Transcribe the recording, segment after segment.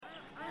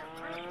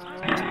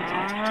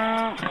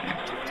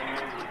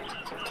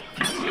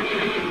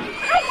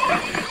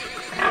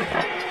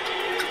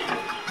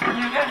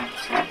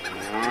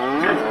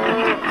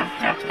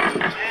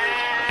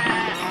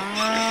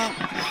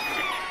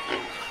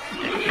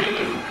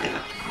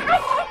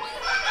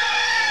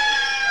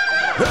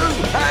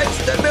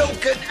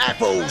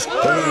apples? Who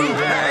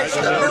has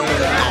the milk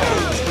and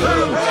apples? Who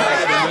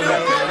has the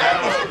milk and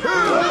apples? Who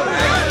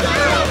has the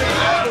milk and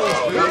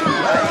apples? Who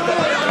has the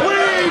milk?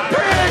 We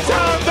picked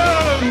on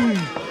them!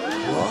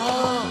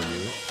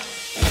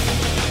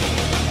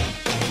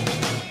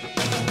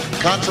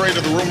 Contrary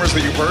to the rumors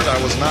that you've heard,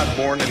 I was not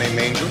born in a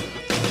manger.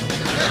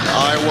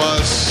 I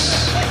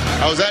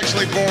was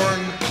actually born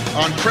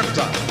on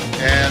Krypton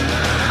and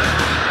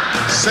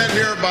sent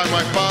here by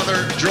my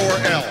father,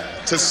 Jor-El,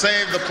 to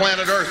save the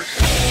planet Earth.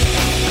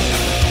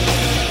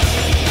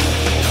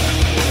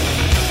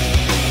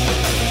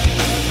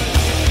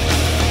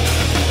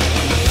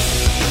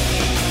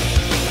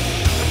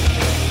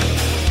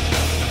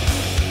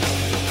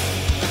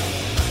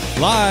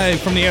 Live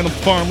from the Animal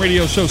Farm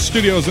Radio Show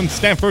studios in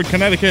Stamford,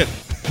 Connecticut.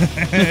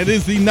 It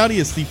is the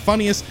nuttiest, the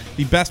funniest,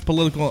 the best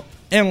political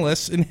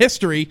analysts in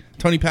history,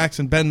 Tony Pax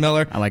and Ben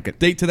Miller. I like it.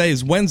 Date today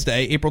is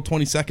Wednesday, April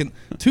 22nd,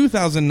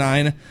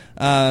 2009.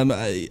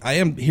 I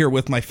am here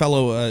with my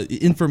fellow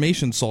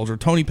information soldier,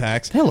 Tony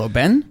Pax. Hello,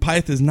 Ben.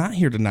 Pyeth is not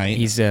here tonight.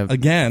 He's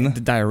again.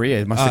 The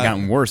diarrhea must have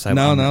gotten worse.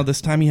 No,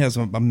 this time he has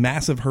a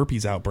massive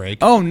herpes outbreak.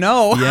 Oh,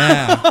 no.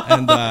 Yeah,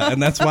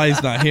 and that's why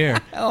he's not here.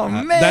 Oh,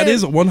 man. That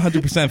is a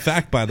 100%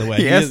 fact, by the way.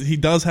 Yes. He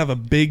does have a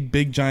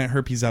big, giant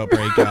herpes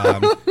outbreak.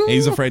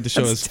 He's afraid to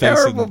show his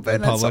terrible, face Ben.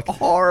 in public. That's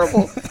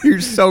horrible.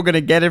 You're so going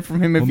to get it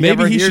from him if he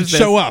ever Maybe he hears should this.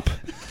 show up.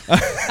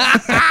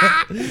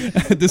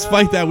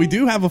 Despite that, we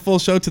do have a full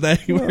show today.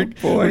 We're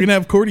going to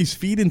have Cordi's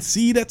Feed and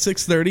Seed at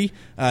 6:30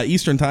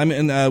 Eastern Time,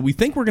 and we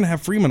think we're going to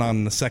have Freeman on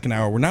in the second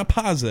hour. We're not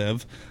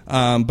positive,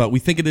 but we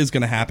think it is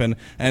going to happen.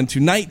 And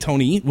tonight,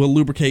 Tony will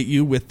lubricate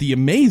you with the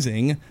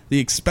amazing, the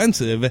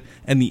expensive,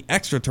 and the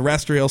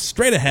extraterrestrial.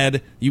 Straight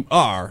ahead, you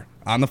are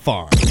on the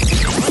farm.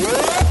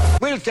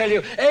 We'll tell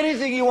you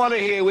anything you want to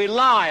hear. We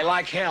lie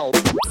like hell.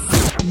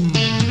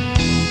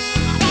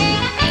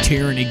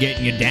 Tyranny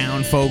getting you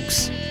down,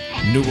 folks.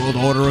 New World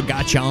Order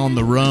got you on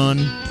the run.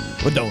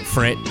 Well, don't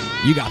fret.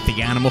 You got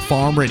the Animal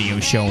Farm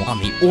Radio Show on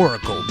the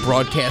Oracle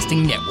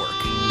Broadcasting Network.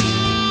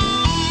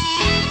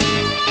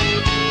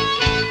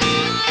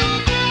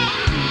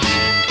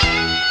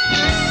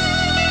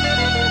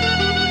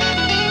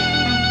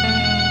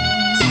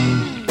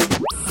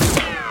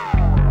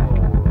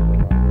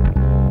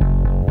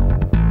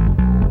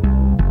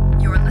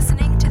 You're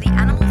listening to the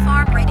Animal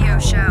Farm Radio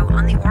Show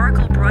on the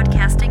Oracle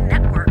Broadcasting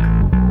Network.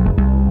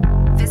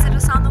 Visit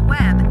us on the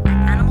web at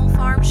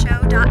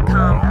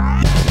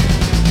animalfarmshow.com.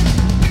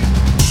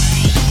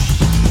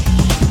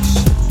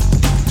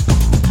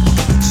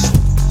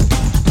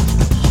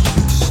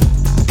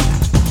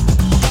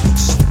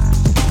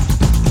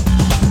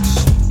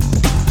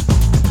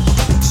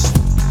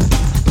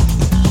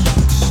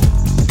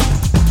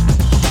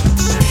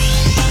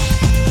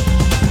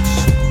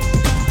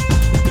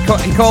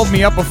 He called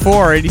me up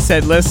before and he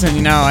said, listen,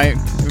 we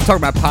were talking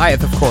about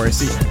Pyeth, of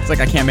course. It's like,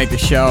 I can't make the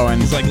show.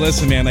 And He's like,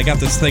 listen, man, I got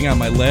this thing on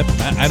my lip.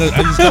 I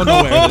just don't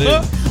know where it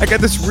is. I got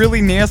this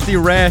really nasty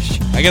rash.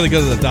 I got to go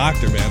to the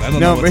doctor, man. I don't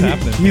know what's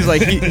happening. He's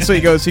like, so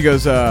he goes,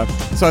 so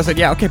I said,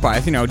 yeah, okay,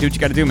 Pyeth, do what you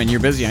got to do, man. You're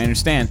busy, I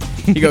understand.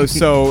 He goes,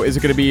 so is it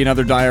going to be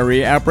another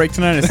diarrhea outbreak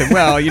tonight? I said,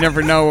 well, you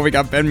never know when we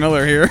got Ben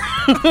Miller here.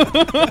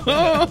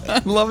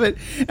 I love it.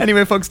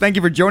 Anyway, folks, thank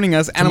you for joining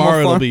us.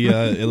 Tomorrow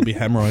it'll be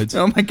hemorrhoids.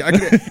 Oh my God.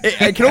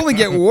 It can only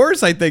get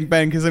worse, I think,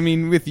 Ben, because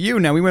with you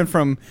now, we went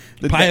from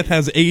Pyeth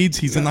has AIDS.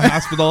 He's in the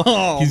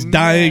hospital. He's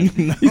dying.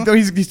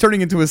 He's turning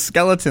into a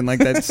skeleton, like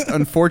that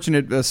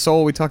unfortunate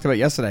soul we talked about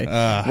yesterday.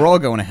 We're all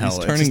going to hell.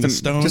 He's turning to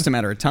stone. Just a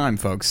matter of time,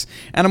 folks.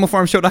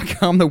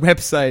 AnimalFarmShow.com, the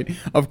website.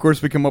 Of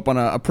course, we come up on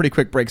a pretty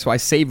quick break, so I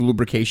save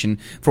lubrication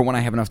for when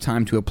I have enough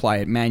time to apply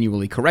it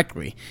manually,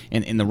 correctly,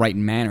 in the right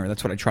manner.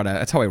 That's what I try to.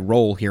 That's how I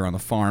roll here on the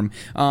farm.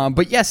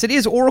 But yes, it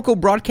is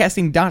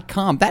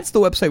OracleBroadcasting.com. That's the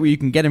website where you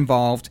can get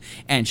involved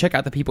and check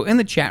out the people in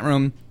the chat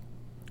room.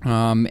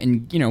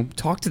 And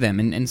talk to them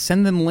and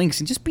send them links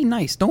and just be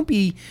nice. Don't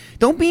be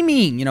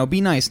mean.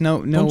 Be nice.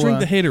 Don't drink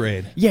the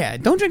haterade. Yeah,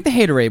 don't drink the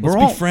haterade.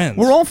 Let's be friends.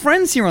 We're all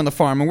friends here on the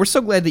farm, and we're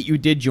so glad that you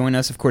did join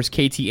us. Of course,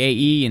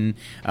 KTAE, and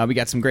we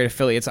got some great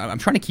affiliates. I'm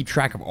trying to keep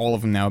track of all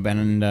of them now, Ben.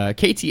 And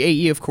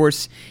KTAE, of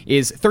course,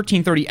 is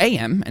 1330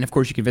 AM, and of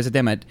course you can visit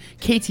them at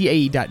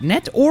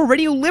ktae.net or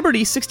Radio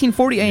Liberty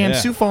 1640 AM,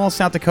 Sioux Falls,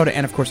 South Dakota,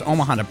 and of course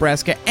Omaha,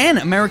 Nebraska, and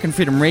American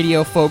Freedom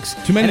Radio, folks.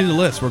 Too many to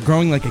list. We're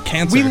growing like a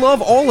cancer. We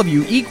love all of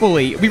you equally.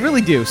 We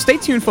really do. Stay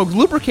tuned, folks.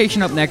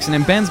 Lubrication up next, and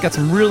then Ben's got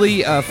some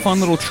really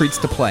fun little treats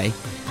to play.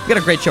 We got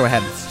a great show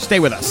ahead. Stay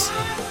with us.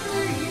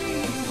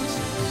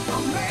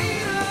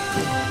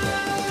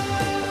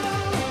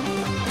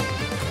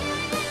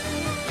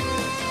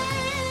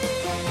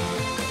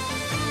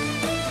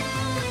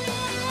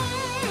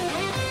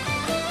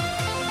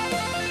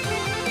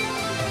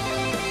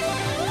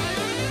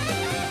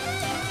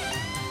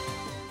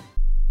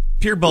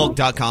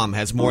 PureBulk.com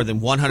has more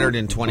than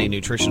 120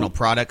 nutritional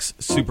products,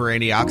 super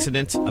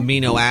antioxidants,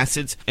 amino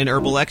acids, and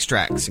herbal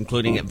extracts,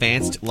 including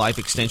advanced life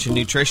extension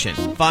nutrition.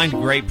 Find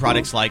great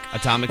products like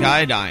atomic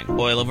iodine,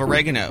 oil of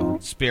oregano,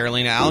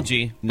 spirulina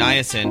algae,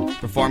 niacin,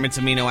 performance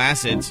amino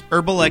acids,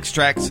 herbal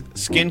extracts,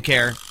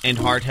 skincare, and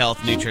heart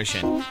health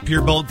nutrition.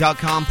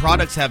 PureBulk.com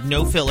products have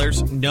no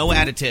fillers, no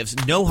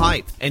additives, no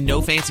hype, and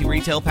no fancy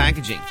retail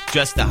packaging.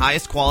 Just the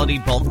highest quality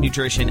bulk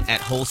nutrition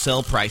at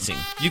wholesale pricing.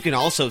 You can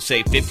also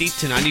save 50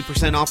 to 90%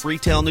 off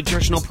retail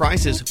nutritional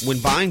prices when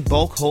buying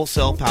bulk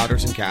wholesale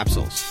powders and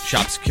capsules.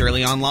 Shop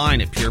securely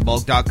online at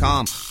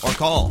purebulk.com or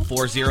call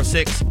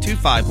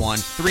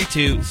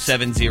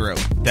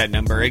 406-251-3270. That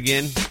number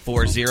again,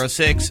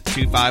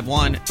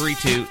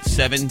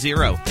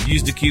 406-251-3270.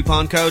 Use the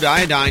coupon code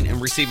iodine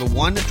and receive a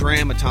 1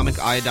 gram atomic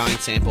iodine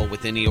sample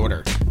with any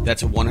order.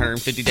 That's a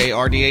 150-day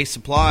RDA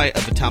supply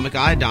of atomic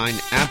iodine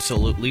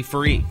absolutely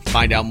free.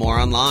 Find out more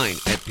online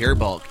at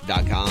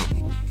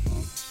purebulk.com.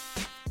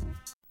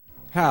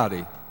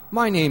 Howdy.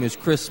 My name is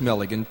Chris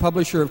Milligan,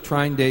 publisher of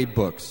Trine Day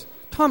Books.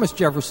 Thomas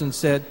Jefferson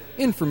said,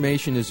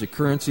 "Information is the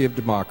currency of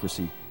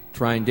democracy."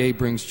 Trine Day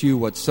brings to you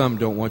what some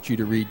don't want you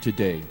to read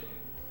today.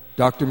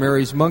 Dr.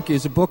 Mary's Monkey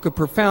is a book of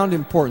profound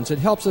importance that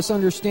helps us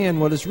understand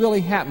what has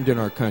really happened in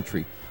our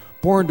country.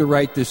 Born to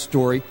write this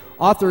story,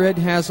 author Ed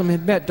Haslam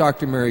had met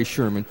Dr. Mary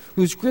Sherman,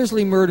 whose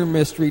grisly murder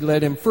mystery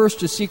led him first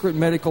to secret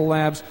medical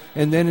labs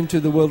and then into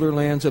the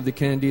wilderlands of the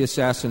Kennedy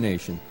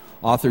assassination.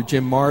 Author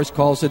Jim Marrs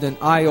calls it an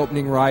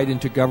eye-opening ride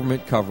into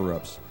government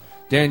cover-ups.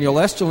 Daniel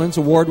Esterlin's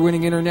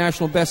award-winning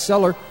international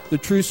bestseller, The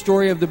True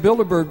Story of the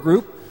Bilderberg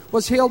Group,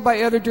 was hailed by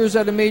editors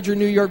at a major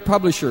New York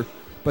publisher,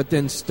 but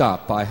then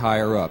stopped by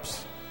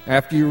higher-ups.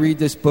 After you read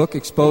this book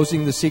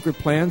exposing the secret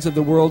plans of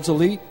the world's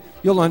elite,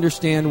 you'll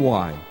understand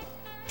why.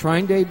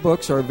 Trine Day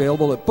books are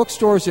available at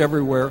bookstores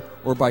everywhere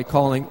or by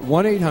calling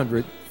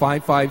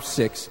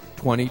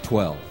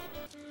 1-800-556-2012.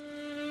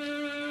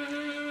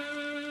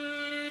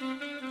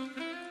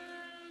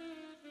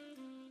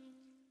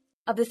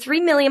 Of the 3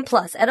 million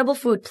plus edible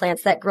food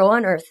plants that grow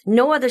on Earth,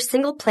 no other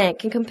single plant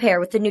can compare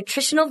with the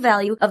nutritional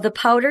value of the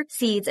powder,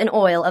 seeds, and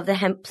oil of the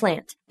hemp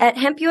plant. At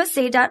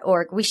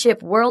hempusa.org, we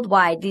ship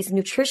worldwide these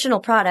nutritional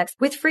products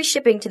with free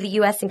shipping to the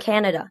U.S. and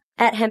Canada.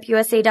 At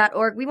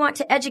hempusa.org, we want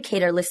to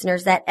educate our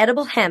listeners that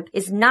edible hemp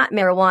is not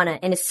marijuana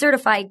and is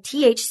certified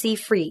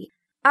THC-free.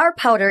 Our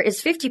powder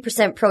is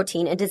 50%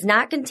 protein and does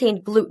not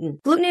contain gluten.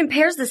 Gluten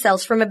impairs the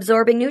cells from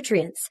absorbing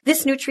nutrients.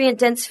 This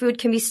nutrient-dense food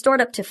can be stored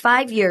up to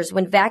 5 years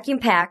when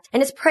vacuum-packed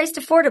and is priced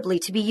affordably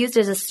to be used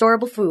as a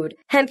storable food.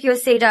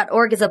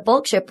 HempUSA.org is a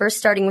bulk shipper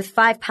starting with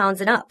 5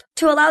 pounds and up.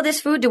 To allow this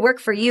food to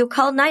work for you,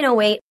 call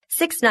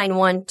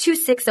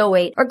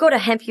 908-691-2608 or go to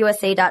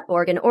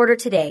hempusa.org and order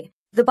today.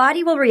 The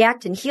body will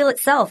react and heal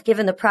itself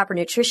given the proper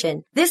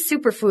nutrition. This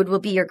superfood will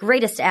be your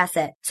greatest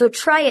asset. So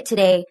try it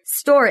today,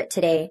 store it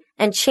today,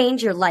 and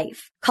change your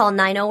life. Call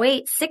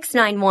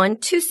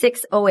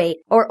 908-691-2608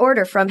 or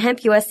order from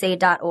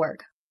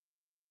hempusa.org.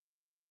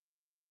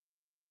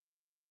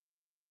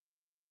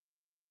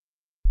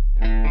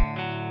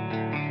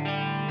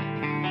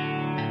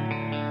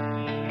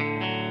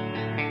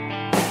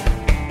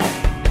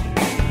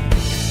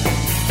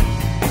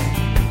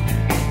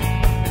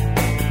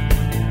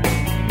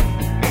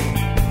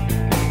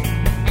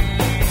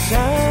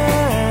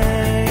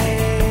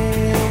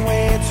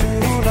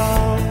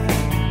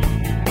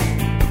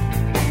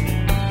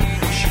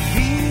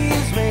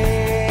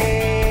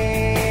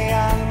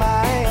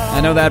 I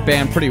know that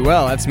band pretty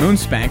well. That's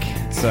Moonspank.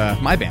 It's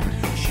my band.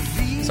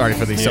 Sorry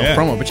for the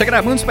self-promo, but check it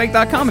out,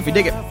 moonspank.com if you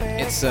dig it.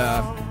 It's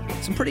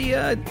some pretty,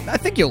 I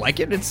think you'll like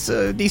it. It's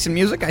decent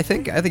music, I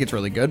think. I think it's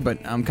really good,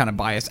 but I'm kind of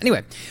biased.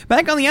 Anyway,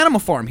 back on the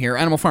Animal Farm here,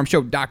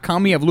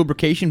 animalfarmshow.com. We have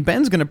lubrication.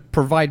 Ben's going to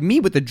provide me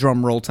with the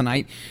drum roll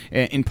tonight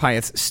in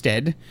Pyeth's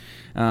stead.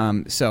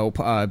 So,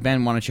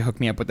 Ben, why don't you hook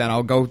me up with that?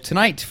 I'll go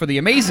tonight for the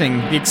amazing,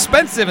 the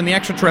expensive, and the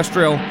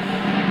extraterrestrial,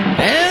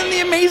 and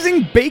the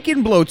amazing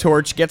bacon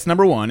blowtorch gets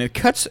number 1. It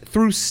cuts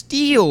through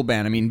steel,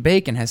 Ben. I mean,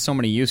 bacon has so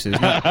many uses,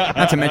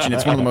 not to mention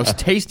it's one of the most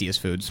tastiest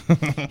foods.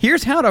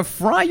 Here's how to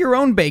fry your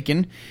own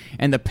bacon,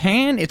 and the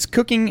pan it's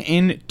cooking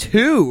in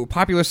 2.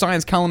 Popular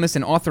science columnist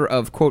and author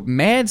of, quote,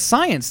 Mad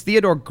Science,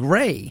 Theodore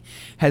Gray,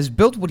 has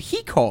built what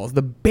he calls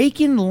the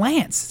Bacon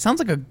Lance. Sounds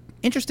like a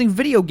interesting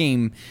video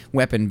game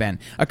weapon, Ben.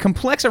 A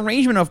complex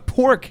arrangement of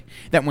pork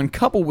that, when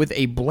coupled with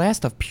a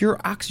blast of pure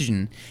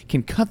oxygen,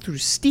 can cut through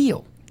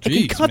steel.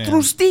 It can cut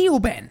through steel,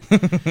 Ben.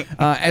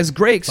 As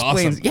Gray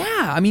explains, awesome.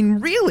 Yeah, I mean,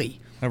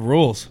 really. That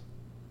rules.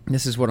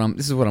 This is what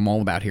I'm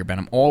all about here, Ben.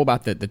 I'm all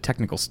about the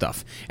technical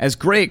stuff. As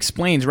Gray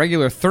explains,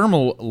 regular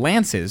thermal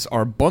lances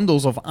are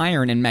bundles of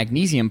iron and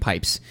magnesium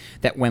pipes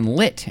that, when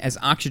lit, as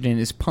oxygen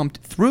is pumped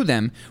through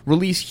them,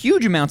 release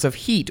huge amounts of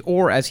heat,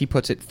 or, as he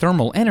puts it,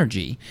 thermal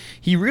energy.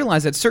 He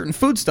realized that certain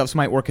foodstuffs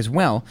might work as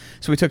well,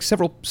 so he took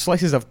several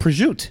slices of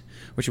prosciutto,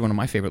 which is one of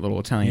my favorite little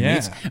Italian Yeah.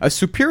 meats. A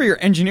superior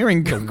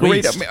engineering grade.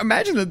 waste.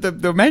 Imagine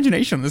the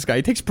imagination of this guy.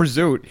 He takes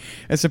prosciutto,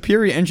 a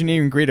superior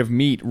engineering grade of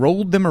meat,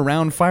 rolled them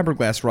around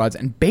fiberglass rods,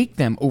 and baked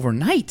them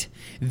overnight.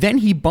 Then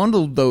he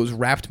bundled those,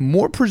 wrapped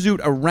more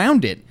prosciutto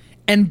around it,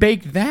 and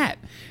baked that.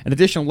 An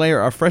additional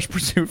layer of fresh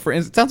prosciutto, for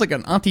instance. It sounds like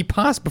an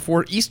antipasto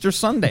before Easter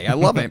Sunday. I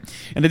love it.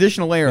 An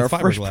additional layer With of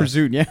fresh fiberglass.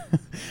 prosciutto,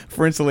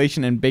 for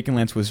insulation and bacon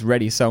lance was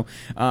ready. So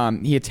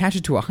he attached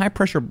it to a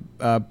high-pressure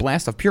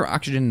blast of pure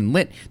oxygen and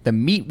lit. The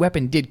meat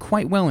weapon did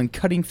quite well in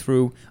cutting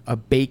through a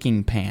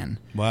baking pan.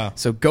 Wow.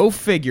 So go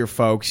figure,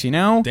 folks, you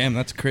know? Damn,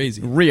 that's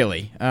crazy.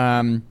 Really.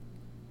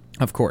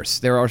 Of course,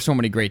 there are so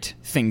many great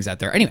things out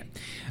there. Anyway,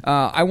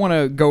 I want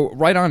to go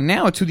right on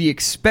now to the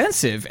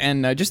expensive,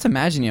 and just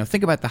imagine,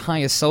 think about the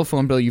highest cell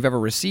phone bill you've ever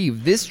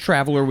received. This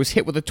traveler was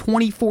hit with a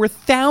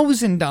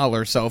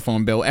 $24,000 cell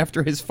phone bill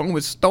after his phone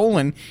was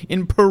stolen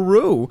in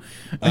Peru.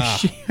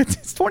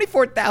 It's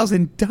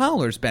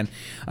 $24,000, Ben.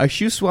 A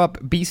shoe swap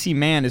BC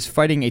man is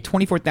fighting a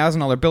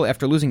 $24,000 bill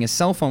after losing his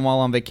cell phone while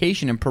on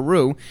vacation in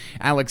Peru.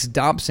 Alex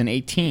Dobson,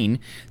 18,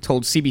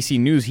 told CBC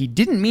News he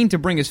didn't mean to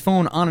bring his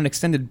phone on an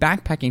extended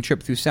backpacking trip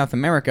through South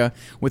America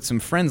with some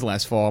friends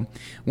last fall.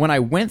 When I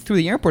went through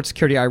the airport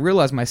security, I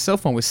realized my cell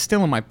phone was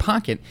still in my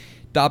pocket.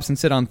 Dobson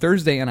said on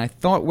Thursday, and I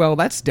thought, well,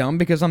 that's dumb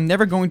because I'm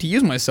never going to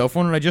use my cell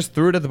phone, and I just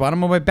threw it at the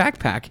bottom of my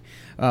backpack.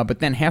 But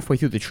then halfway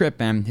through the trip,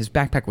 his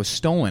backpack was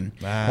stolen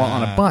while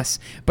on a bus.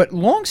 But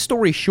long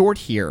story short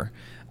here,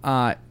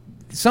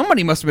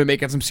 somebody must have been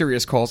making some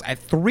serious calls at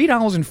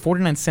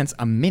 $3.49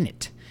 a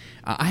minute.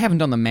 I haven't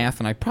done the math,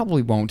 and I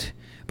probably won't,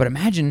 but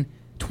imagine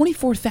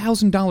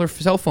 $24,000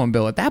 cell phone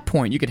bill. At that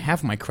point, you could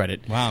have my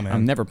credit. Wow, man.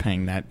 I'm never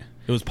paying that.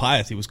 It was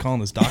Pius. He was calling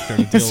his doctor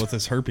to deal with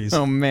his herpes.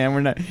 Oh, man,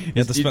 we're not... You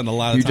have to spend a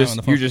lot of time on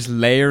the phone. You're just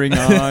layering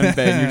on,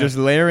 Ben. You're just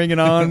layering it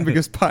on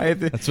because Pius...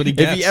 That's what he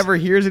gets. If he ever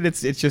hears it,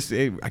 it's just...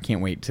 I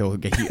can't wait till...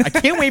 I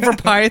can't wait for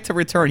Pius to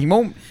return. He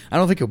won't... I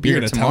don't think he'll be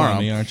You're here gonna tomorrow. tell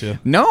on me, aren't you?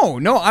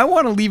 No, I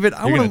want to leave it...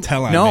 You're going to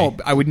tell on me. No,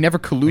 I would never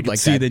collude like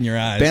see that. it in your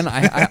eyes. Ben,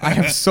 I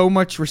have so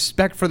much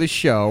respect for the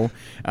show,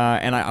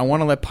 and I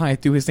want to let Pius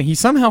do his thing. He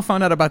somehow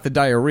found out about the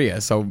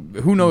diarrhea, so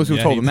who knows who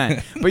told him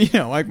that. But,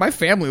 like, my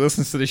family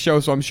listens to the show,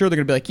 so I'm sure they're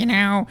going to be like,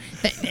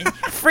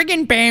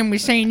 friggin' Ben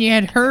was saying you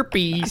had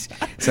herpes.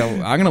 So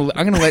I'm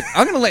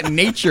gonna let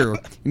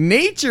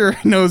nature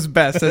knows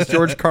best, as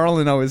George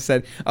Carlin always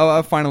said.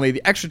 Finally,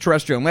 the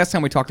extraterrestrial. And last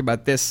time we talked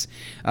about this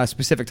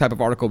specific type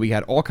of article, we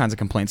had all kinds of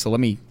complaints. So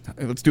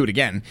let's do it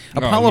again.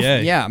 Apollo,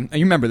 yeah, you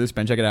remember this,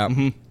 Ben? Check it out.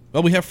 Mm-hmm.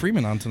 Well, we have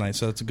Freeman on tonight,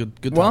 so that's a good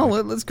topic.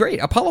 Well, that's great.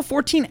 Apollo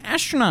 14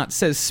 astronaut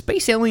says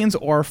space aliens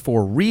are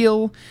for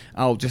real.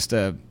 I'll just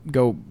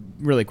go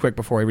really quick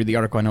before I read the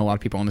article. I know a lot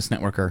of people on this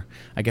network are,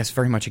 I guess,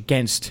 very much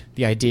against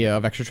the idea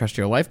of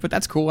extraterrestrial life, but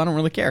that's cool. I don't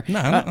really care. No,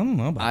 I don't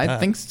know about that. I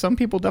think some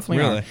people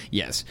definitely Really? are.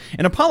 Yes.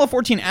 An Apollo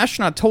 14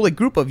 astronaut told a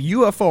group of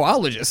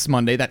UFOologists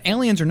Monday that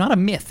aliens are not a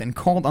myth and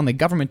called on the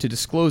government to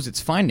disclose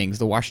its findings,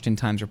 the Washington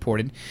Times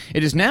reported.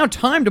 It is now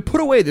time to put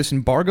away this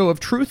embargo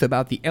of truth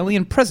about the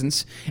alien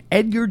presence.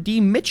 Edgar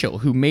D. Mitchell,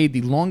 who made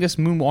the longest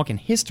moonwalk in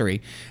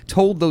history,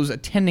 told those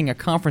attending a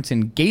conference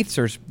in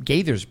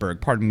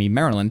Gaithersburg,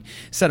 Maryland,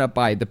 set up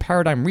by the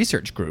Paradigm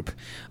Research Group.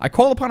 I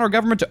call upon our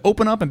government to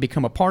open up and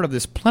become a part of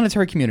this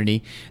planetary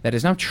community that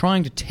is now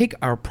trying to take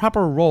our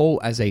proper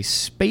role as a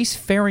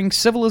spacefaring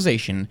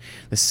civilization,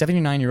 the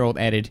 79-year-old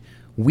added.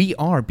 We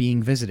are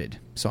being visited.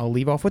 So I'll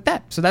leave off with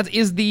that. So that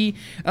is the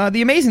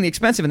amazing, the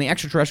expensive, and the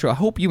extraterrestrial. I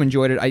hope you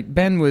enjoyed it.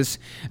 Ben was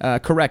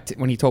correct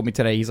when he told me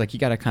today. He's like, you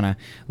got to kind of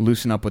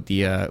loosen up with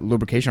the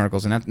lubrication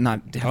articles and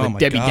not have a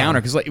Debbie Downer.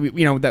 Because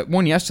that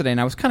one yesterday,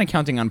 and I was kind of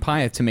counting on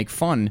Piath to make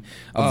fun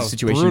of the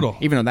situation. Brutal.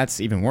 Even though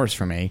that's even worse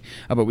for me.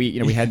 But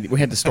we had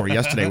the story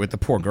yesterday with the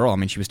poor girl. I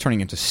mean, she was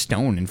turning into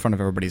stone in front of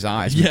everybody's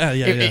eyes. Yeah.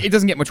 It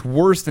doesn't get much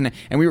worse than.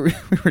 And we were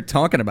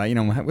talking about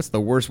what's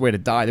the worst way to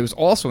die. There was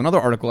also another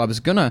article I was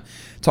gonna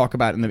talk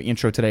about in the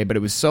intro today, but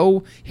it was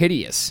so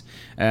hideous.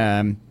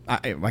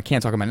 I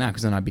can't talk about it now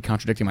because then I'd be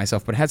contradicting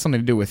myself, but it had something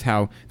to do with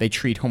how they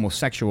treat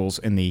homosexuals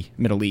in the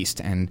Middle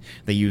East, and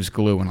they use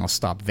glue, and I'll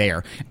stop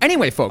there.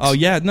 Anyway, folks. Oh,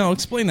 yeah, no,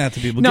 explain that to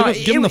people. No,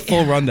 give them the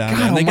full rundown,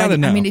 man. They got to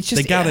know. I mean, it's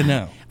just, they got to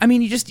know. I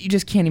mean, you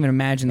just can't even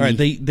imagine. All right,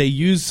 they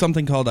use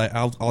something called,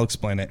 I'll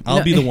explain it.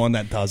 I'll be the one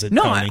that does it,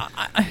 Tony.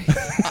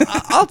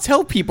 I'll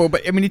tell people,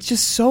 but I mean, it's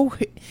just so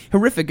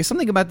horrific. It's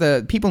something about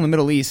the people in the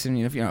Middle East,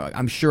 and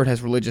I'm sure it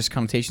has religious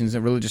connotations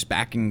and religious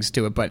backings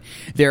to it, but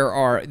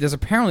there's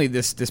apparently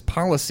this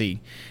policy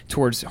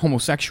towards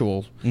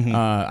homosexual,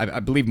 I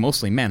believe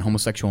mostly men,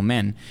 homosexual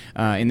men,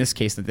 in this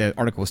case that the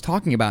article was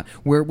talking about,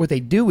 where what they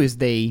do is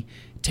they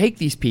take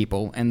these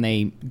people and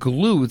they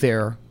glue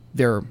their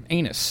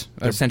anus,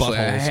 their essentially.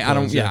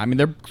 I mean,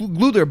 they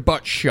glue their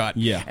butt shut,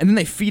 yeah, and then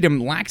they feed them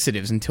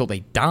laxatives until they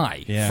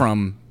die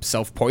from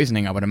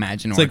self-poisoning, I would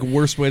imagine. It's like the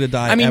worst way to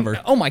die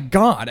ever. Oh my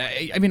God.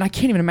 I mean, I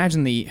can't even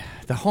imagine the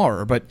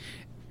horror, but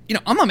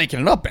I'm not making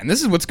it up, Ben.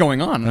 This is what's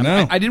going on.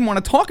 I didn't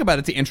want to talk about it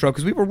at the intro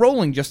because we were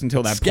rolling just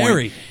until that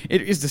scary. point.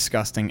 It is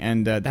disgusting,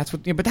 and that's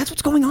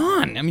what's going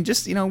on. I mean,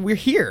 just we're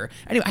here.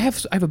 Anyway, I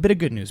have a bit of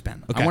good news,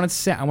 Ben. Okay. I want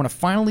to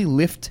finally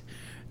lift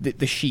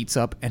the sheets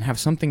up and have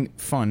something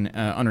fun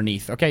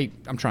underneath. Okay,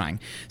 I'm trying.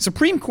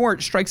 Supreme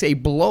Court strikes a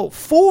blow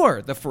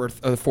for the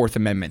Fourth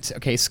Amendment.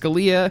 Okay,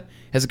 Scalia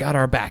has got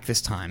our back this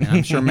time. And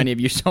I'm sure many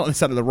of you saw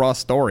this out of the Raw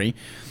story.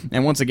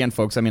 And once again,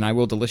 folks, I mean, I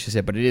will delicious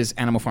it, but it is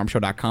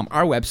animalfarmshow.com,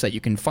 our website.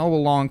 You can follow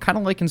along, kind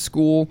of like in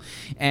school.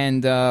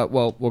 And,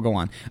 well, we'll go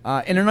on.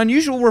 In an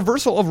unusual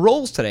reversal of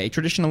roles today,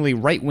 traditionally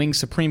right-wing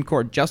Supreme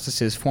Court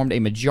justices formed a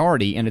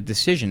majority in a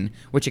decision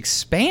which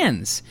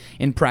expands,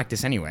 in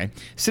practice anyway,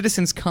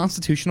 citizens'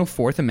 constitutional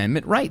Fourth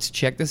Amendment rights.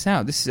 Check this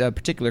out. This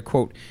particular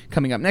quote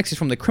coming up next is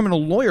from the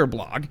Criminal Lawyer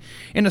blog.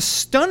 In a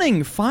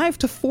stunning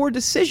 5-4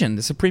 decision,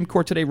 the Supreme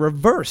Court today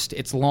reversed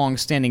its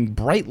long-standing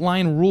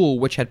bright-line rule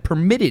which had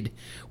permitted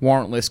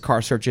warrantless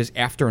car searches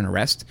after an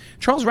arrest.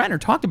 Charles Ratner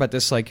talked about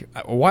this like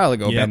a while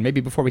ago, Ben, maybe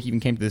before we even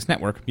came to this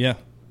network. Yeah.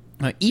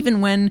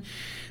 Even when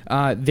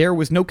there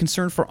was no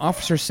concern for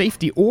officer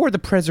safety or the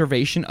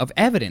preservation of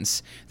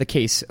evidence. The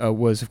case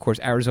was, of course,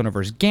 Arizona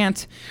versus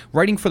Gant.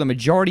 Writing for the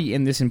majority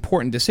in this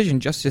important decision,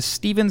 Justice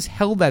Stevens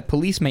held that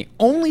police may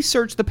only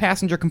search the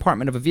passenger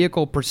compartment of a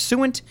vehicle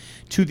pursuant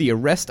to the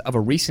arrest of a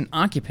recent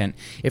occupant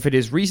if it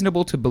is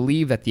reasonable to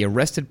believe that the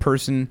arrested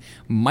person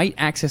might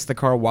access the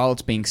car while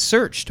it's being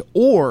searched,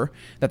 or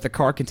that the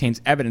car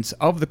contains evidence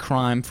of the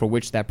crime for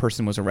which that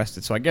person was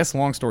arrested. So I guess,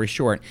 long story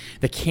short,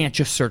 they can't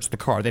just search the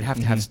car. They'd have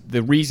to have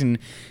the reason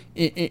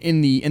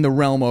in the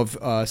realm of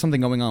something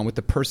going on with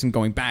the person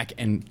going back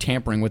and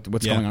tampering with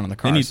what's going on in the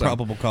car. They need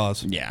probable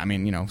cause. Yeah, I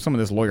mean, you know, some of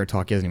this lawyer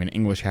talk isn't even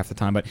English half the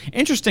time. But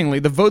interestingly,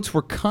 the votes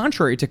were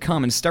contrary to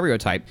common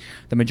stereotype,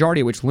 the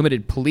majority of which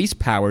limited police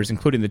powers,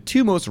 including the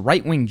two most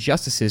right-wing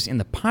justices in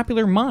the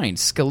popular mind,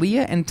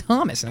 Scalia and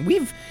Thomas. And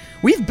we've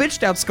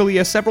bitched out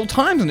Scalia several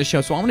times on the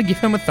show, so I'm going to give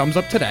him a thumbs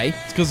up today.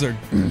 It's because they're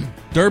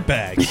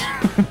dirtbags.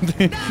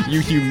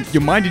 you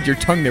minded your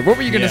tongue there. What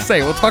were you going to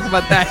say? We'll talk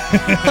about that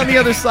on the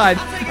other side.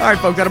 All right,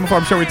 folks, Animal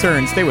Farm Show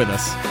returns. Stay with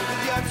us.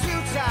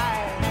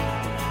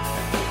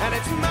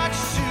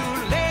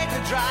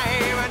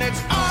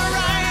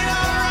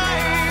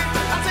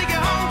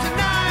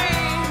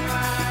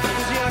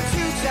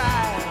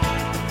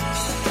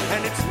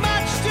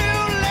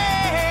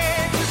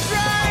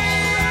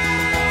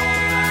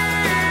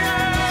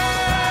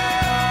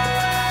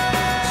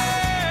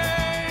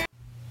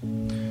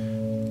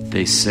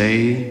 They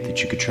say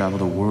that you could travel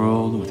the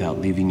world without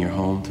leaving your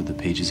home through the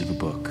pages of a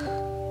book.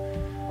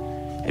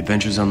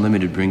 Adventures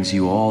Unlimited brings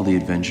you all the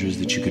adventures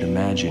that you could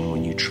imagine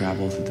when you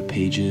travel through the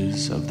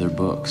pages of their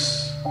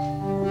books.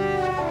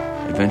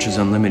 Adventures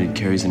Unlimited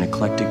carries an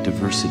eclectic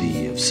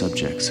diversity of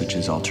subjects such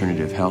as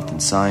alternative health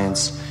and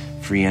science,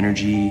 free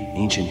energy,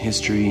 ancient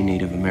history,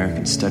 Native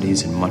American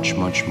studies, and much,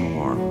 much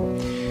more.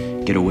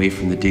 Get away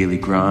from the daily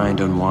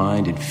grind,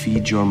 unwind, and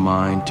feed your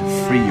mind to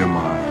free your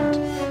mind.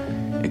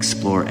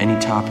 Explore any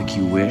topic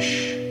you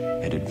wish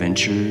at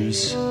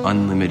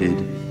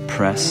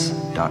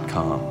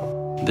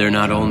adventuresunlimitedpress.com. They're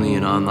not only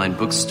an online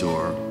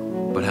bookstore,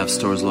 but have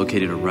stores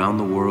located around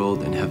the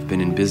world and have been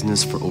in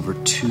business for over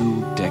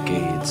 2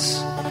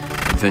 decades.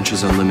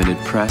 Adventures Unlimited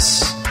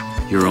Press,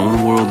 your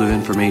own world of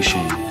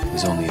information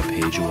is only a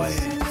page away.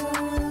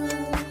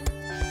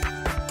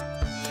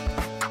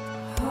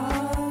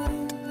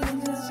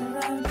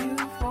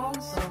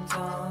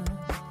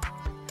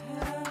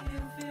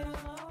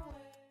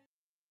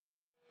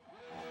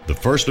 The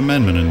First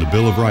Amendment in the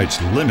Bill of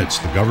Rights limits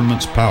the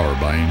government's power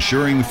by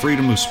ensuring the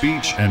freedom of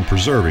speech and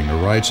preserving the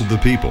rights of the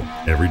people.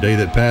 Every day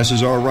that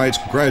passes, our rights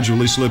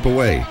gradually slip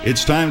away.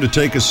 It's time to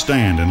take a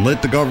stand and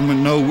let the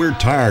government know we're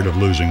tired of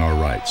losing our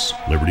rights.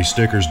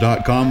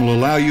 LibertyStickers.com will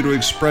allow you to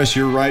express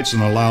your rights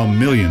and allow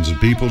millions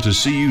of people to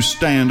see you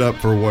stand up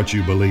for what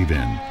you believe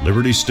in.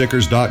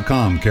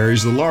 LibertyStickers.com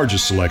carries the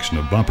largest selection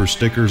of bumper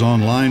stickers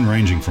online,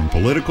 ranging from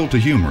political to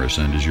humorous,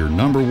 and is your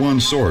 #1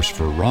 source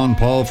for Ron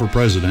Paul for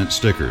President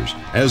stickers.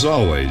 As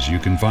always, you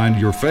can find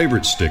your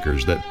favorite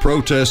stickers that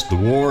protest the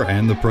war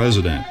and the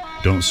president.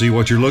 Don't see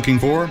what you're looking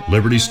for?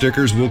 Liberty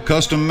Stickers will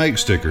custom make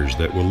stickers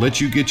that will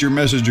let you get your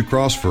message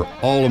across for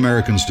all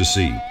Americans to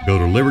see. Go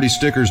to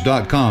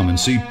libertystickers.com and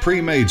see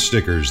pre-made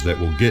stickers that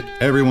will get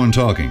everyone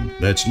talking.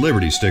 That's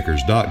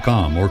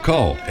libertystickers.com, or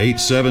call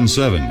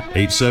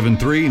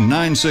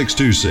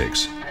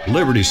 877-873-9626.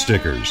 Liberty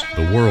Stickers,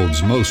 the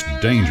world's most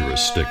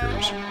dangerous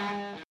stickers.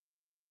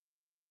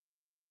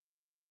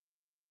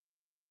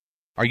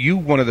 Are you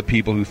one of the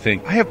people who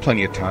think, I have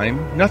plenty of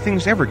time,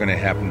 nothing's ever going to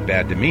happen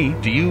bad to me?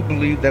 Do you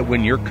believe that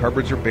when your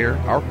cupboards are bare,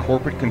 our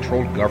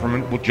corporate-controlled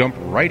government will jump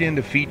right in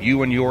to feed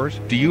you and yours?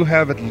 Do you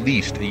have at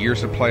least a year's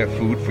supply of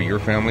food for your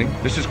family?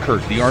 This is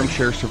Kurt, the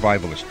armchair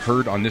survivalist,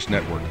 heard on this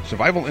network.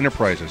 Survival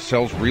Enterprises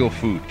sells real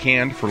food,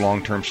 canned for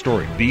long-term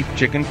storage. Beef,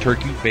 chicken,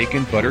 turkey,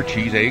 bacon, butter,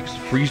 cheese, eggs,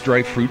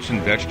 freeze-dried fruits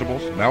and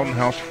vegetables, Mountain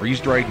House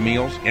freeze-dried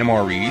meals,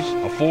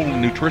 MREs, a full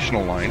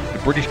nutritional line, the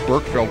British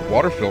Berkefeld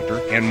water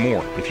filter, and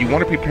more. If you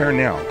want to prepare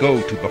now, now.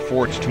 Go to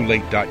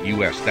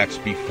beforeitstoolate.us. That's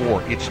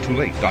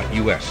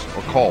beforeitstoolate.us.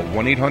 Or call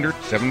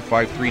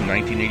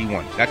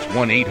 1-800-753-1981. That's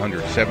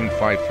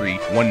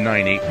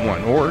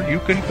 1-800-753-1981. Or you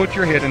can put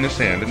your head in the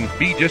sand and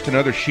be just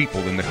another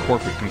sheeple in the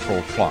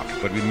corporate-controlled flock.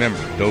 But remember,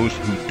 those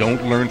who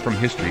don't learn from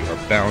history are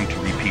bound to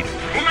repeat it.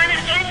 Meine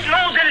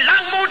endlose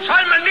Langmut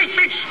soll man nicht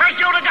mit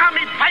Schwäche oder gar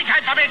mit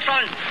Feigheit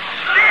verwechseln.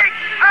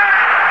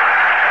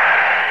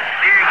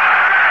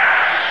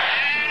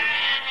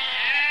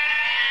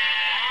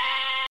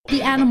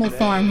 The Animal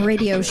Farm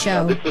Radio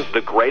Show. This is the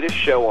greatest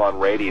show on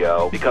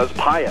radio because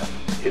Pius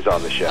is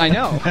on the show. I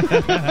know.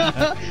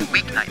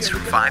 Weeknights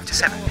from 5 to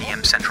 7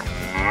 p.m. Central.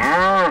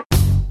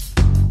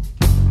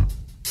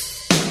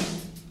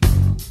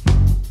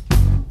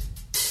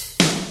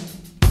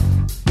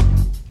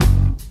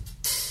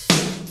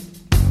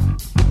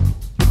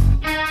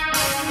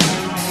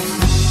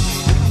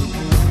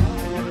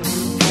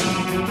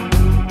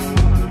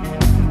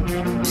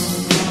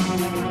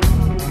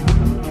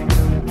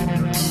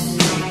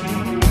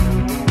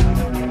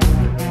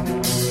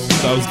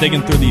 I was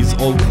digging through these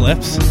old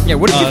clips. Yeah,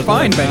 what did you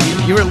find, Ben?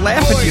 You were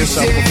laughing to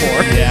yourself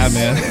before. Yeah,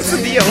 man. What's the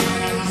deal?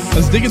 I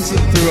was digging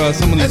through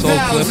some of these old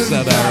clips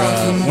that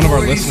one of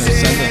our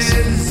listeners sent us.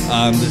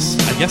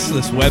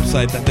 This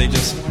website that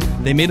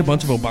they made a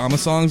bunch of Obama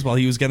songs while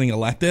he was getting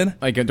elected.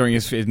 Like during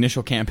his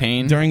initial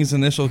campaign? During his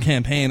initial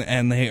campaign,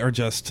 and they are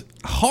just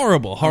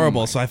horrible.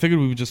 So I figured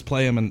we would just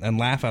play them and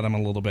laugh at them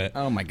a little bit.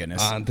 Oh my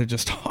goodness. They're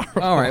just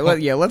horrible. All right,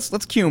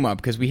 let's cue them up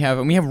because we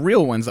have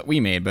real ones that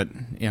we made, but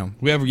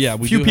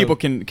few people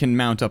can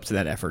mount up to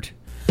that effort.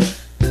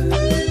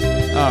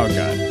 Oh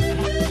god.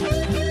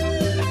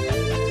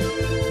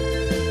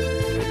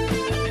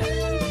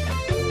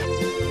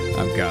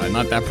 Oh god,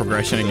 not that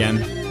progression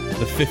again.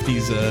 The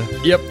 50s.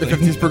 Yep, the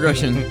 50s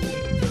progression.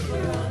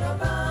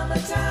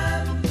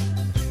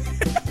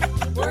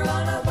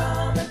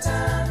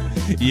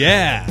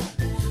 Yeah.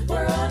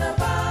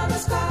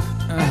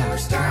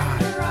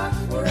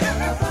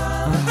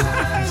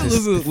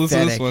 Listen to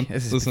this one.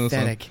 This is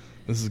pathetic.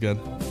 This is good.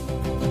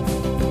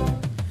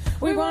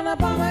 We want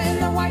Obama in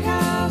the White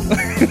House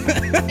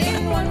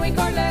in 1 week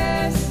or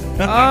less. Oh.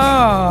 We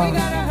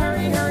gotta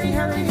hurry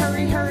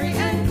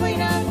and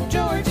clean up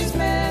George's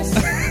mess.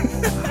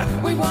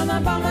 We want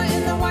Obama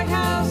in the White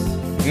House.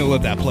 I'm gonna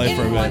let that play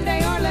for a bit. 1 day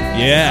or less.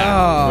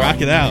 Yeah,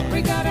 rock it out.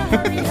 We gotta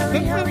hurry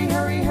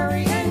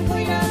and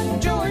clean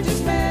up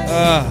George's mess.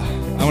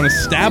 I want to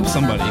stab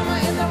somebody.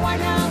 Obama in the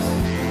White House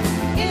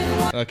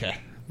in Okay,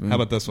 how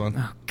about this one?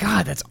 Oh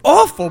god, that's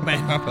awful, man.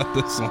 How about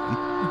this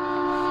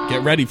one?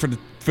 Get ready for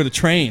the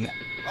train.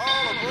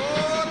 All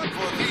aboard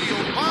for the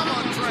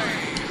Obama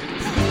train.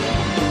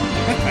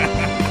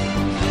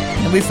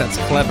 At least that's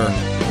clever.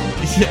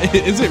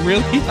 Is it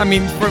really? I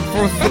mean, for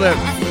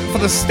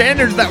the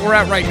standards that we're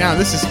at right now,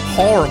 this is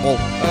horrible.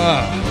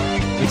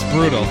 It's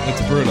brutal.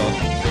 It's brutal.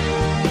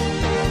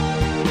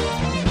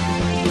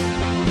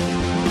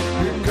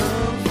 Here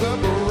comes the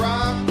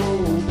Barack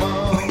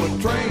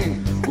Obama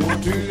train.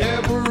 Going to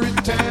every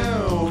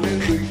town in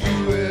the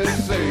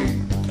USA.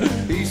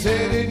 He's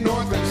headed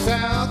north and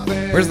south.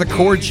 Where's the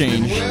chord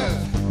change?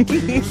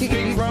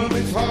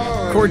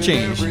 Chord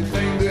change.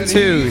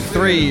 2,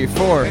 3,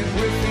 4.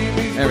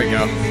 There we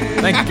go.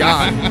 Thank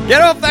God.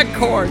 Get off that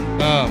chord.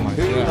 Oh my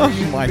god. Oh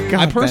my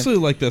god. I personally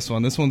like this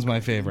one. This one's my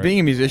favorite.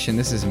 Being a musician,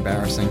 this is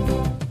embarrassing.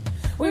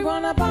 We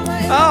want Obama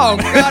in Oh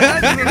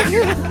god.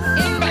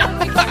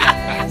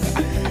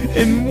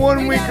 In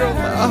 1 week or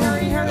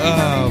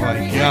Oh my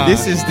god.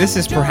 This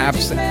is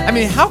perhaps. I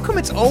mean, how come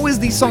it's always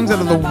these songs that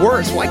are the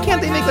worst? Why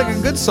can't they make like a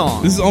good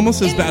song? This is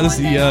almost as bad as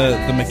the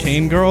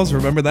McCain girls.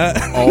 Remember that?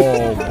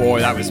 Oh boy,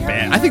 that was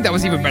bad. I think that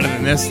was even better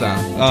than this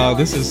though.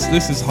 This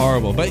is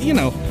horrible. But you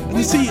know,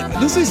 see,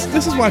 this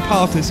is why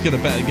politics gets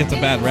a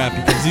bad rap,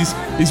 because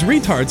these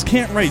retards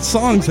can't write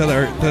songs that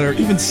are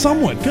even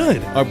somewhat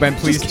good. Oh Ben,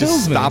 please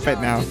just stop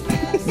it now.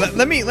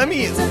 let me.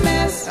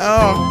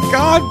 Oh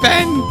God,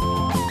 Ben.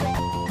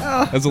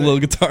 As a little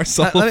guitar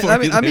solo.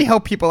 Let me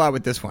help people out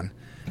with this one.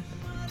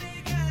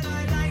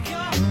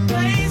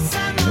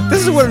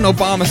 This is what an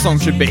Obama song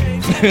should be.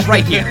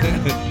 Right here.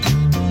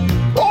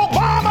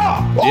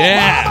 Obama!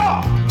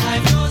 Yeah.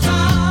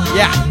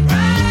 Yeah.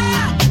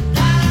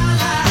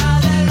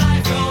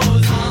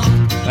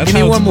 That's Give me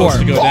how it's one more.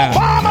 supposed to go down.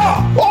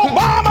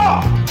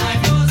 Obama!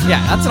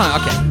 Yeah, that's not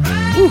okay.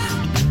 Oof.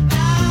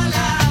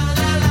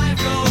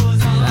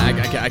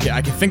 I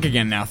can think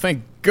again now.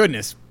 Thank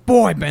goodness.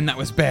 Boy, Ben, that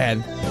was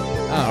bad.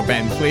 Oh,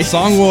 Ben, please.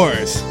 Song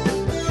Wars.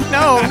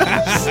 No,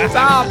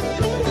 stop.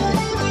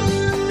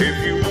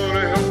 If you want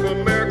to help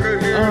America,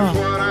 here's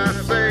what I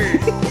say.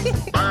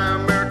 Buy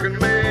American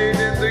made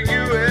in the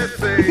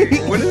USA.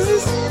 What is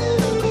this?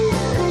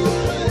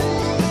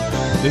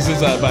 This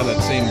is by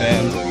that same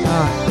band.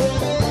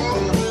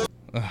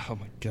 Oh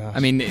my gosh. I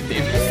mean,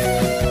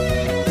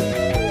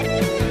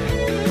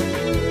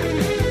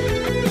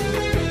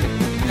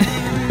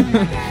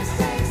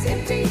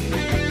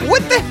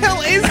 what the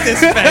hell is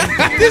this, Ben?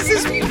 This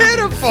is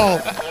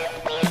pitiful.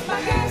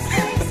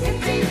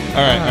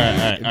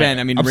 right. Ben,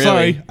 I mean, I'm really.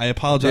 sorry. I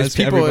apologize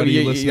to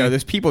everybody listening.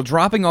 There's people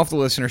dropping off the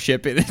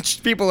listenership.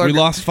 We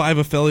lost 5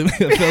 affiliates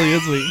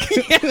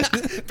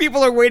week.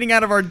 People are waiting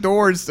out of our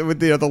doors with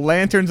the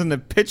lanterns and the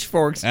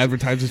pitchforks.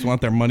 Advertisers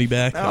want their money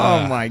back.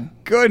 Oh my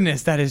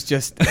goodness, that is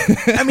just.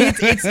 I mean,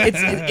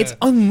 it's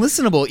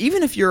unlistenable.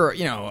 Even if you're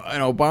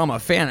an Obama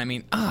fan. I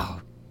mean,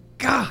 oh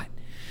God.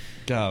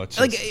 Go.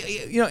 And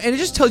it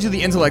just tells you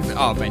the intellect.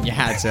 Oh man, you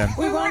had to.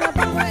 All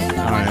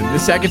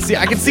right,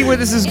 I can see where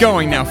this is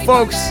going now,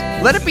 folks.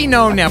 Let it be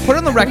known now. Put it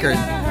on the record.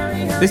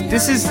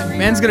 This is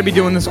Ben's gonna be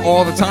doing this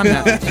all the time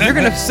now. You're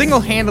gonna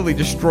single-handedly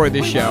destroy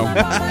this show.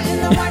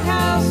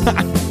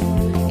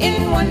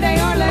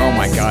 Oh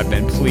my God,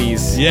 Ben,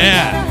 please.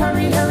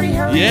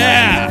 Yeah.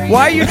 Yeah.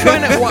 Why are you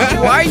trying to?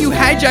 Why are you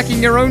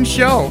hijacking your own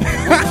show?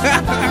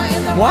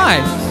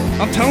 Why?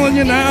 I'm telling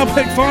you now,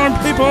 pig farm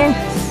people.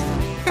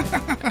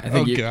 I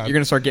think you're going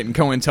to start getting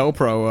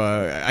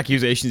COINTELPRO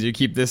accusations if you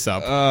keep this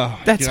up.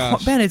 That's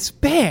Ben. It's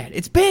bad.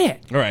 It's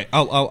bad. All right,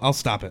 I'll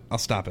stop it.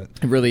 It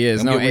really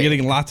is. We're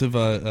getting lots of.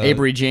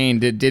 Avery Jane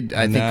did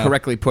I think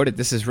correctly put it.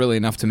 This is really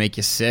enough to make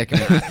you sick.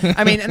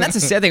 I mean, and that's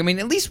a sad thing. I mean,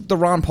 at least the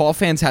Ron Paul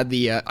fans had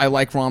the I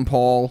like Ron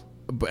Paul.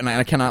 And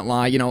I cannot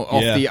lie,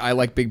 off the I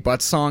Like Big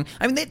Butts song.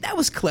 I mean, that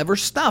was clever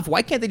stuff.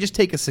 Why can't they just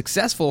take a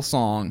successful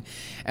song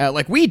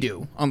like we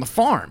do on the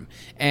farm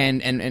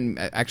and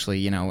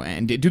actually,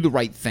 and do the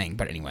right thing?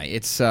 But anyway,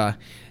 it's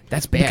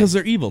that's bad. Because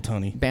they're evil,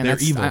 Tony. They're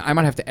evil. I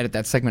might have to edit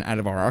that segment out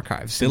of our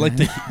archives. They like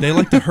to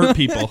hurt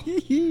people.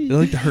 They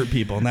like to hurt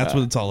people, and that's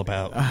what it's all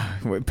about.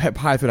 Pet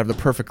Pies would have the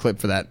perfect clip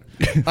for that.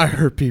 I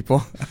hurt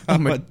people.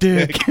 I'm a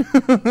dick.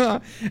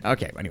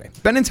 Okay, anyway.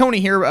 Ben and Tony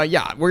here.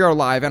 We are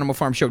live,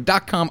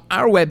 animalfarmshow.com,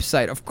 our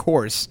website, of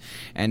course.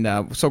 And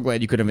so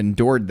glad you could have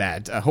endured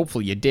that.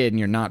 Hopefully you did, and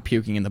you're not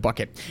puking in the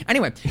bucket.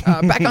 Anyway,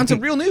 back on to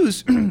real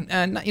news.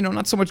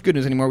 Not so much good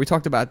news anymore. We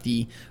talked about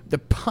the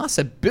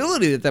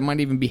possibility that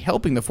might even be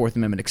helping the Fourth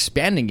Amendment,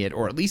 expanding it,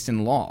 or at least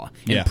in law,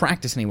 in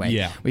practice anyway.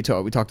 Yeah. We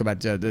talked about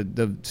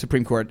the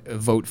Supreme Court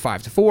vote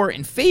 5-4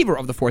 in favor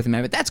of the Fourth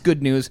Amendment. That's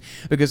good news,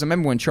 because I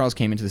remember when Charles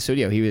came into the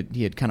studio,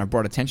 he had kind of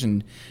brought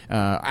attention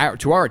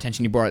to our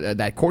attention. He brought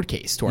that court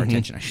case to our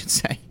attention, I should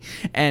say.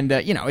 And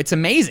it's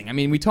amazing. I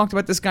mean, we talked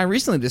about this guy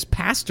recently, this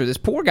pastor, this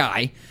poor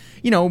guy.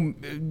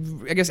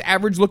 I guess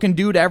average-looking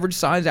dude, average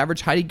size,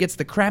 average height. He gets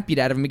the crap beat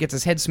out of him. He gets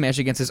his head smashed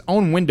against his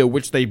own window,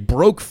 which they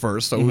broke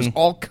first, so it was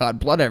all cut,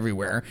 blood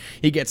everywhere.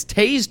 He gets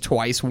tased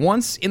twice,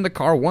 once in the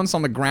car, once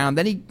on the ground.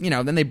 Then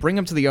then they bring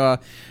him to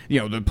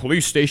the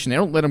police station. They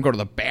don't let him go to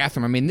the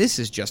bathroom. I mean, this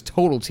is just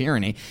total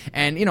tyranny.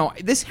 And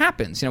this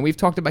happens. We've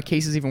talked about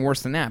cases even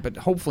worse than that. But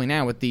hopefully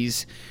now with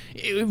these,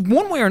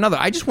 one way or another,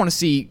 I just want to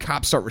see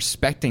cops start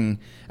respecting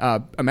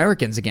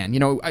Americans again.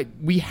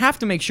 We have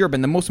to make sure,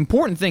 but the most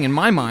important thing in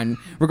my mind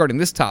regarding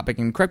this topic,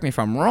 and correct me if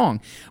I'm wrong,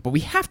 but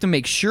we have to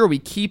make sure we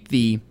keep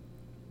the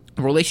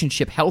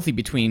relationship healthy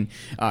between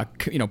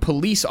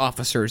police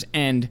officers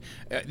and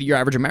your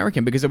average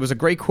American, because there was a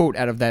great quote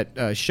out of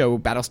that show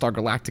Battlestar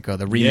Galactica,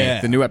 the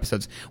remake, the new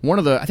episodes.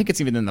 I think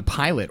it's even in the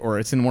pilot, or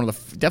it's in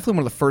definitely one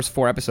of the first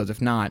 4 episodes,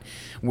 if not,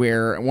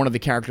 where one of the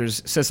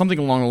characters says something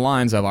along the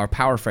lines of, our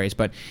paraphrase,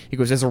 but he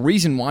goes, "There's a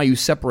reason why you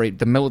separate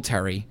the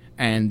military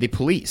and the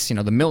police.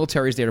 The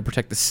military is there to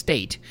protect the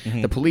state.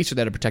 The police are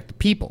there to protect the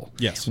people.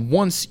 Yes.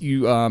 Once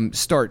you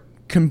start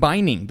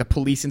combining the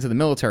police into the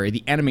military,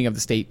 the enemy of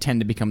the state tend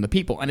to become the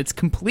people." And it's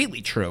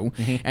completely true.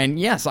 And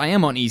yes, I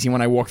am uneasy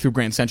when I walk through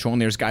Grand Central and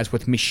there's guys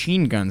with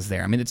machine guns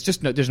there. I mean, it's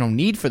just there's no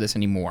need for this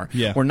anymore.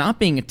 We're not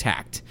being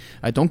attacked.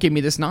 Don't give me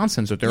this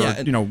nonsense that there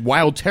are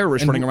wild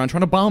terrorists running around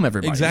trying to bomb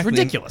everybody. Exactly. It's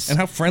ridiculous. And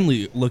how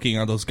friendly looking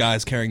are those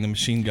guys carrying the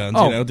machine guns?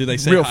 Do they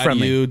say real hi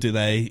friendly to you? Do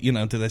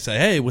they say,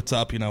 "Hey, what's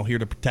up? Here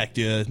to protect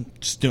you,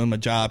 just doing my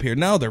job here"?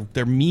 No,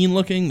 they're mean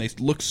looking. They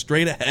look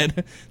straight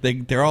ahead.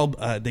 They're all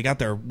they got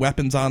their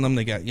weapons on them.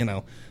 They got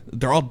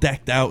they're all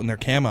decked out in their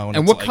camo.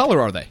 And what color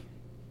are they?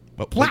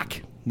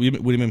 Black. What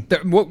do you mean?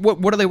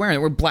 What are they wearing? They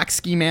wear black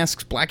ski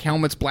masks, black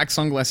helmets, black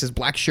sunglasses,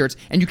 black shirts,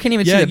 and you can't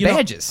even see the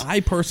badges.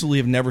 I personally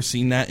have never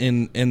seen that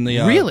in the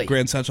really?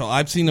 Grand Central.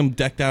 I've seen them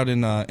decked out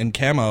in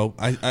camo.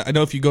 I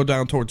know if you go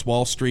down towards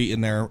Wall Street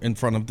and they're in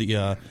front of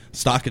the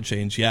stock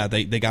exchange,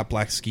 they got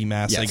black ski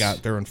masks. Yes.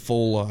 They're in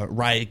full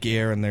riot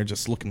gear and they're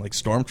just looking like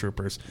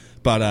stormtroopers.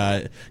 But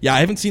I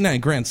haven't seen that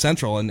in Grand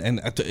Central,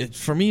 and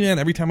for me, man,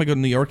 every time I go to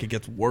New York, it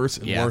gets worse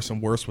and worse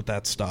and worse with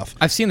that stuff.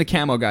 I've seen the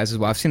camo guys as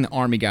well. I've seen the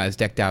army guys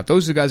decked out.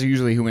 Those are the guys who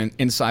usually who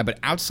inside, but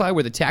outside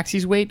where the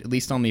taxis wait, at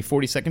least on the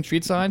 42nd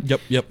Street side.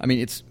 Yep. I mean,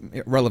 it's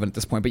irrelevant at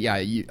this point, but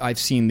I've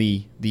seen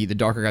the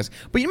darker guys.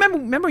 But you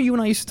remember you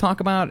and I used to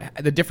talk about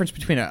the difference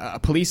between a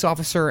police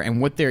officer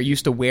and what they're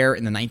used to wear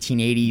in the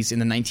 1980s, in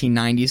the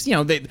 1990s.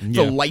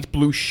 The light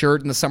blue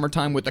shirt in the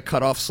summertime with the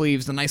cutoff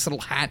sleeves, the nice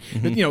little hat.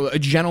 A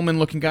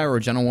gentleman-looking guy or a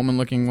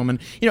gentlewoman-looking woman.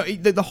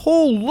 The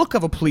whole look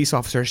of a police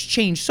officer has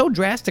changed so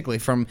drastically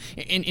from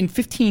in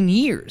 15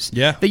 years.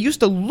 Yeah. They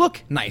used to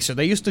look nicer.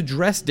 They used to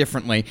dress differently.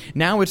 differently.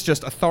 Now it's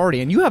just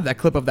authority. And you have that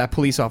clip of that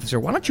police officer.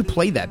 Why don't you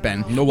play that,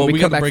 Ben? No, well, when we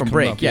come got back the from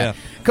break break. coming up,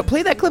 Yeah.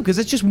 Play that clip because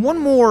it's just one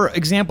more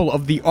example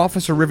of the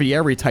Officer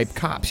Riviere type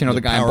cops. You know,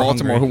 the guy in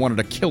Baltimore who wanted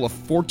to kill a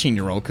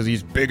 14-year-old because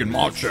he's big and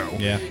macho.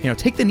 Yeah. You know,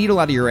 take the needle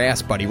out of your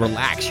ass, buddy.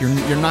 Relax. You're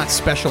not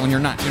special and you're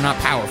not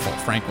powerful,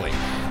 frankly.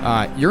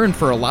 You're in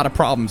for a lot of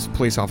problems,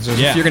 police officers.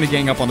 Yeah. If you're going to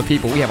gang up on the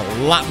people, we have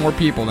a lot more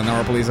people than there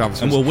are police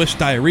officers. And we'll wish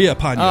diarrhea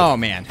upon you. Oh,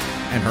 man.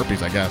 And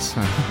herpes, I guess.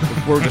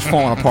 We're just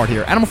falling apart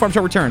here. Animal Farm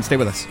Show returns. Stay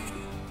with us.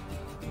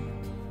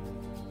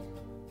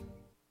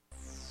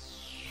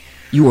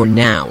 You are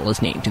now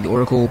listening to the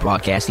Oracle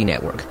Broadcasting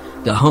Network,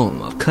 the home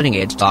of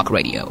cutting-edge talk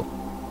radio.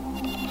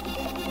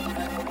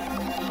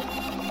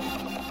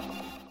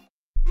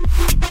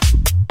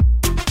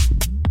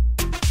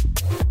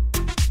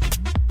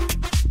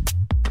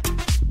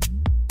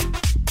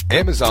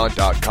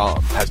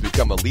 Amazon.com has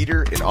become a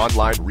leader in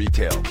online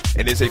retail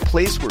and is a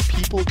place where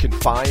people can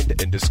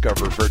find and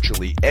discover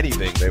virtually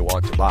anything they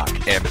want to buy.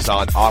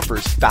 Amazon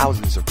offers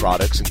thousands of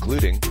products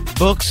including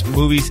books,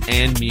 movies,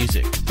 and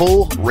music,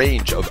 full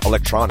range of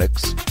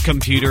electronics,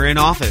 computer and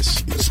office,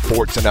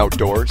 sports and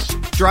outdoors,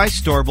 dry,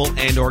 storable,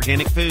 and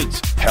organic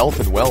foods, health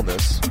and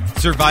wellness,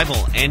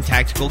 survival and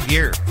tactical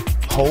gear,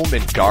 home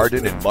and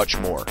garden, and much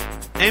more.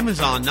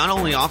 Amazon not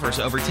only offers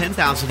over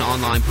 10,000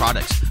 online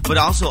products, but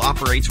also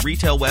operates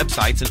retail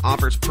websites and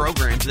offers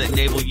programs that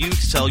enable you to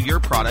sell your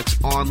products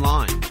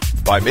online.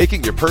 By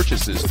making your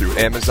purchases through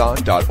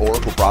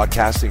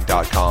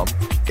Amazon.oraclebroadcasting.com,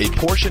 a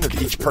portion of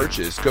each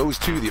purchase goes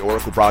to the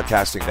Oracle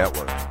Broadcasting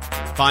Network.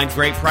 Find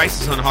great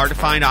prices on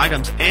hard-to-find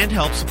items and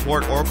help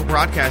support Oracle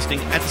Broadcasting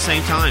at the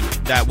same time.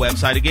 That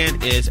website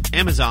again is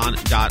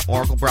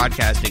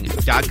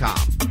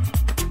Amazon.oraclebroadcasting.com.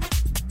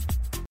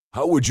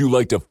 How would you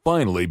like to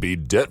finally be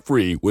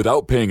debt-free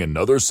without paying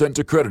another cent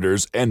to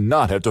creditors and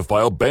not have to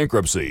file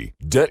bankruptcy?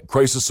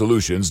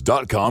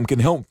 DebtCrisisSolutions.com can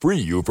help free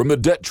you from the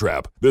debt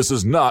trap. This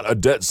is not a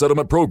debt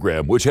settlement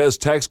program which has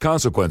tax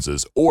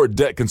consequences or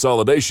debt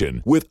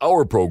consolidation. With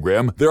our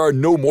program, there are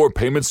no more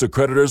payments to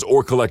creditors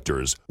or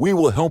collectors. We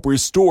will help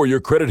restore your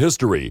credit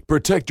history,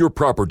 protect your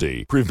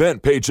property,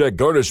 prevent paycheck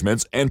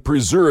garnishments, and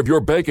preserve your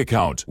bank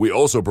account. We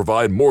also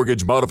provide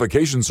mortgage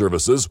modification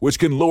services which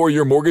can lower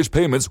your mortgage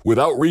payments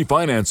without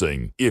refinancing.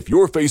 If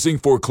you're facing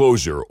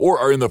foreclosure or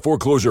are in the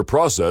foreclosure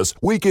process,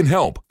 we can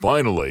help.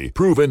 Finally,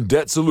 proven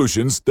debt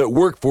solutions that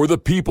work for the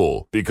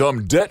people.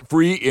 Become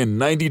debt-free in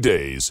 90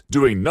 days.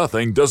 Doing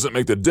nothing doesn't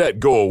make the debt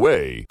go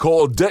away.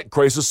 Call Debt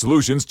Crisis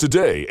Solutions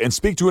today and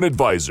speak to an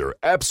advisor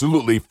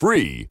absolutely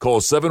free.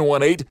 Call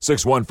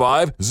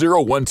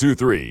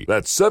 718-615-0123.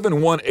 That's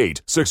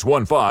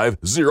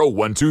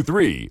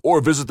 718-615-0123. Or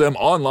visit them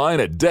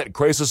online at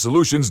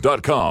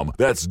debtcrisissolutions.com.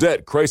 That's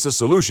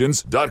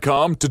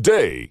debtcrisissolutions.com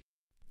today.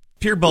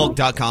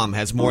 PureBulk.com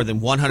has more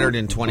than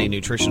 120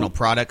 nutritional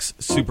products,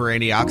 super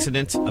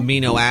antioxidants,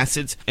 amino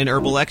acids, and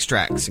herbal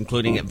extracts,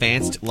 including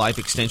advanced life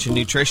extension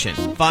nutrition.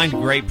 Find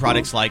great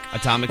products like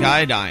atomic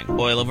iodine,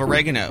 oil of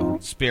oregano,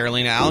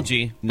 spirulina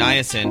algae,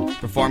 niacin,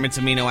 performance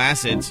amino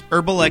acids,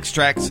 herbal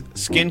extracts,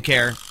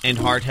 skincare, and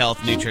heart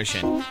health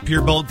nutrition.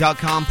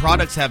 PureBulk.com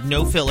products have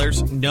no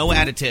fillers, no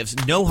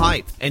additives, no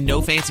hype, and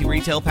no fancy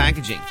retail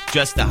packaging.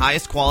 Just the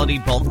highest quality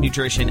bulk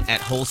nutrition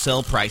at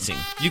wholesale pricing.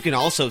 You can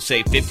also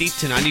save 50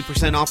 to 90%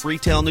 off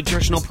retail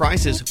nutritional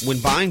prices when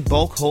buying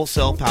bulk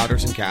wholesale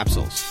powders and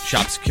capsules.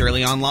 Shop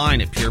securely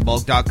online at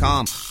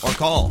purebulk.com or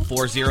call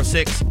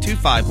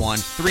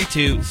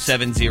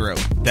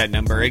 406-251-3270. That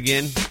number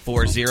again,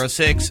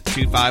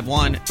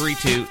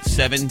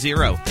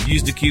 406-251-3270.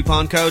 Use the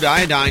coupon code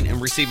iodine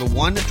and receive a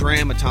 1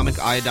 gram atomic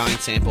iodine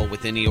sample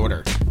with any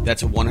order.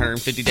 That's a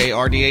 150-day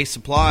RDA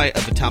supply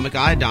of atomic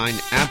iodine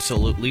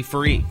absolutely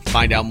free.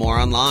 Find out more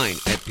online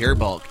at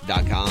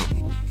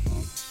purebulk.com.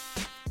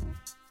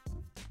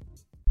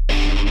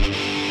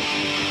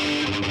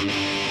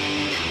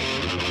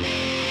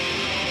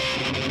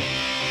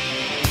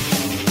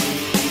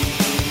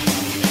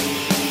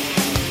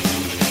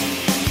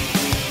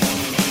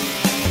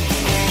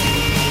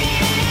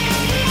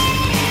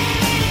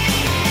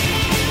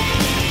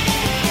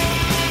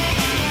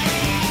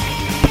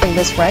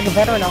 This reg,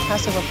 veteran El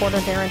Paso reporter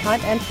Darren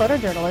Hunt and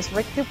photojournalist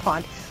Rick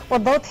DuPont were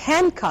both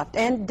handcuffed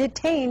and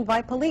detained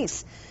by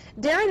police.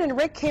 Darren and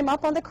Rick came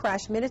up on the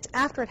crash minutes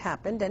after it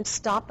happened and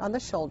stopped on the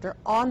shoulder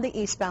on the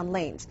eastbound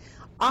lanes,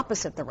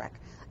 opposite the wreck.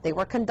 They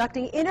were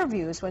conducting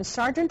interviews when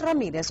Sergeant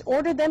Ramirez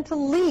ordered them to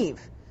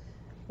leave.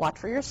 Watch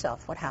for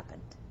yourself what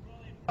happened.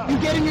 You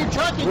get in your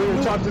truck and We're going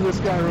to talk to this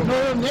guy real quick.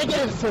 No,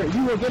 negative, sir.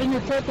 You will get in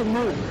your truck and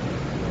move.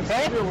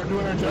 Okay? Yeah, we're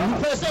doing our job. You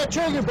press that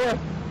trigger, boy.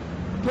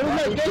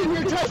 Get in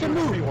your truck and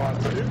move.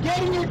 Get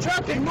in your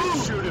truck and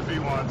move. Shoot if he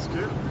wants to. Do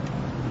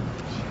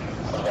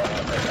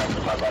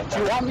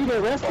you want me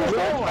to arrest you?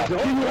 No, I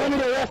don't. Do you want me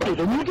to arrest you?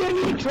 Then you get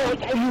in your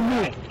truck and you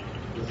move.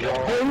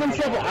 Hey, 1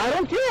 second. I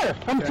don't care.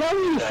 I'm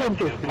telling you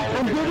something.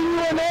 I'm giving you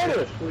an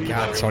order.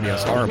 God, this audio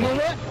is horrible. You know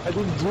what? I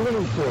didn't do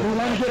anything. You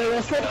want to get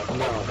arrested?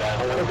 No.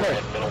 Okay.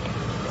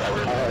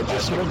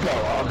 Just we'll go.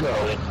 I'll go.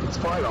 It's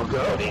fine. I'll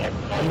go.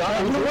 I'm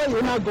not resisting.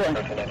 You're not going.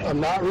 I'm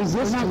not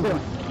resisting. You're not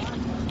going.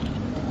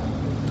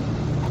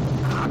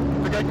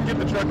 traffic. I can get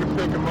the truck and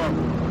pick him up.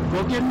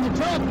 Go get in the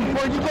truck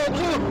before you go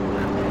too.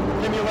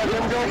 Can you let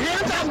him go?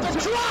 Hands off the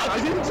truck! I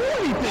didn't do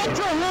anything. Get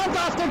your hands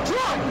off the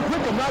truck!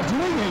 Look, I'm not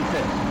doing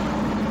anything.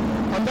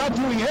 I'm not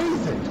doing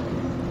anything.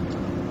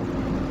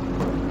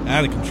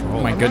 Out of control.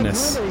 Oh my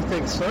goodness. I'm not doing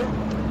anything, sir.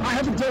 I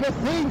haven't done a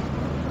thing.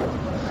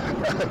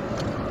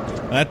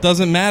 That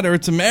doesn't matter.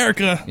 It's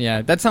America.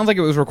 Yeah, that sounds like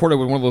it was recorded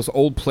with one of those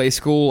old play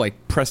school, like,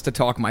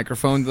 press-to-talk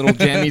microphone little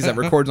jammies that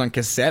records on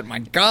cassette. My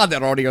God,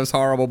 that audio is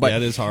horrible. But yeah,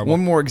 it is horrible.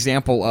 One more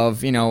example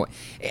of, you know,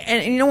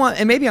 and you know what,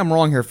 and maybe I'm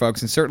wrong here,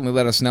 folks, and certainly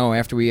let us know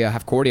after we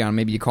have Cordi on.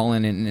 Maybe you call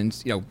in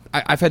and you know,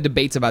 I've had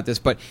debates about this,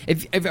 but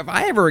if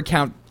I ever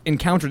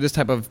encounter this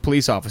type of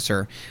police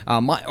officer,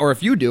 or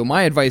if you do,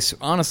 my advice,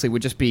 honestly,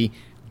 would just be,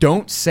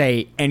 don't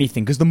say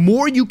anything, because the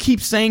more you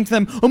keep saying to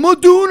them, I'm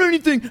not doing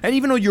anything, and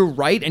even though you're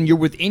right and you're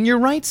within your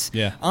rights,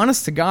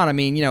 honest to God, I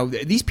mean, you know,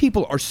 these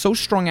people are so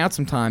strung out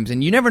sometimes,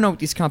 and you never know what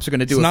these cops are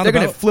going to do. If they're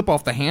going to flip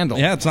off the handle.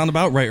 Yeah, it's not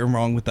about right or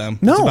wrong with them.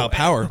 No. It's about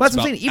power. That's it's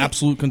what I'm about saying.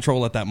 absolute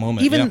control at that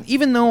moment.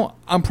 Even though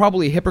I'm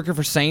probably a hypocrite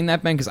for saying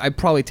that, Ben, because I'd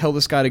probably tell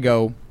this guy to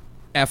go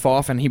F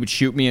off, and he would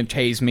shoot me and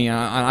tase me.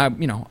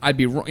 I'd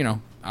be, you know,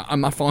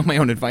 I'm not following my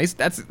own advice.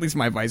 That's at least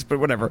my advice, but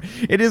whatever.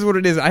 It is what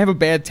it is. I have a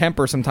bad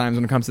temper sometimes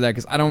when it comes to that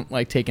because I don't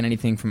like taking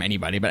anything from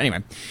anybody. But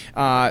anyway,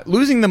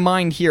 losing the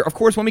mind here. Of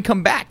course, when we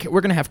come back,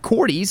 we're going to have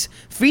Cordi's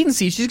Feed and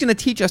Seed. She's going to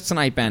teach us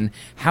tonight, Ben,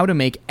 how to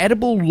make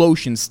edible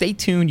lotion. Stay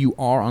tuned. You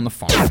are on the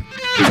farm.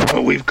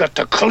 Oh, we've got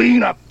to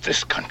clean up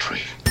this country.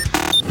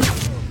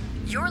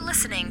 You're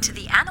listening to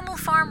the Animal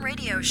Farm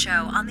Radio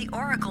Show on the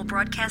Oracle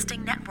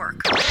Broadcasting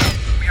Network.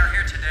 We are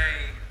here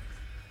today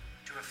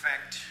to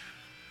effect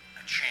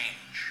a change.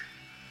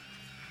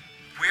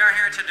 We are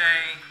here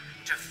today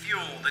to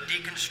fuel the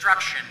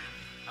deconstruction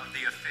of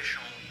the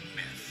official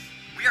myth.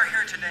 We are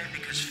here today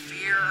because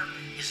fear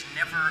is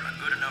never a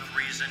good enough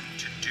reason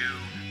to do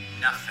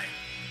nothing.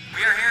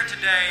 We are here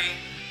today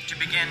to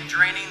begin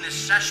draining this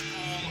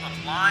cesspool of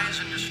lies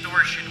and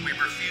distortion we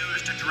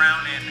refuse to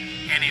drown in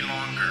any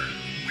longer.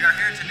 We are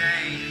here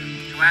today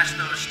to ask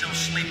those still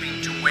sleeping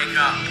to wake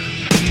up.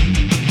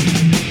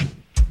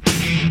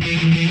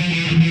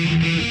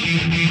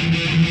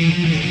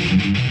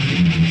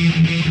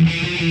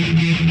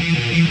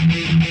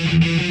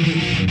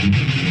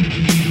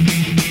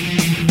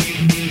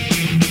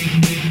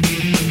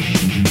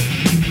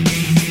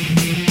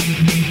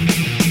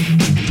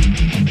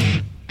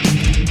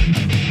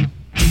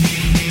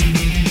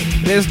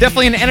 There's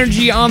definitely an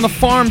energy on the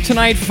farm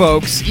tonight,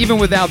 folks, even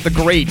without the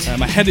great.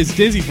 My head is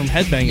dizzy from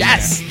headbanging.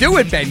 Yes, do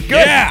it, Ben. Good.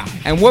 Yeah.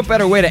 And what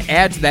better way to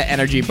add to that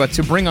energy but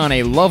to bring on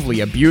a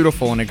lovely, a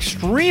beautiful, and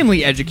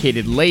extremely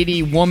educated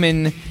lady,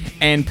 woman,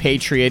 and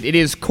patriot. It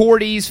is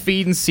Cordi's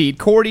Feed and Seed.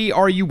 Cordi,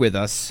 are you with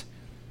us?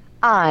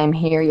 I'm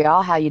here,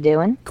 y'all. How you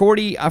doing?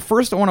 Cordi,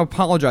 first I want to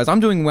apologize.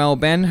 I'm doing well.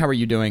 Ben, how are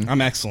you doing? I'm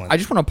excellent. I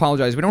just want to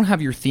apologize. We don't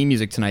have your theme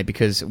music tonight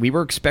because we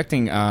were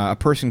expecting a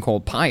person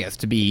called Pius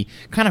to be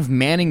kind of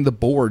manning the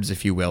boards,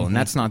 if you will, and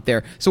that's not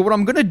there. So what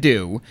I'm going to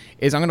do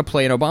is I'm going to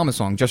play an Obama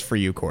song just for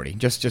you, Cordi,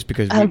 just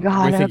because we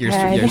think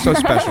you're so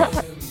special.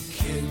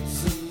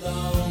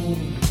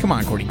 Come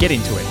on, Cordi, get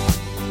into it.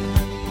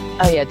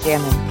 Oh, yeah,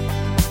 jamming.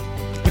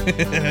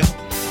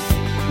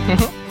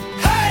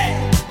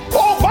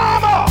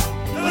 Obama!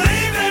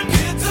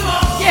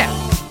 Yeah.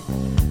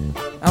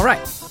 All right.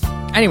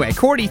 Anyway,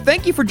 Cordi,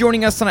 thank you for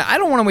joining us tonight. I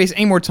don't want to waste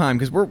any more time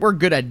because we're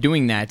good at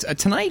doing that.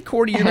 Tonight,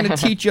 Cordi, you're going to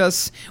teach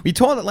us. We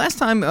told it last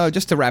time,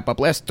 just to wrap up,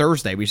 last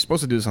Thursday. We were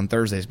supposed to do this on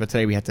Thursdays, but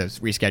today we had to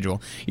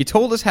reschedule. You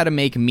told us how to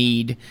make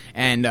mead,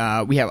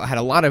 and we have had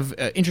a lot of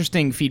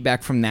interesting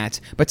feedback from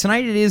that. But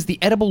tonight it is the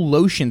edible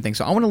lotion thing.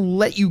 So I want to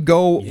let you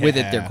go with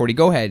it there, Cordi.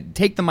 Go ahead.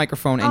 Take the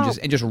microphone and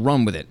just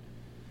run with it.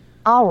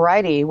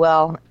 Alrighty.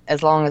 Well,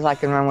 as long as I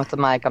can run with the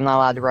mic, I'm not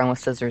allowed to run with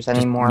scissors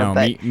anymore. No,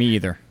 but me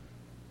either.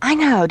 I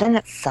know, doesn't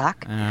it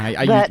suck?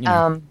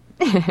 I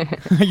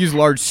use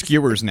large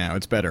skewers now.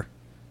 It's better.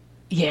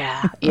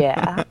 Yeah.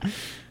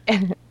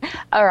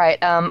 All right.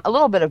 A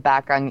little bit of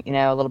background,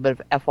 a little bit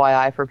of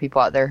FYI for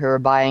people out there who are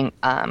buying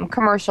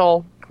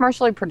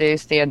commercially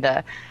produced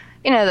and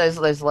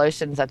those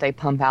lotions that they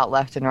pump out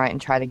left and right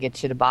and try to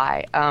get you to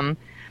buy.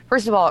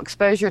 First of all,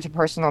 exposure to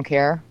personal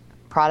care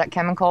product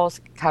chemicals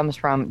comes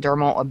from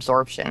dermal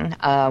absorption.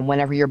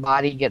 Whenever your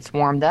body gets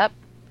warmed up,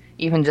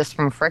 even just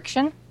from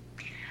friction,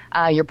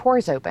 your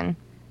pores open,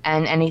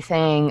 and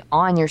anything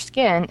on your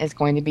skin is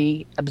going to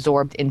be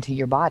absorbed into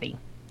your body.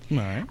 All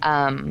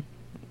right.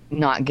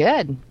 Not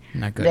good.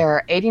 Not good. There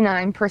are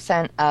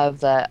 89%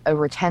 of the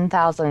over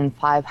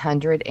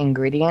 10,500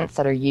 ingredients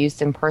that are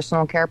used in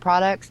personal care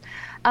products.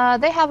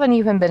 They haven't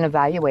even been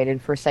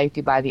evaluated for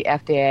safety by the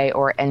FDA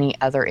or any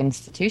other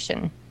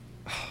institution.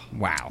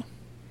 Wow.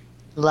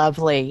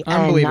 Lovely.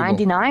 Unbelievable.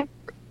 And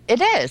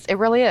it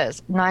really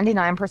is.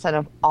 99%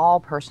 of all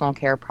personal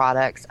care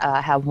products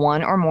have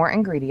one or more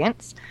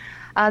ingredients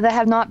that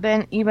have not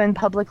been even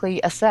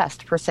publicly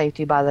assessed for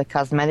safety by the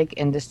cosmetic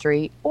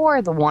industry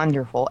or the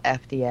wonderful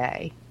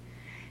FDA.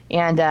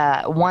 And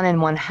 1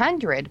 in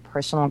 100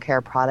 personal care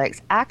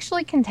products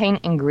actually contain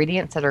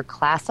ingredients that are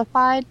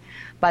classified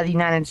by the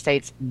United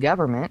States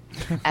government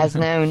as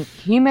known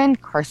human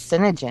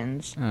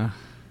carcinogens.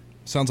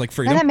 Sounds like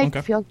freedom. Doesn't that make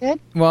you feel good?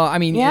 Well, I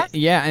mean,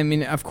 Yeah. I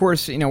mean, of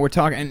course, we're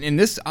talking, and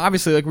this,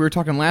 obviously, like we were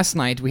talking last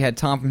night, we had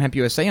Tom from Hemp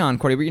USA on,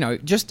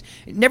 Cordi, just,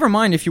 never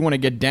mind if you want to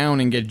get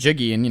down and get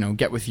jiggy and,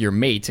 get with your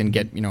mate and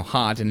get,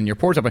 hot and your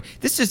pores up. But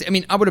this is,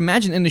 I would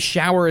imagine in the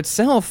shower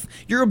itself,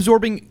 you're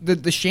absorbing the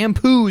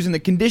shampoos and the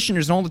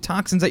conditioners and all the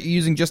toxins that you're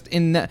using just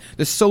in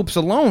the soaps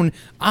alone.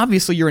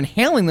 Obviously, you're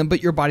inhaling them,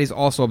 but your body's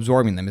also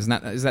absorbing them. Is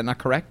that not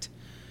correct?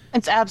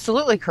 It's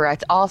absolutely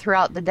correct all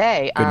throughout the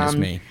day. Goodness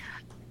me.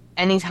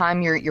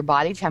 Anytime your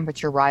body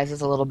temperature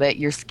rises a little bit,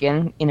 your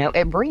skin,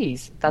 it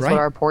breathes. That's Right. what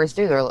our pores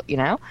do. They're,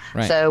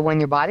 Right. So when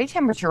your body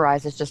temperature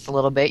rises just a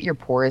little bit, your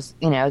pores,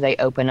 they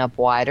open up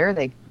wider.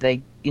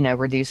 They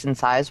reduce in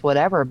size,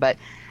 whatever. But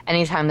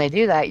anytime they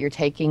do that, you're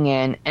taking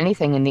in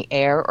anything in the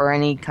air or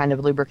any kind of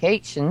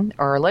lubrication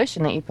or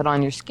lotion that you put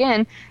on your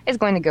skin is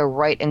going to go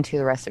right into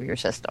the rest of your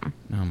system.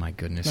 Oh, my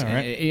goodness. All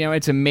right.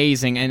 It's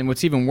amazing. And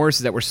what's even worse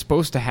is that we're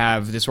supposed to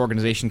have this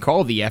organization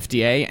called the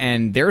FDA,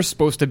 and they're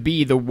supposed to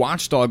be the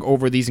watchdog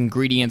over these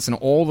ingredients and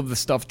all of the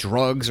stuff,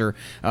 drugs or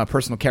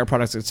personal care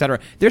products, etc.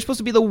 They're supposed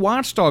to be the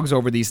watchdogs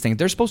over these things.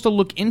 They're supposed to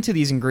look into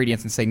these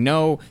ingredients and say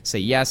no, say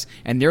yes,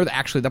 and they're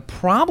actually the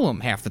problem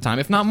half the time,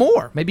 if not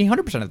more. Maybe 100%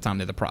 of the time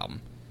they're the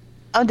problem.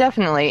 Oh,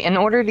 definitely. In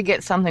order to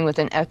get something with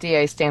an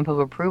FDA stamp of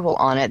approval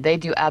on it, they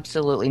do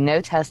absolutely no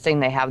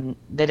testing.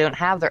 They don't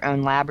have their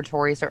own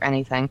laboratories or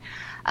anything.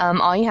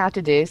 All you have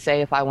to do,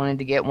 say if I wanted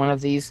to get one of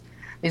these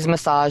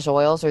massage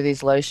oils or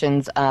these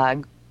lotions,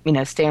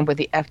 stamped with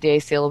the FDA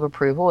seal of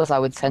approval, is I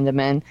would send them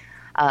in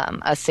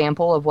a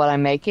sample of what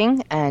I'm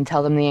making and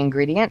tell them the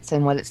ingredients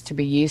and what it's to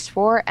be used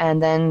for,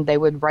 and then they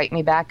would write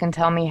me back and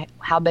tell me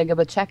how big of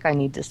a check I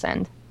need to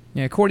send.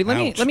 Yeah, Cordi,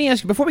 let me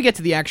ask you, before we get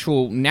to the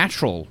actual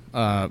natural,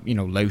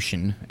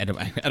 lotion,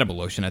 edible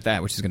lotion at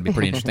that, which is going to be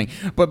pretty interesting,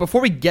 but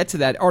before we get to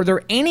that, are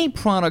there any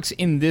products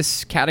in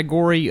this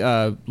category,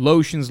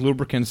 lotions,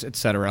 lubricants,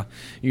 etc.,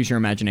 use your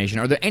imagination,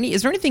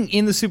 is there anything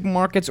in the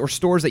supermarkets or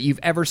stores that you've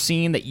ever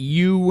seen that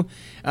you,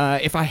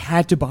 if I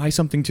had to buy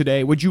something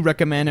today, would you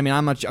recommend? I mean,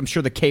 I'm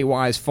sure the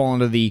KYs fall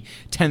into the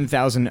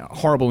 10,000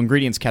 horrible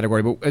ingredients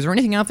category, but is there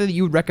anything out there that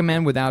you would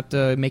recommend without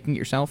making it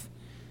yourself?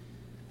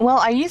 Well,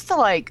 I used to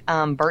like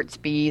Burt's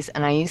Bees,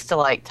 and I used to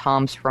like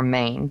Tom's from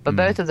Maine, but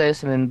both of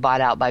those have been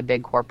bought out by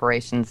big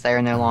corporations. They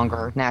are no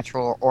longer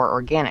natural or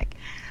organic.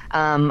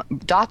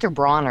 Dr.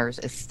 Bronner's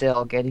is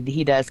still good.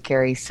 He does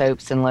carry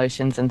soaps and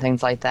lotions and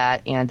things like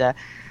that. And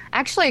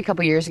actually, a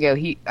couple years ago,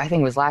 I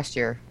think it was last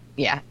year,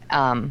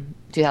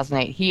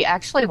 2008, he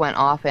actually went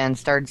off and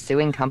started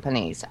suing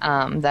companies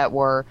that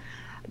were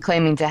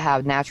claiming to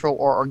have natural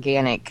or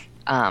organic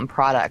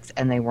products,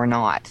 and they were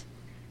not.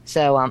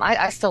 So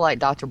I still like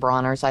Dr.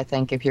 Bronner's. I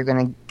think if you're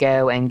going to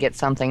go and get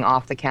something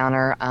off the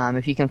counter,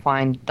 if you can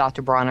find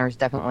Dr. Bronner's,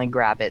 definitely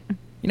grab it.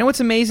 You know what's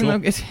amazing?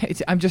 Cool.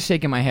 I'm just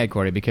shaking my head,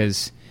 Cordi,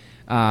 because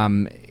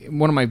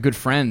one of my good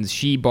friends,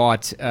 she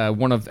bought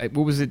one of,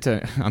 what was it?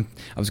 I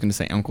was going to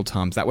say Uncle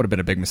Tom's. That would have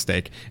been a big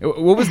mistake.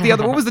 What was the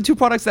other? What was the two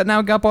products that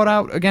now got bought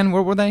out again?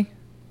 What were they?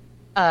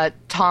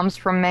 Tom's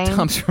from Maine.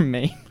 Tom's from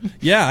Maine.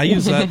 Yeah, I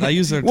use that. I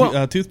use their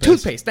toothpaste.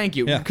 Toothpaste, thank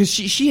you. Yeah. Because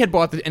she had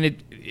bought it, and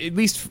at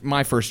least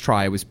my first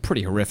try, it was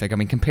pretty horrific. I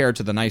mean, compared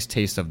to the nice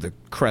taste of the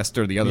Crest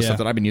or the other stuff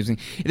that I've been using,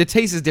 the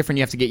taste is different.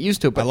 You have to get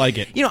used to it. But, I like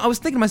it. I was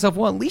thinking to myself,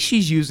 well, at least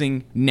she's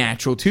using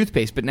natural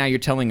toothpaste. But now you're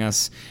telling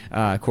us,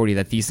 Cordi,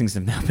 that these things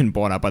have now been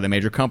bought out by the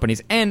major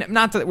companies. And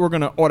not that we're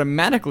going to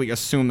automatically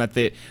assume that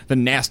the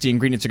nasty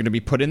ingredients are going to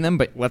be put in them,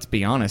 but let's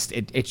be honest,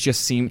 it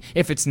just seems,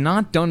 if it's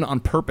not done on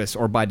purpose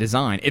or by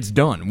design, it's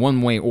done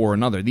one way or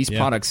another. These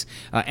products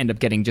end up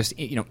getting just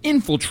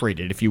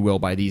infiltrated, if you will,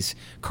 by these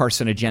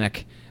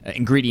carcinogenic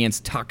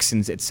ingredients,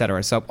 toxins,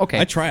 etc. So, okay.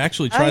 I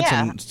actually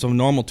tried some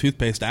normal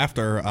toothpaste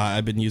after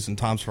I've been using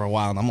Tom's for a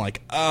while, and I'm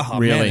like, oh,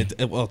 really? Man,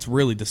 it's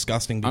really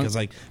disgusting because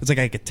it's like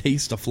I could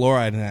taste the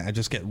fluoride, and I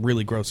just get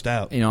really grossed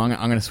out. I'm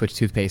going to switch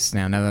toothpaste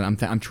now that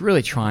I'm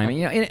really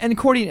trying. And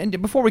Cordi, and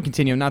before we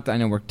continue, not that I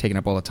know we're taking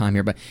up all the time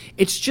here, but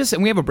it's just,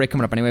 and we have a break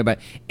coming up anyway, but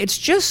it's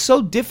just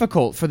so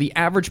difficult for the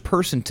average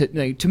person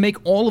to make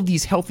all of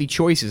these healthy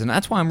choices, and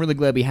that's why I'm really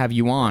glad we have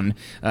you on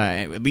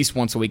at least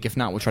once a week. If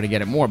not, we'll try to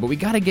get it more, but we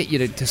got to get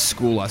you to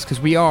school us,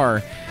 because we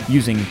are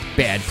using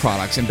bad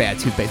products and bad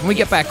toothpaste. When we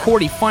get back,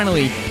 Cordi,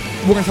 finally,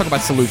 we're going to talk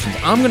about solutions.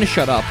 I'm going to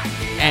shut up,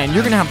 and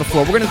you're going to have the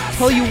floor. We're going to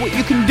tell you what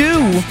you can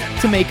do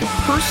to make a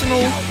personal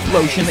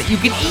lotion that you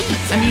can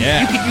eat. I mean,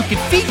 you can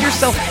feed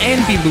yourself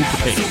and be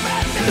lubricated.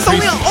 It's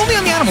only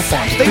on the Animal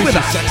Farm. Stay with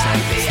us.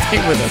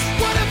 Stay with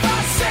us.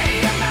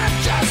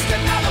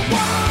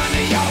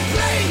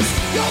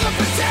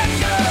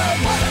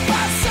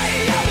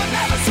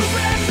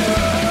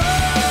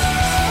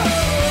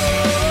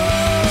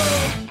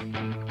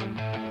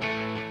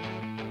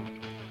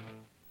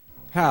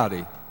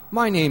 Howdy.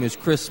 My name is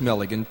Chris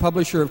Milligan,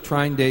 publisher of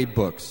Trine Day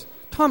Books.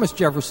 Thomas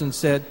Jefferson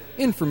said,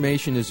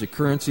 "Information is the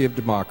currency of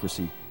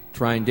democracy."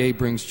 Trying Day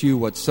brings to you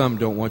what some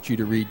don't want you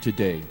to read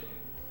today.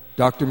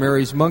 Dr.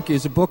 Mary's Monkey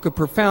is a book of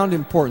profound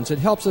importance that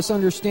helps us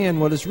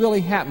understand what has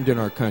really happened in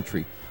our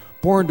country.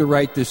 Born to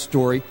write this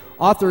story,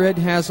 author Ed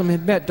Haslam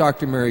had met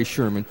Dr. Mary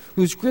Sherman,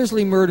 whose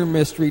grisly murder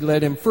mystery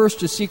led him first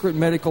to secret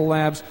medical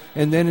labs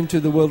and then into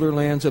the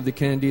wilderlands of the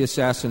Kennedy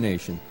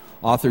assassination.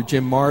 Author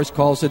Jim Marrs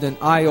calls it an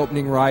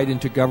eye-opening ride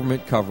into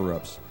government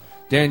cover-ups.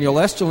 Daniel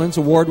Esterlin's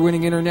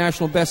award-winning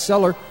international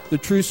bestseller, The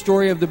True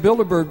Story of the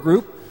Bilderberg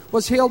Group,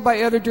 was hailed by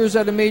editors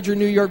at a major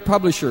New York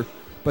publisher,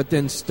 but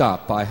then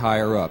stopped by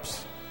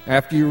higher-ups.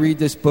 After you read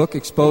this book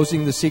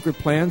exposing the secret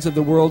plans of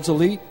the world's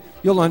elite,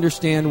 you'll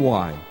understand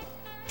why.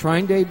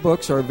 Trying Day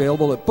books are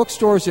available at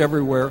bookstores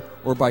everywhere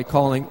or by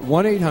calling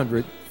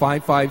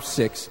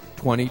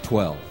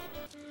 1-800-556-2012.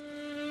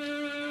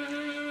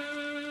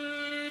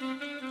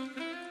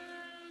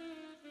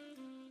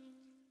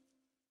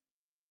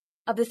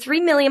 Of the 3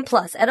 million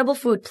plus edible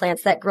food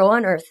plants that grow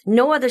on Earth,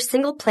 no other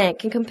single plant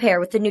can compare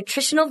with the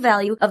nutritional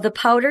value of the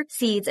powder,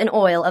 seeds, and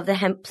oil of the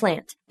hemp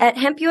plant. At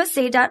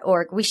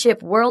hempusa.org, we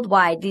ship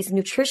worldwide these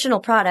nutritional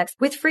products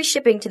with free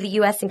shipping to the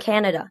U.S. and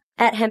Canada.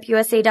 At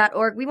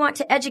hempusa.org, we want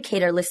to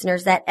educate our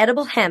listeners that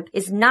edible hemp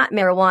is not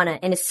marijuana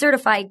and is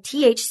certified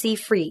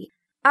THC-free.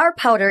 Our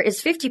powder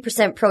is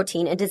 50%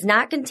 protein and does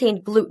not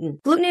contain gluten.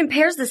 Gluten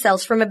impairs the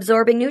cells from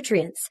absorbing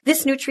nutrients.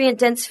 This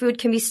nutrient-dense food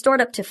can be stored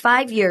up to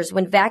 5 years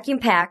when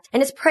vacuum-packed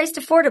and is priced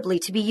affordably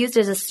to be used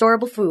as a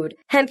storable food.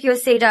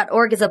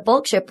 HempUSA.org is a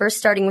bulk shipper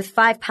starting with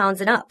 5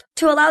 pounds and up.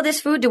 To allow this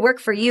food to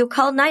work for you,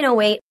 call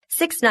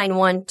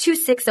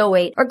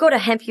 908-691-2608 or go to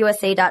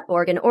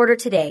hempusa.org and order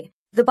today.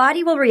 The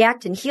body will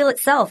react and heal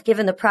itself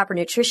given the proper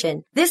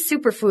nutrition. This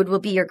superfood will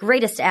be your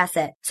greatest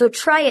asset. So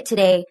try it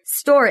today,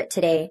 store it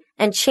today,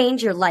 and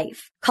change your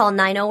life. Call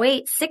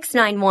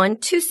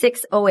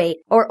 908-691-2608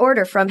 or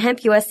order from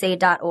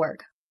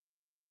hempusa.org.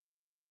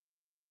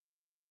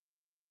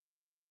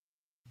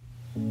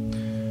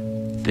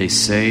 They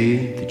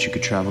say that you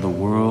could travel the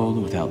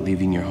world without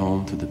leaving your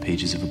home through the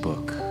pages of a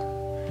book.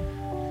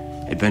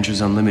 Adventures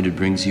Unlimited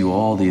brings you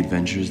all the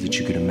adventures that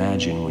you could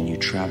imagine when you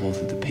travel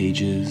through the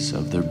pages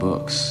of their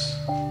books.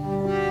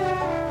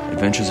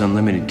 Adventures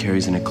Unlimited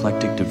carries an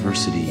eclectic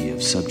diversity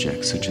of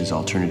subjects such as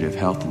alternative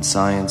health and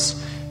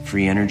science,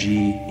 free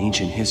energy,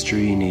 ancient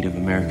history, Native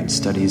American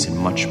studies, and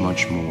much,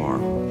 much more.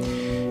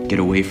 Get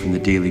away from the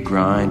daily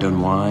grind,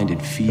 unwind,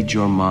 and feed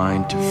your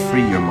mind to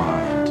free your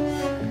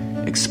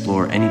mind.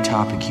 Explore any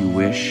topic you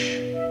wish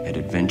at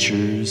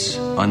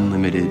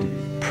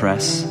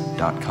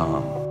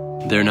adventuresunlimitedpress.com.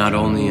 They're not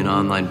only an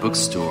online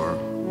bookstore,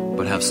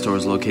 but have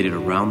stores located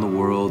around the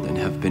world and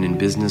have been in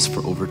business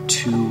for over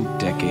 2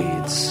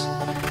 decades.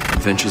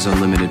 Adventures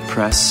Unlimited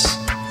Press,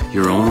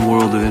 your own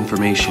world of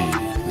information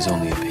is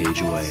only a page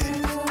away.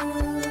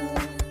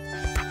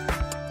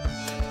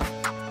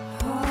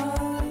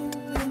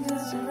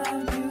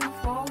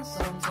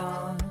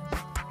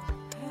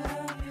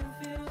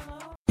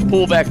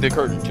 Pull back the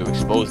curtain to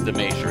expose the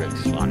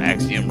Matrix on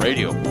Axiom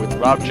Radio with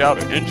Rob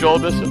Chowder and Joel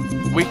Bissell.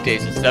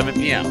 Weekdays at 7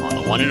 p.m. on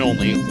the one and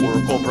only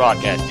Oracle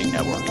Broadcasting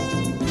Network.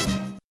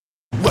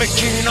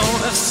 Working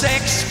on a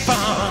sex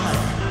farm,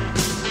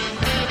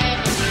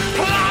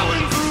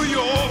 plowing through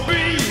your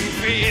bean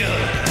field,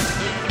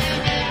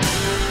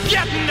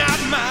 getting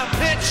out my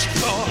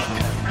pitchfork,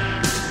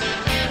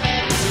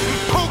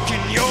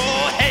 poking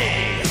your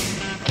head.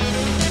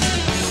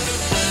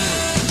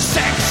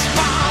 Sex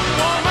farm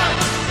woman,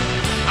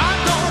 I'm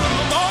gonna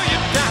mow you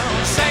down.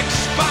 Sex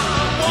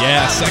farm woman.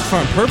 Yeah, Sex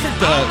Farm. Perfect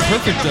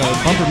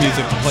bumper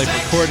music to play for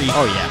Cordi.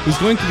 Oh, yeah. Who's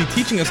going to be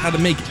teaching us how to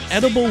make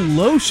edible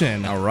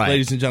lotion. All right.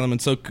 Ladies and gentlemen.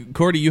 So,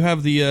 Cordi, you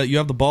have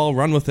the ball.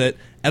 Run with it.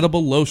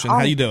 Edible lotion.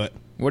 How do you do it?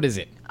 What is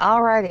it?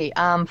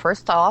 Alrighty.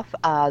 First off,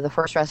 the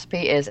first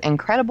recipe is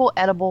incredible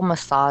edible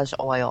massage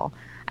oil.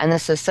 And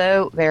this is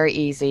so very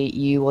easy.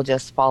 You will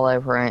just fall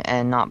over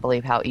and not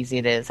believe how easy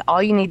it is.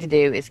 All you need to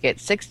do is get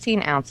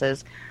 16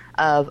 ounces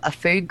of a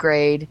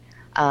food-grade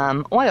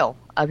oil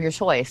of your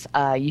choice.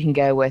 You can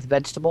go with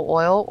vegetable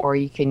oil, or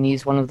you can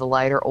use one of the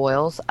lighter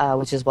oils,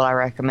 which is what I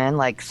recommend,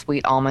 like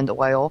sweet almond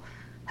oil,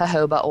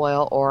 jojoba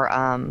oil, or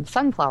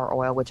sunflower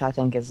oil, which I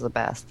think is the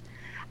best.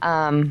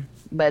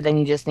 But then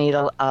you just need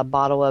a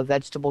bottle of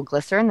vegetable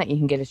glycerin that you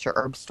can get at your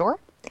herb store.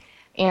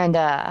 And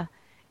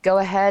go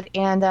ahead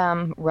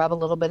and rub a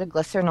little bit of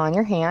glycerin on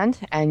your hand,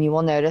 and you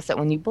will notice that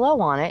when you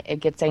blow on it, it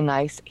gets a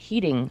nice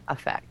heating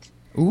effect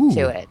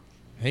to it.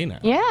 Hey now.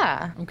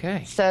 Yeah.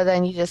 Okay. So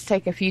then you just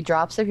take a few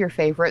drops of your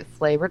favorite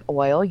flavored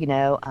oil,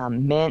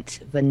 mint,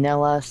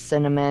 vanilla,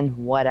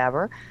 cinnamon,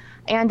 whatever,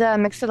 and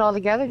mix it all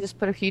together. Just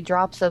put a few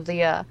drops of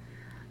the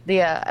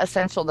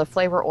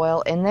flavor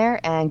oil in there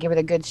and give it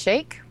a good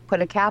shake.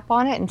 Put a cap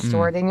on it and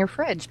store it in your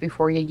fridge.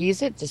 Before you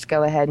use it, just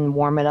go ahead and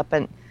warm it up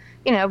and,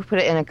 put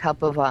it in a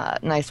cup of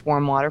nice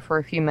warm water for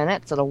a few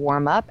minutes. It'll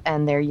warm up,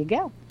 and there you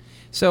go.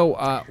 So,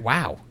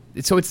 wow.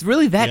 So it's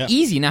really that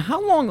easy. Now,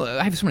 how long...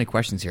 I have so many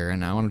questions here,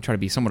 and I want to try to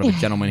be somewhat of a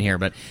gentleman here,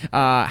 but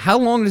how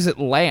long does it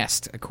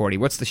last, Cordi?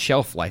 What's the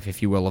shelf life,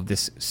 if you will, of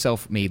this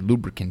self-made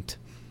lubricant?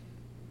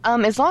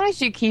 As long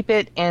as you keep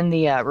it in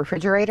the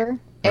refrigerator,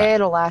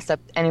 It'll last up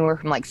anywhere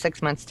from like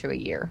 6 months to a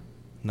year.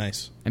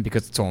 Nice. And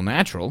because it's all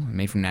natural,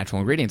 made from natural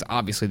ingredients,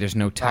 obviously there's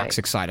no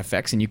toxic side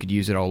effects, and you could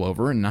use it all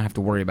over and not have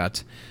to worry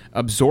about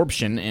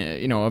absorption,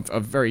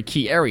 of very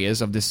key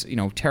areas of this,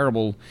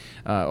 terrible,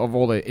 of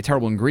all the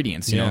terrible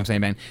ingredients. You know what I'm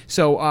saying, man?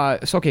 So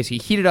okay, so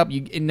you heat it up.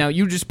 Now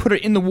you just put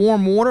it in the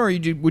warm water, or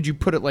would you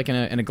put it like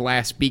in a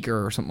glass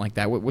beaker or something like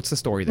that? What's the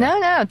story there?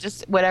 No,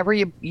 just whatever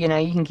you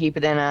can keep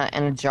it in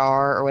a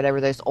jar or whatever,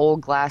 those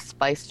old glass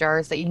spice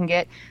jars that you can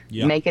get.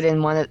 Yep. Make it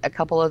in a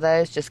couple of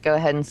those. Just go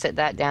ahead and sit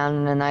that down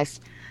in a nice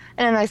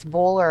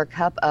bowl or a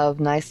cup of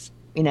nice,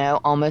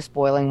 almost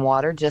boiling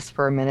water just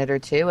for a minute or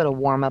two. It'll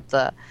warm up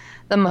the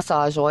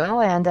massage oil,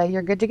 and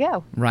you're good to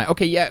go. Right.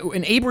 Okay. Yeah.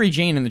 And Avery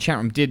Jane in the chat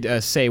room did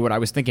say what I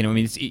was thinking. I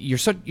mean, you're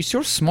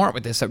so smart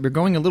with this. We're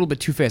going a little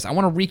bit too fast. I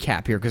want to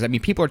recap here because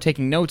people are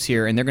taking notes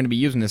here and they're going to be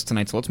using this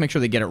tonight. So let's make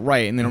sure they get it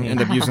right and they don't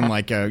end up using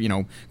like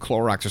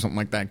Clorox or something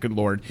like that. Good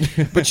Lord.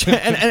 But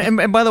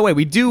and by the way,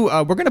 we do.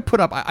 We're going to put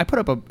up. I put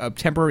up a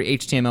temporary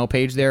HTML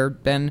page there,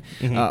 Ben,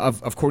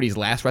 of Cordi's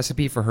last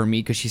recipe for her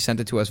meat because she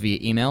sent it to us via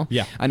email.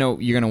 Yeah. I know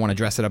you're going to want to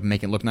dress it up and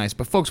make it look nice,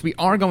 but folks, we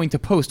are going to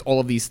post all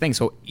of these things.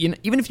 So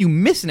even if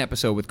you miss an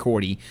episode with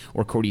Cordi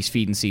or Cordi's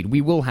Feed and Seed, we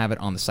will have it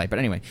on the site. But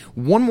anyway,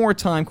 one more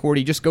time,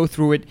 Cordi, just go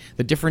through it,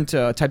 the different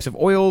types of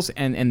oils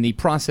and the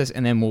process,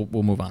 and then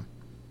we'll move on.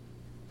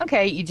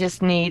 Okay, you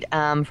just need,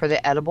 for the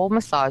edible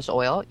massage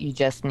oil, you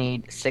just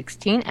need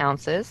 16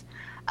 ounces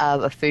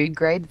of a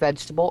food-grade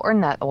vegetable or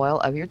nut oil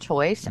of your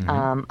choice.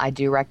 I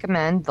do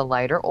recommend the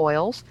lighter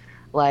oils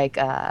like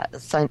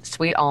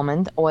sweet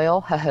almond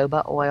oil,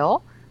 jojoba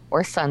oil,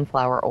 or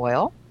sunflower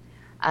oil.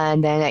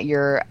 And then at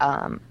your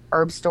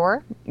herb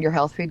store, your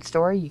health food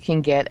store, you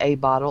can get a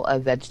bottle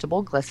of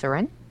vegetable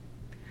glycerin.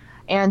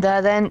 And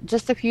then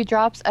just a few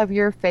drops of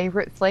your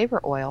favorite flavor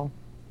oil.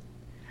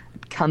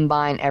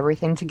 Combine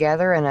everything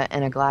together in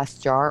a glass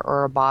jar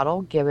or a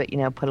bottle. Give it,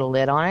 put a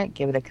lid on it.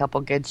 Give it a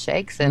couple good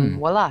shakes, and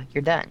voila,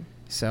 you're done.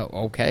 So,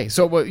 okay.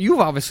 So, you've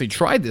obviously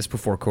tried this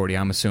before, Cordi,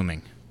 I'm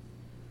assuming.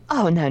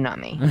 Oh, no, not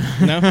me.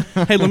 No?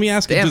 Hey, let me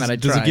ask you, does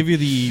it tried. give you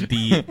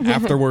the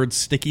afterwards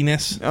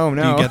stickiness? Oh,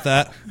 no. Do you get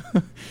that?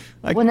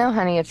 Well, no,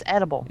 honey, it's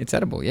edible. It's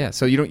edible, yeah.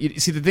 So you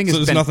see, the thing is, so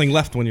there's nothing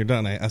left when you're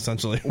done,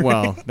 essentially.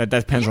 Well, that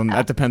depends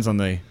on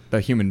the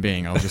human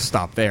being. I'll just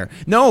stop there.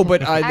 No,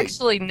 but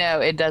actually,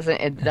 no, it doesn't.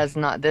 It does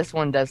not. This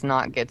one does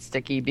not get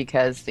sticky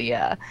because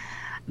the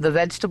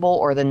vegetable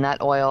or the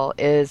nut oil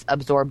is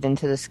absorbed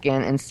into the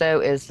skin, and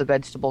so is the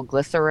vegetable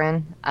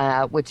glycerin,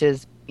 which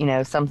is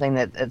something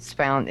that's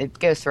found. It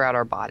goes throughout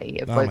our body.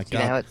 It my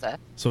God. It's a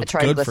it's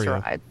good for you.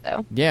 triglyceride.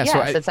 So yeah, yes,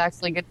 so it's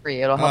actually good for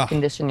you. It'll help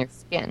condition your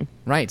skin.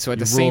 Right. So at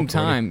the same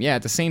time,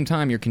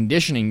 you're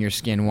conditioning your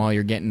skin while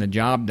you're getting the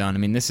job done. I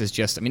mean, this is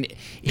just. I mean,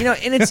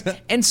 and it's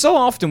and so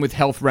often with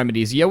health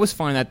remedies, you always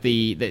find that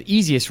the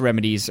easiest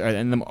remedies are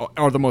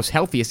the most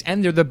healthiest,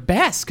 and they're the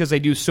best because they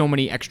do so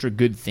many extra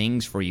good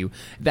things for you.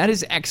 That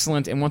is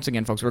excellent. And once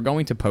again, folks, we're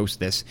going to post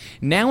this.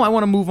 Now I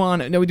want to move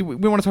on. No, we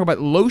want to talk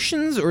about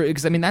lotions, or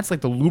because that's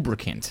like the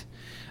lubricant.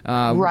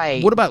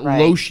 Right. What about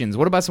lotions?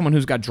 What about someone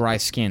who's got dry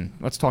skin?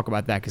 Let's talk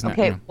about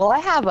that. Well, I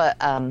have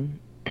a.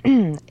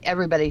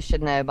 Everybody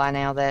should know by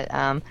now that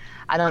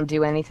I don't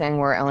do anything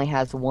where it only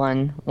has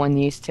one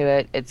use to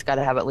it. It's got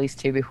to have at least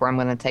two before I'm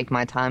going to take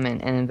my time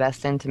and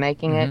invest into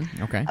making it.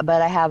 Okay.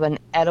 But I have an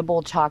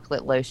edible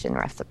chocolate lotion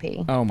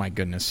recipe. Oh my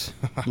goodness,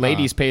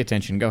 ladies, pay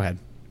attention. Go ahead.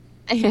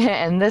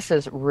 And this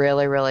is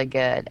really, really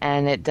good.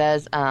 And it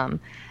does.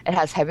 It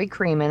has heavy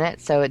cream in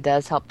it, so it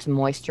does help to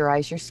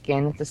moisturize your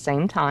skin at the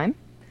same time.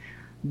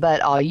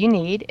 But all you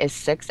need is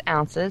 6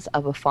 ounces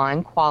of a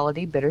fine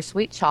quality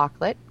bittersweet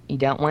chocolate. You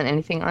don't want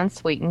anything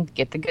unsweetened.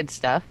 Get the good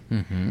stuff.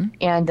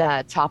 And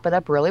chop it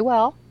up really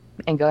well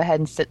and go ahead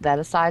and sit that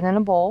aside in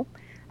a bowl.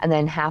 And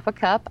then half a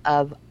cup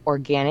of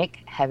organic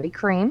heavy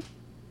cream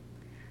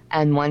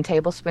and 1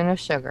 tablespoon of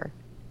sugar.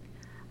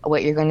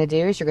 What you're going to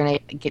do is you're going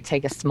to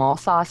take a small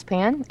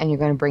saucepan and you're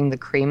going to bring the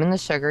cream and the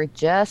sugar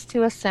just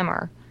to a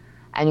simmer.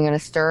 And you're going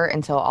to stir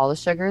until all the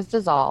sugar is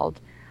dissolved.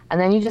 And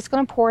then you're just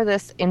going to pour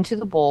this into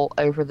the bowl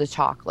over the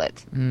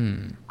chocolate.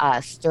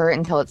 Stir it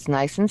until it's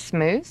nice and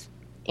smooth.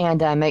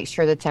 And make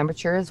sure the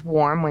temperature is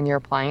warm when you're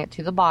applying it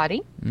to the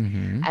body.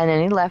 And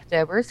any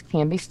leftovers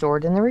can be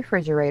stored in the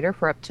refrigerator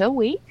for up to a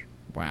week.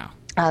 Wow.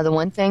 The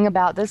one thing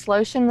about this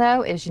lotion,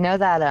 though, is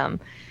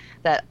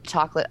that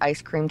chocolate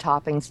ice cream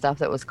topping stuff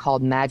that was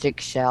called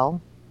Magic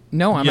Shell?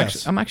 No, I'm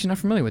actually not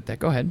familiar with that.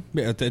 Go ahead.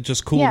 Yeah, it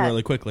just cooled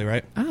really quickly,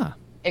 right?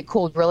 It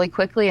cooled really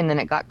quickly, and then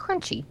it got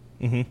crunchy.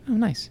 Oh,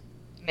 nice.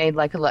 Made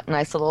like a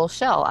nice little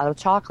shell out of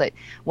chocolate.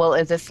 Well,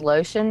 if this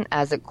lotion,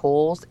 as it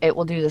cools, it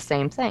will do the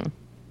same thing.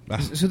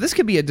 So this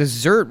could be a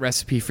dessert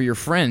recipe for your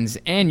friends,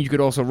 and you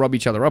could also rub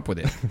each other up with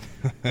it.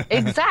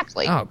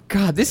 Exactly. Oh,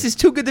 God, this is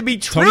too good to be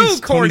true,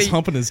 Cordi. Tony's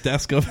humping his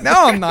desk over. No,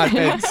 I'm not,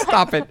 Ben.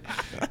 Stop it.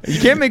 You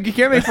can't make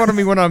fun of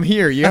me when I'm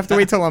here. You have to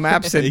wait till I'm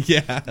absent.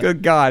 Yeah.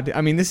 Good God.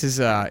 I mean, this is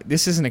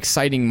an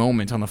exciting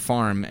moment on the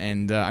farm,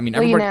 and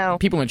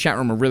people in the chat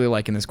room are really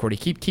liking this, Cordi.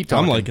 Keep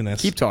talking. I'm liking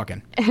this. Keep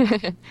talking.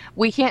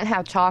 We can't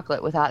have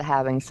chocolate without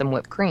having some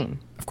whipped cream.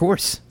 Of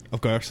course.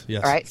 Of course,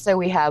 yes. All right, so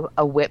we have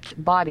a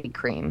whipped body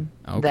cream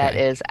that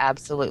is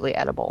absolutely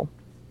edible.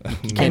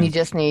 And you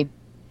just need...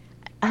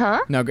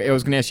 Huh? No, I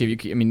was going to ask you,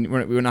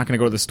 we're not going to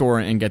go to the store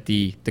and get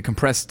the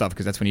compressed stuff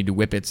because that's when you do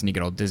whippets and you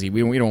get all dizzy.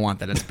 We don't want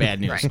that. That's bad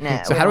news. Right,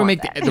 no, so how do we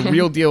make the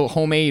real deal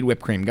homemade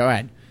whipped cream? Go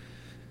ahead.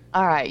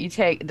 All right,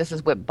 this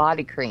is whipped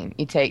body cream.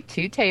 You take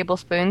 2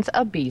 tablespoons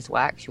of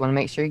beeswax. You want to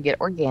make sure you get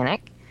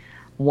organic.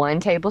 1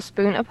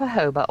 tablespoon of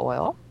jojoba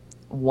oil.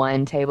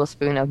 1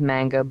 tablespoon of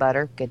mango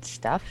butter. Good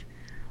stuff.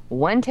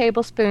 1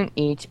 tablespoon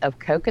each of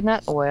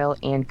coconut oil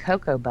and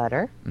cocoa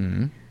butter.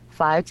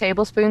 5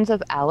 tablespoons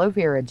of aloe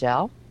vera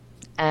gel.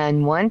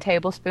 And 1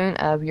 tablespoon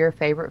of your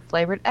favorite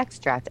flavored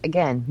extract.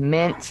 Again,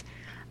 mint,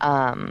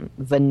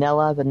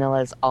 vanilla.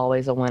 Vanilla is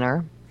always a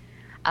winner.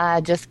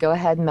 Just go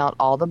ahead and melt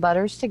all the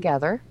butters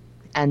together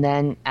and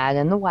then add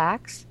in the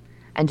wax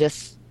and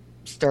just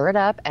stir it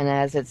up. And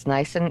as it's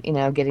nice and,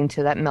 getting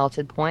to that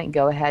melted point,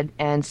 go ahead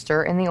and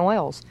stir in the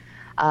oils.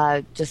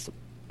 Just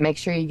make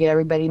sure you get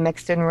everybody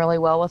mixed in really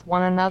well with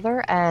one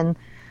another. And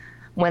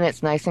when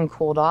it's nice and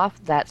cooled off,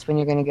 that's when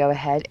you're going to go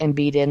ahead and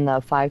beat in the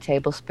 5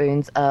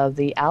 tablespoons of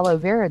the aloe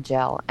vera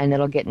gel, and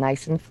it'll get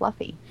nice and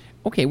fluffy.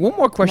 Okay, one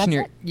more question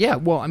here. Yeah,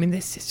 well,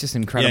 this is just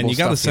incredible. Yeah, and you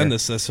got to stuff send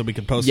here. us so we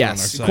can post it on our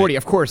site. Cordi,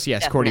 of course,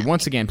 yes, Definitely. Cordi.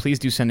 Once again, please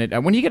do send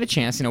it. When you get a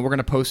chance, we're going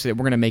to post it.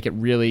 We're going to make it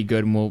really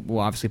good, and we'll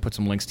obviously put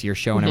some links to your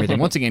show and everything.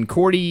 Once again,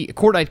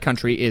 Cordite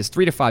Country is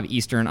 3 to 5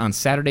 Eastern on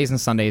Saturdays and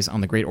Sundays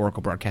on the Great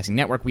Oracle Broadcasting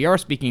Network. We are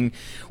speaking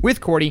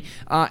with Cordi,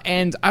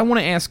 and I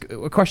want to ask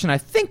a question. I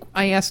think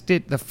I asked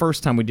it the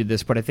first time we did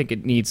this, but I think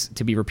it needs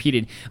to be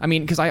repeated.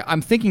 Because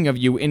I'm thinking of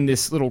you in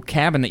this little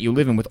cabin that you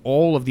live in with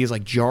all of these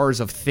jars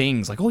of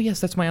things. Oh,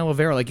 yes, that's my aloe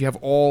vera. You have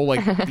all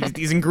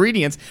these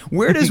ingredients.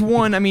 Where does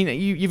one,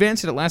 you've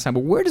answered it last time,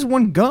 but where does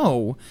one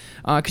go?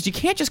 Because you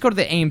can't just go to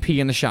the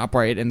A&P and the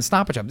ShopRite and the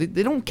Stop and Shop.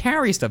 They don't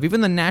carry stuff. Even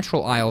the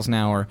natural aisles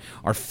now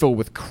are filled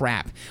with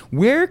crap.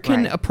 Where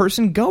can a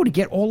person go to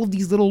get all of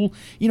these little,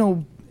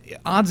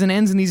 odds and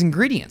ends and these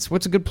ingredients?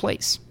 What's a good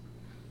place?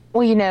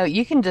 Well,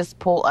 you can just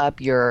pull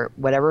up your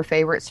whatever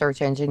favorite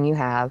search engine you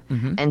have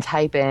and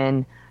type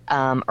in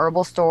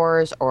herbal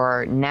stores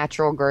or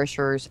natural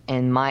grocers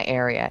in my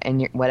area,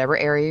 in whatever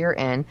area you're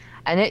in,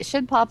 and it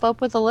should pop up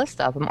with a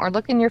list of them, or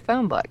look in your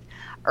phone book.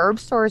 Herb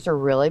stores are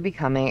really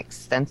becoming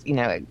extensive,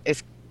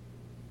 it's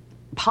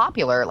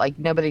popular like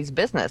nobody's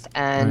business,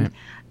 and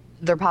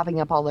they're popping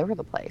up all over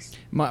the place.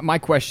 My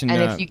question...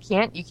 And if you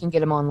can't, you can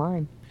get them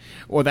online.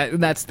 Well,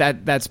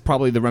 that's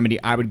probably the remedy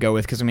I would go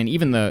with, because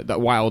even the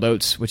Wild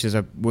Oats, which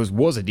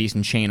was a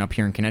decent chain up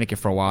here in Connecticut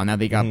for a while. Now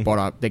they got bought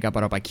up. They got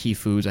bought up by Key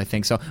Foods, I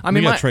think. So we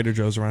got Trader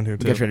Joe's around here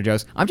too. We got Trader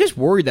Joe's. I'm just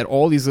worried that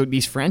all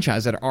these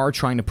franchises that are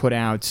trying to put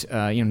out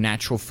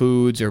natural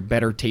foods or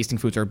better tasting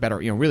foods or better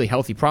really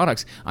healthy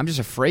products. I'm just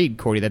afraid,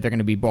 Cordi, that they're going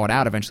to be bought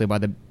out eventually by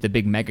the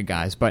big mega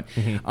guys. But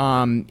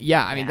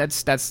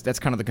that's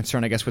kind of the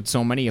concern, I guess, with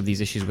so many of these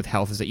issues with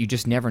health, is that you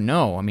just never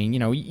know.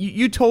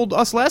 You told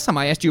us last time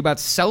I asked you about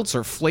seltzer,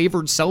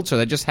 flavored seltzer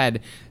that just had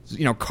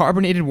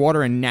carbonated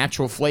water and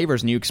natural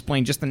flavors, and you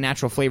explained just the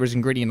natural flavors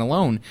ingredient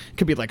alone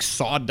could be like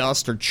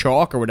sawdust or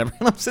chalk or whatever.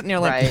 And I'm sitting there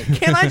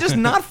can I just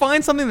not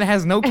find something that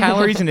has no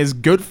calories and is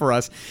good for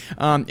us?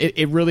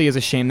 It really is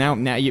a shame.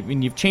 Now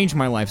you've changed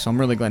my life, so I'm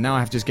really glad. Now I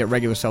have to just get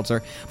regular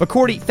seltzer. But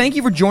Cordi, thank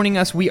you for joining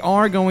us. We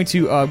are going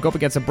to go up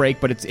against a break,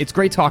 but it's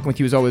great talking with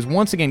you as always.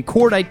 Once again,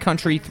 Cordite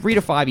Country, 3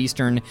 to 5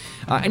 Eastern.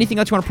 Anything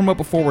else you want to promote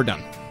before we're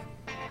done?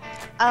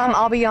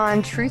 I'll be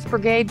on Truth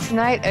Brigade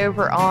tonight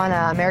over on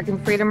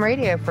American Freedom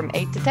Radio from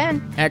 8 to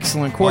 10.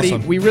 Excellent. Cordi,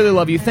 we really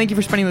love you. Thank you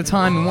for spending the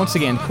time. And once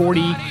again,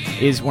 Cordi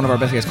is one of our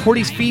best guests.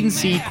 Cordi's Feed and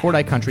Seed,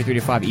 Cordite Country, 3 to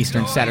 5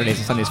 Eastern, Saturdays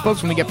and Sundays.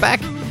 Folks, when we get back,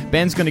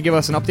 Ben's going to give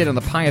us an update on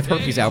the Pyeth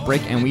herpes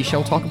outbreak, and we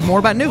shall talk more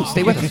about news.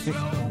 Stay with us.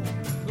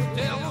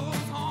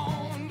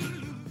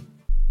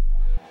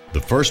 The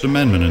First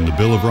Amendment in the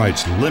Bill of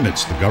Rights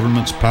limits the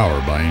government's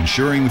power by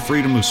ensuring the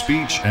freedom of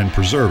speech and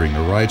preserving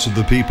the rights of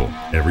the people.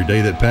 Every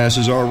day that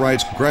passes, our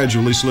rights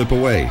gradually slip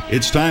away.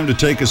 It's time to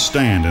take a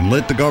stand and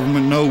let the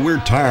government know we're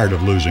tired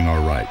of losing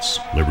our rights.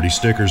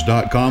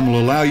 LibertyStickers.com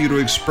will allow you to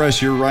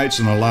express your rights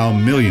and allow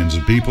millions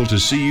of people to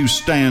see you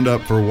stand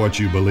up for what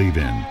you believe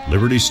in.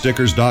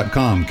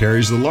 LibertyStickers.com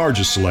carries the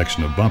largest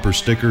selection of bumper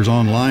stickers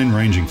online,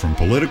 ranging from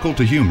political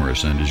to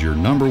humorous, and is your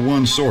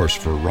 #1 source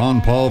for Ron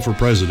Paul for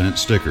President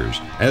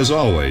stickers. As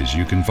always,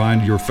 you can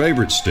find your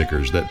favorite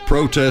stickers that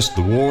protest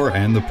the war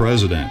and the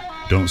president.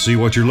 Don't see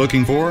what you're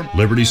looking for?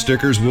 Liberty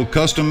Stickers will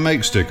custom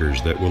make stickers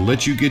that will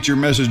let you get your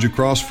message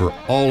across for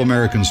all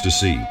Americans to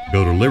see.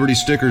 Go to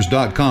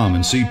LibertyStickers.com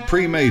and see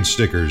pre-made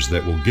stickers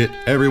that will get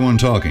everyone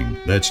talking.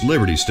 That's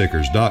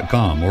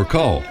LibertyStickers.com, or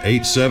call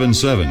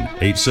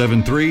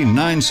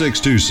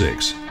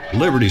 877-873-9626.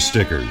 Liberty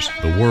Stickers,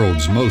 the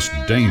world's most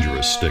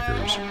dangerous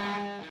stickers.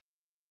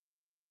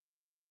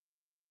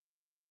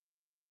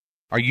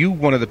 Are you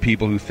one of the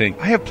people who think,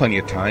 I have plenty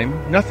of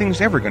time, nothing's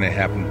ever going to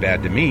happen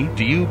bad to me?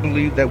 Do you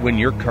believe that when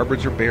your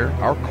cupboards are bare,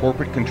 our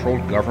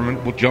corporate-controlled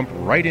government will jump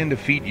right in to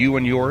feed you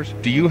and yours?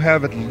 Do you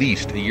have at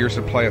least a year's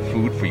supply of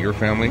food for your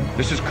family?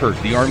 This is Kurt,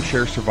 the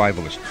armchair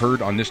survivalist,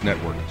 heard on this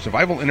network.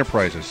 Survival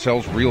Enterprises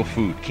sells real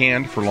food,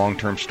 canned for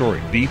long-term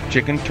storage. Beef,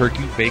 chicken,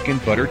 turkey, bacon,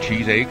 butter,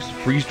 cheese, eggs,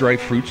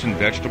 freeze-dried fruits and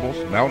vegetables,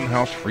 Mountain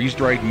House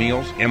freeze-dried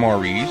meals,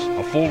 MREs,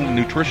 a full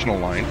nutritional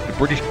line, the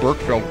British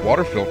Berkefeld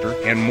water filter,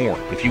 and more.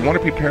 If you want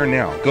to prepare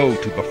now, go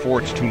to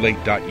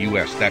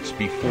beforeitstoolate.us. That's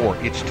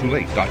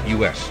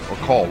beforeitstoolate.us. Or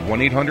call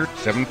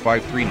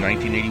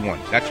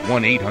 1-800-753-1981. That's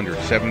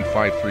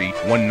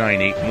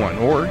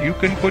 1-800-753-1981. Or you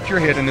can put your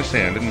head in the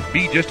sand and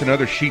be just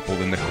another sheeple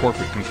in the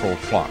corporate-controlled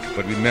flock.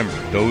 But remember,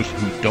 those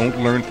who don't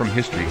learn from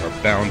history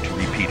are bound to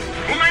repeat it.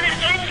 Meine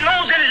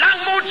endlose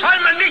Langmut soll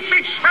man nicht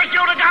mit Schwäche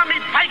oder gar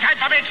mit Feigheit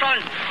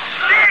verwechseln.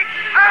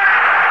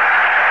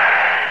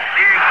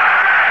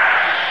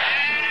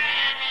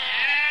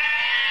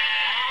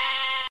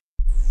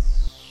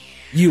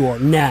 You are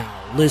now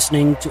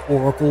listening to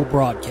Oracle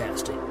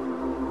Broadcasting,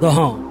 the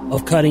home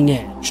of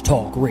cutting-edge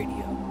talk radio.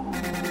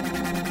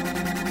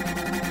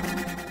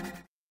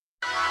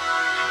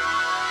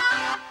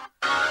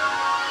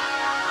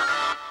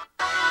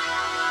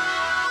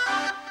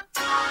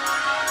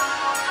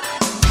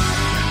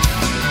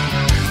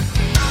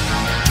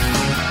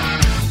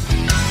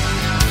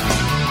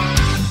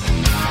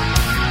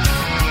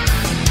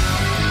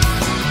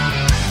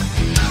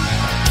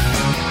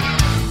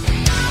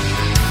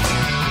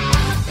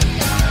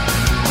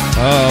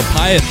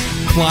 Pius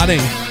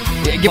plotting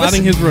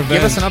his revenge.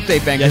 Give us an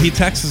update, Ben. Yeah, he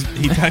texts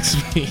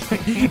me.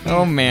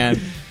 Oh man,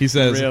 he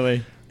says,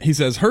 really? He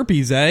says,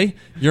 herpes, eh?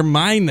 You're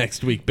mine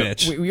next week,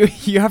 bitch.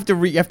 You have to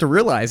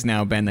realize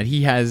now, Ben, that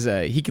he has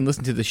he can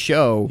listen to the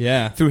show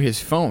through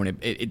his phone.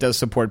 It does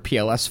support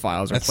PLS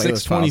files or at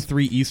playlist files.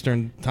 6:23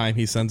 Eastern time.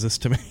 He sends this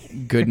to me.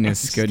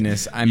 Goodness.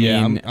 I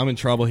yeah, mean, I'm in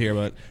trouble here,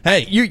 but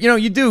hey, you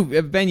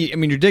do, Ben. I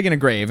mean, you're digging a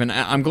grave, and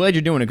I'm glad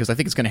you're doing it because I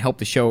think it's going to help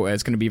the show.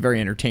 It's going to be very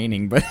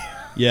entertaining, but.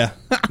 Yeah,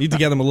 need to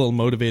get them a little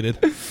motivated.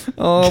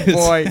 Oh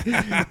boy,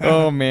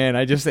 oh man!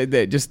 I just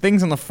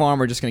things on the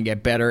farm are just going to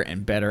get better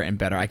and better and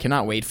better. I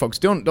cannot wait, folks.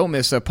 Don't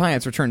miss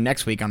Piant's return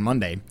next week on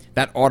Monday.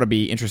 That ought to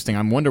be interesting.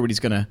 I wonder what he's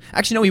gonna.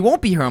 Actually, no, he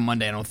won't be here on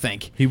Monday. I don't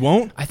think he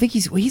won't. I think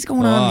he's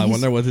going on. I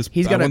wonder what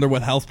I wonder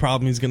what health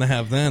problem he's gonna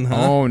have then.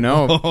 Huh? Oh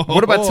no!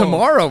 What about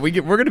tomorrow? We're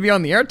going to be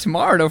on the air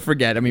tomorrow. Don't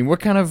forget. I mean, what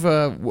kind of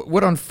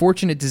what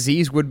unfortunate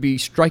disease would be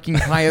striking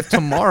Piant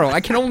tomorrow? I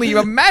can only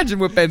imagine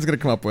what Ben's going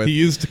to come up with. He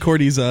used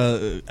Cordi's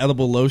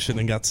edible lotion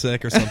and got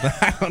sick or something.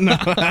 I don't know.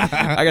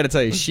 I got to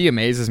tell you, she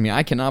amazes me.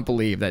 I cannot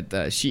believe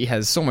that she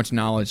has so much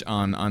knowledge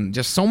on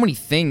just so many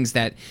things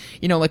that,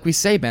 like we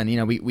say, Ben,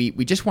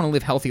 we just want to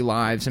live healthy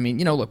lives. I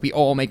mean, look, we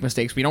all make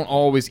mistakes. We don't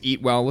always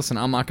eat well. Listen,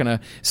 I'm not going to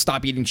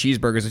stop eating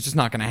cheeseburgers. It's just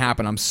not going to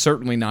happen. I'm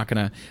certainly not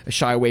going to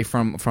shy away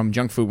from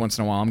junk food once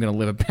in a while. I'm going to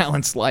live a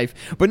balanced life.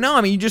 But no,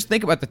 I mean, you just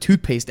think about the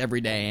toothpaste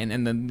every day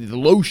and the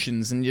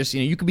lotions and just,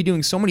 you could be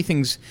doing so many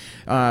things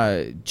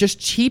just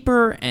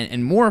cheaper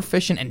and more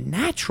efficient and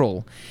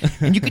natural.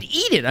 And you could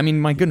eat it. I mean,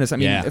 my goodness. I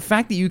mean, the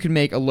fact that you can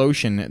make a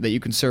lotion that you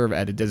can serve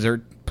at a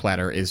dessert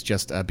platter is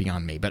just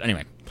beyond me. But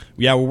anyway.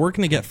 Yeah, we're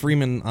working to get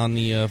Freeman on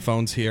the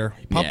phones here.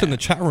 He popped in the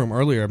chat room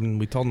earlier. I mean,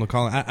 we told him to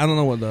call. I don't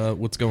know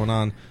what's going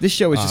on. This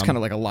show is just kind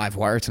of like a live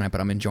wire tonight, but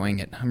I'm enjoying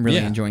it. I'm really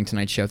enjoying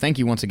tonight's show. Thank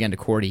you once again to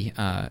Cordi.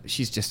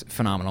 She's just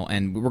phenomenal,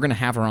 and we're going to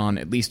have her on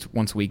at least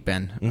once a week,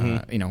 Ben.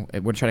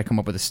 Mm-hmm. We'll try to come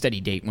up with a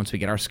steady date once we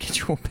get our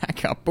schedule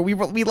back up. But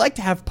we like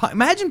to have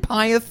imagine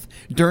Piath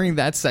during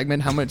that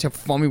segment. How much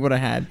fun we would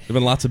have had. There've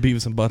been lots of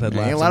Beavis and Butthead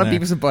laughs. A lot of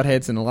Beavis and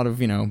Buttheads and a lot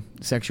of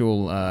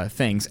sexual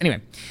things. Anyway.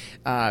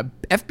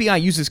 FBI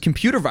uses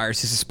computer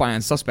viruses to spy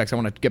on suspects. I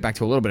want to get back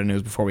to a little bit of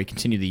news before we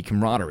continue the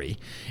camaraderie.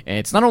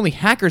 It's not only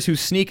hackers who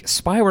sneak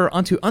spyware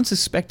onto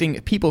unsuspecting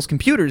people's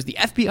computers, the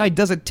FBI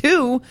does it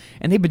too,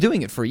 and they've been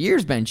doing it for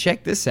years, Ben.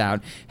 Check this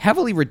out.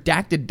 Heavily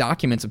redacted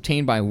documents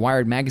obtained by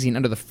Wired magazine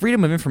under the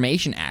Freedom of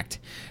Information Act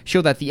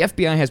show that the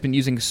FBI has been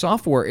using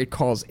software it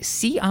calls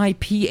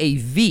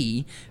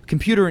CIPAV,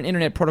 Computer and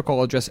Internet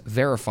Protocol Address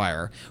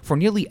Verifier, for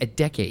nearly a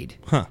decade.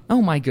 Huh.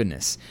 Oh my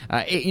goodness.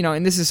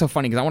 And this is so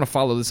funny because I want to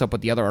follow this up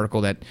with the other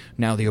article that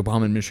now the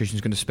Obama administration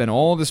is going to spend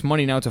all this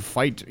money now to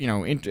fight,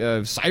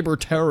 cyber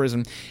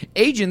terrorism.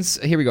 Agents,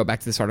 here we go,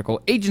 back to this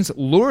article. Agents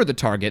lure the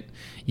target,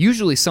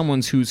 usually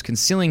someone who's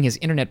concealing his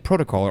internet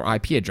protocol or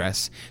IP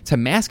address, to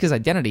mask his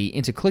identity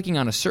into clicking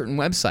on a certain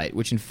website,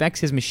 which infects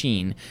his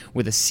machine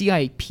with a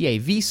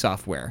CIPAV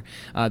software.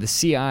 The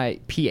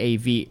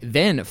CIPAV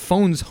then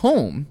phones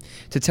home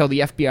to tell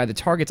the FBI the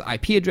target's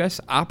IP address,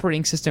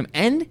 operating system,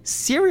 and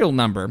serial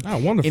number. Oh,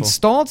 wonderful.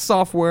 Installed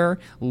software,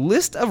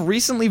 list of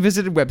recently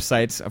visited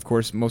websites, of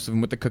course, most of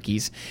them with the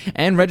cookies,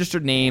 and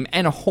registered name,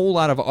 and a whole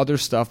lot of other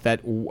stuff that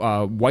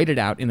whited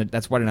out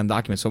that's whited on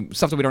documents. So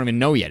stuff that we don't even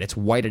know yet. It's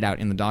whited out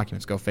in the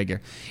documents. Go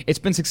figure. It's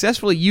been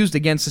successfully used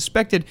against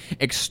suspected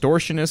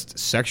extortionists,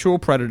 sexual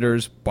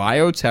predators,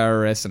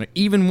 bioterrorists, and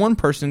even one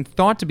person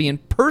thought to be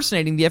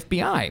impersonating the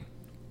FBI.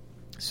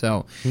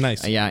 So,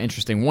 nice. Yeah,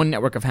 interesting. One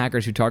network of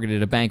hackers who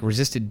targeted a bank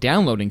resisted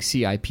downloading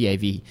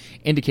CIPAV,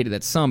 indicated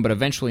that some, but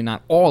eventually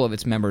not all of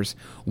its members,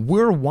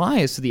 were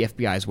wise to the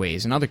FBI's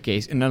ways. In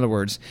other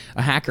words,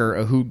 a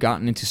hacker who'd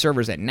gotten into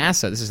servers at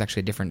NASA, this is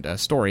actually a different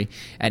story,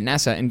 at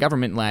NASA and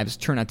government labs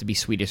turned out to be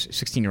Swedish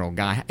 16-year-old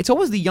guy. It's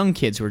always the young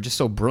kids who are just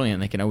so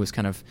brilliant, they can always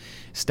kind of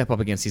step up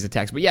against these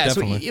attacks. But yeah,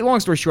 Definitely. so long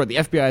story short, the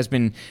FBI has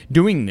been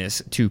doing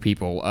this to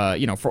people,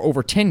 for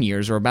over 10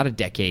 years or about a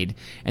decade.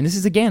 And this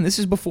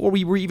is before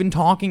we were even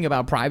talking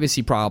about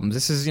privacy problems.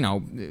 This is,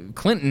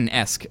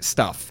 Clinton-esque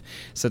stuff.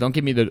 So don't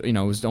give me it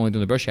was only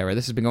during the Bush era.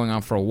 This has been going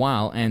on for a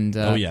while, and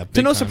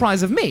to no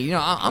surprise of me,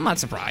 I'm not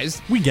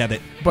surprised. We get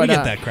it. We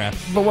get that crap.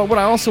 But what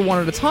I also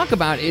wanted to talk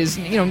about is,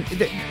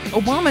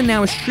 Obama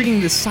now is treating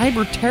this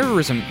cyber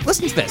terrorism.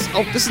 Listen to this.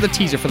 Oh, this is the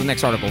teaser for the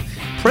next article.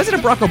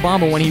 President Barack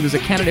Obama, when he was a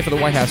candidate for the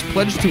White House,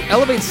 pledged to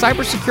elevate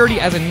cybersecurity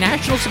as a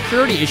national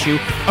security issue,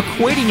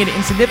 equating it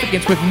in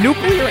significance with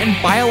nuclear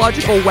and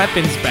biological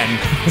weapons, Ben.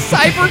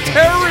 Cyber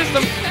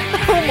terrorism.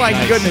 Oh my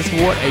goodness,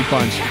 what a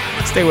bunch.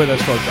 Stay with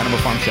us, folks. Animal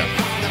Farm Show.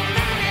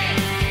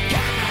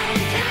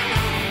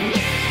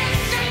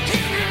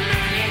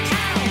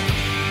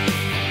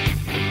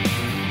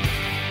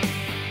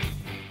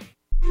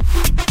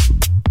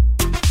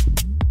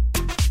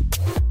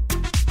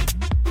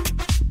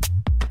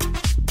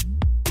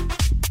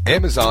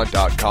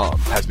 Amazon.com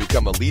has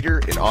become a leader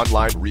in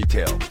online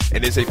retail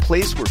and is a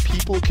place where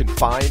people can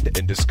find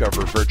and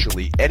discover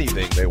virtually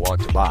anything they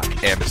want to buy.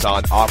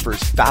 Amazon offers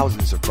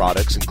thousands of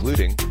products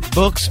including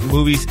books,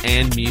 movies,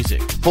 and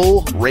music,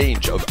 full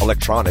range of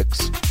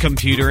electronics,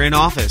 computer and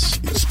office,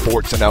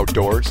 sports and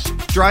outdoors,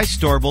 dry,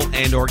 storable,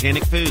 and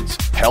organic foods,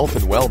 health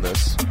and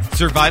wellness,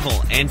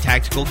 survival and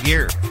tactical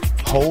gear,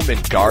 home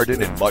and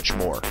garden, and much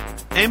more.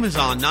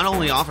 Amazon not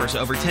only offers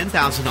over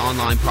 10,000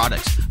 online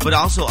products, but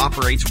also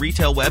operates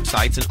retail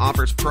websites and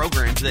offers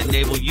programs that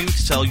enable you to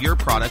sell your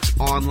products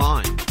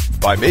online.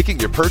 By making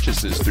your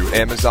purchases through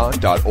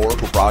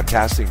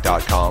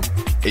Amazon.oraclebroadcasting.com,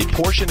 a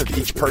portion of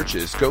each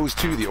purchase goes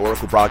to the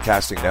Oracle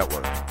Broadcasting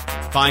Network.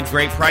 Find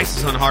great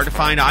prices on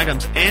hard-to-find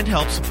items and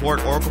help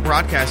support Oracle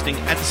Broadcasting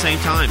at the same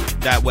time.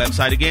 That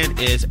website again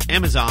is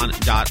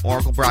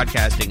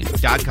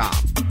Amazon.oraclebroadcasting.com.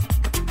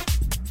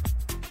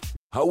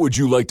 How would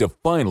you like to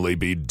finally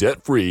be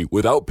debt-free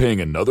without paying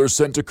another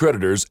cent to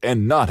creditors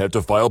and not have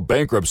to file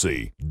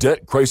bankruptcy?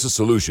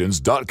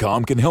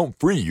 DebtCrisisSolutions.com can help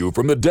free you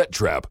from the debt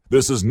trap.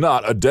 This is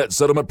not a debt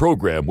settlement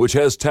program which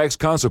has tax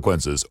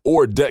consequences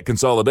or debt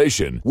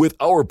consolidation. With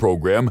our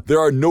program,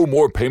 there are no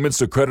more payments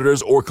to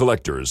creditors or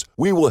collectors.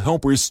 We will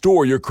help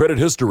restore your credit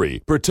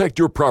history, protect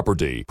your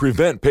property,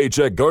 prevent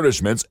paycheck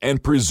garnishments,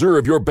 and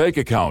preserve your bank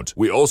account.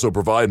 We also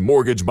provide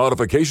mortgage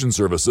modification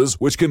services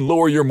which can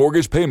lower your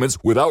mortgage payments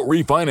without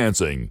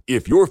refinancing.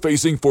 If you're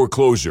facing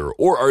foreclosure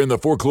or are in the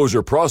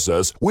foreclosure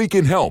process, we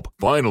can help.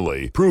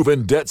 Finally,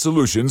 proven debt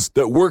solutions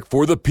that work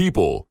for the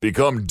people.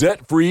 Become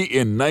debt-free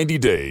in 90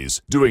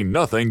 days. Doing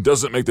nothing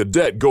doesn't make the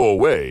debt go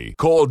away.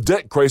 Call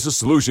Debt Crisis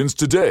Solutions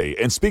today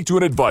and speak to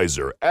an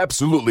advisor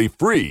absolutely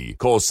free.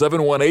 Call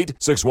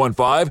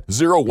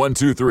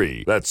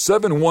 718-615-0123. That's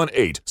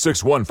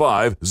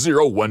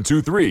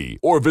 718-615-0123.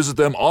 Or visit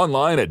them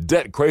online at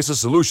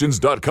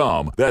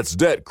DebtCrisisSolutions.com. That's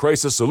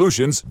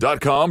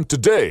DebtCrisisSolutions.com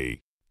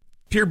today.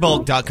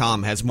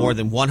 PureBulk.com has more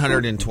than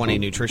 120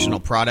 nutritional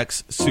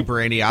products, super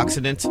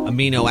antioxidants,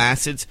 amino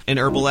acids, and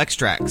herbal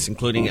extracts,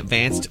 including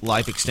advanced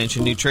life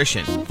extension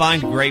nutrition.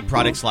 Find great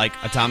products like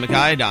atomic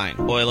iodine,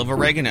 oil of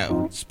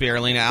oregano,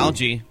 spirulina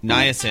algae,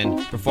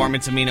 niacin,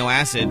 performance amino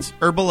acids,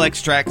 herbal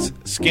extracts,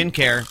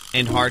 skincare,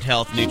 and heart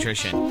health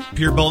nutrition.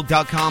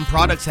 PureBulk.com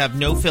products have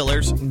no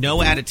fillers, no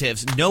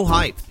additives, no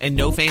hype, and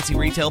no fancy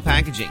retail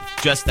packaging.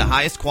 Just the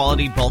highest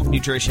quality bulk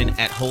nutrition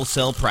at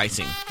wholesale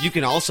pricing. You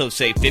can also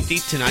save 50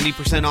 to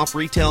 90% off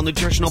retail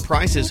nutritional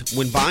prices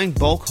when buying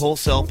bulk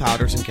wholesale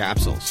powders and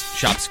capsules.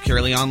 Shop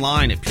securely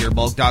online at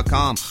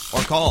purebulk.com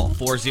or call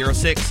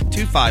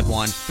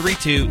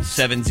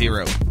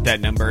 406-251-3270.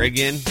 That number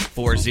again,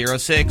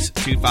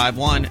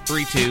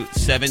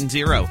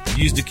 406-251-3270.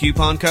 Use the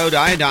coupon code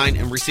iodine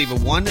and receive a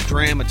 1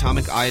 gram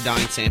atomic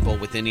iodine sample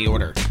with any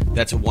order.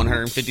 That's a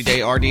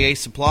 150-day RDA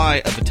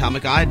supply of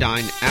atomic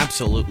iodine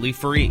absolutely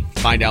free.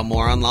 Find out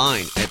more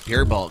online at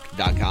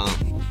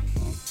purebulk.com.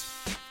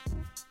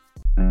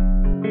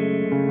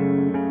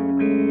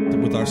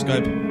 With our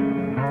Skype.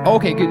 Oh,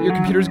 okay, good. Your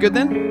computer's good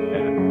then?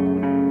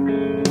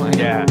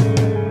 Yeah.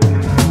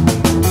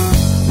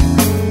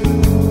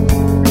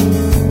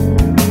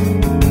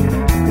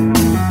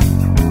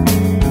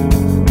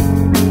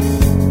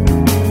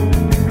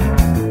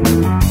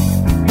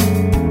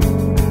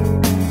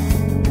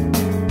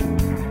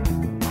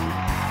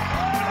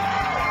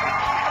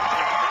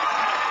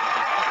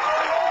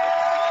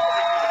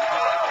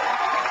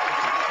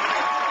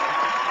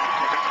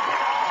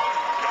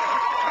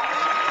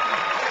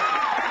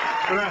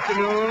 Good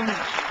afternoon.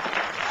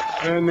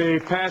 In the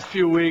past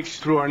few weeks,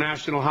 through our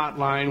national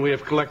hotline, we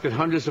have collected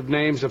hundreds of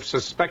names of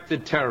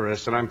suspected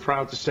terrorists, and I'm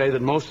proud to say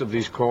that most of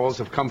these calls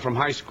have come from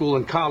high school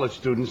and college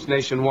students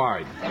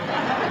nationwide.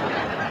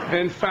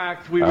 In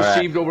fact, we All right.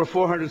 received over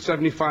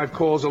 475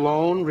 calls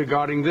alone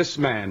regarding this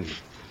man.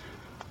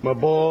 My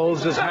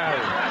balls is Harry.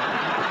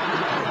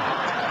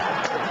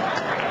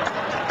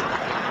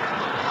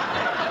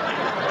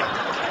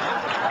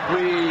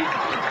 We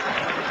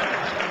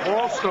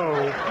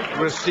also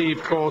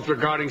received calls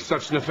regarding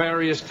such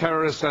nefarious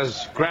terrorists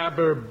as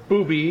Grabber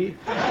Booby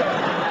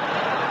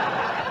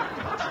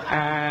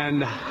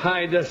and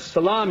Haida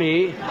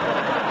Salami.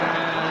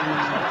 And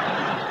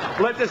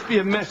let this be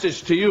a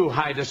message to you,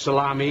 Haida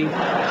Salami.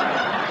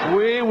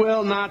 We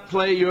will not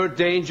play your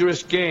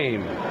dangerous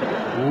game.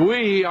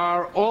 We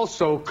are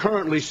also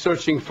currently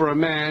searching for a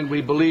man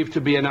we believe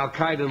to be an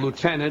Al-Qaeda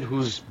lieutenant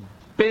who's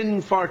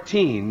Bin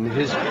Fartin,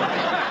 his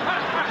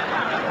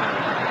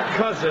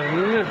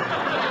cousin,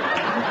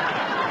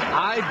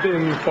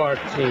 Ibn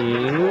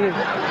Fartin,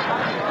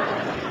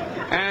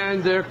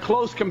 and their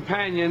close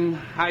companion,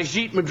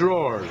 Ajit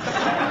Madrors.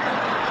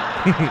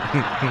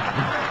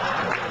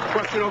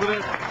 Question over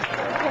there?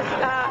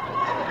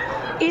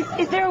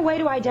 Is there a way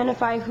to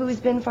identify who's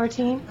been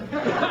Fartine?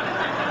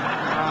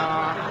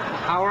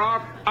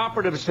 Our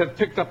operatives have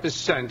picked up his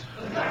scent.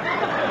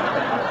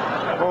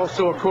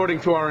 Also, according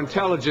to our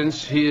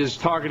intelligence, he is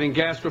targeting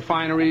gas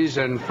refineries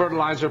and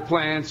fertilizer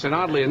plants and,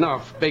 oddly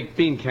enough, baked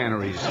bean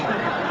canneries.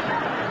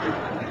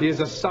 He is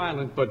a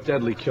silent but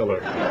deadly killer.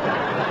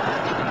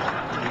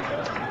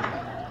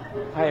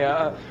 Hey,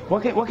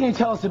 what can you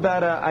tell us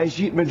about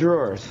Ajit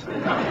Madrors?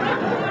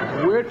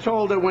 We're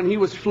told that when he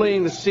was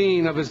fleeing the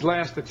scene of his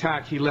last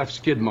attack, he left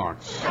skid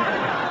marks.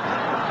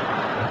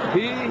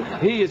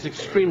 He is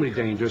extremely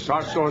dangerous.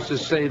 Our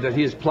sources say that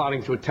he is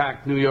plotting to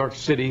attack New York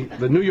City,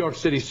 the New York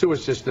City sewer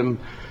system,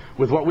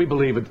 with what we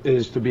believe it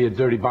is to be a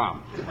dirty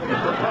bomb.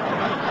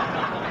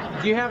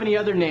 Do you have any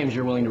other names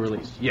you're willing to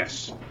release?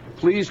 Yes.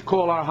 Please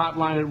call our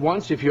hotline at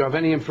once if you have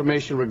any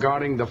information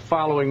regarding the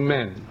following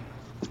men.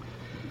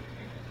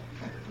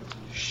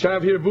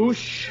 Shavir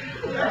Bush,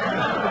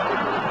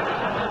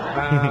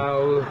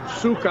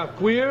 Suka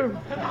Queer,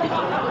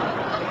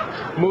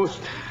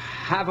 Must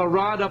Have a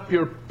Rod Up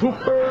Your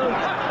Pooper,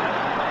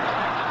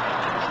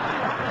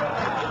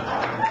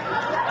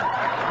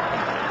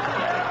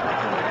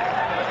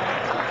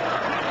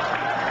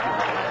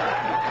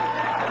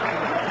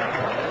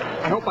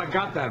 I hope I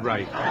got that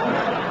right.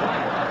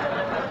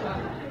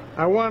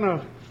 I want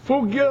to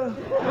Fugya.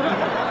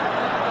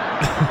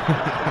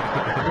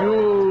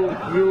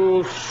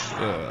 You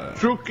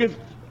stroke it,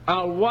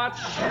 I'll watch,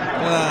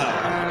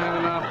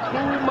 and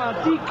Puma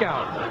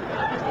Decal,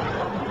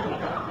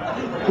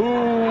 who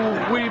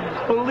we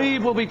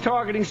believe will be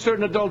targeting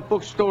certain adult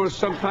bookstores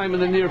sometime in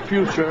the near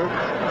future.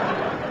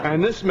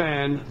 And this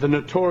man, the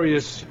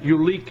notorious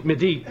Ulik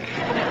Medik,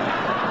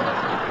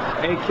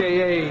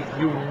 a.k.a.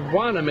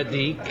 Uwana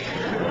Medik,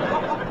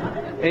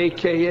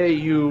 a.k.a.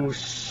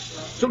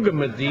 Suga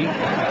Medik.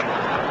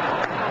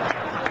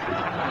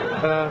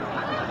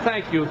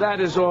 Thank you.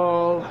 That is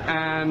all.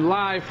 And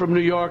live from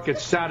New York,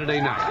 it's Saturday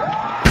night.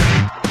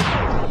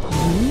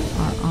 We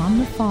are on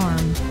the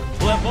farm.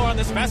 We'll have more on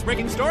this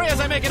fast-breaking story as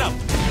I make it up.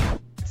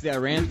 It's the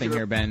Iran thing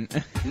here, Ben.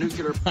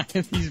 Nuclear.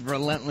 He's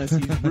relentless.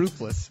 He's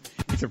ruthless.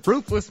 He's a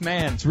ruthless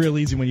man. It's real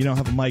easy when you don't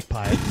have a mic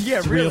pipe. Yeah,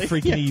 it's really. real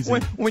freaking easy.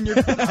 When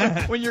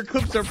your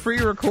clips are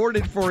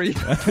pre-recorded for you,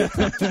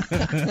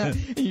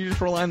 you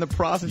just rely on the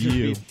processor.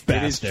 You speed.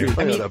 bastard! It is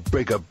true. I gotta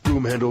break a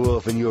broom handle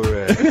off in your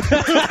ass.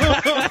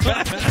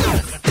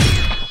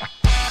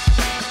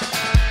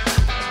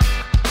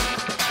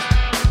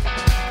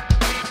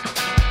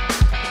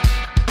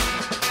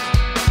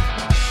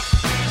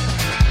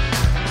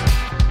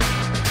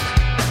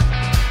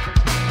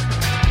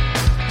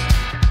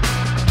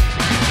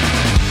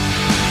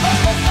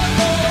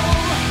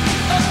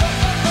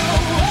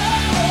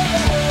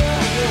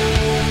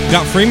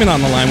 Got Freeman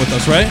on the line with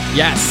us, right?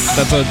 Yes.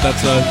 That's a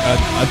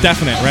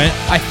definite, right?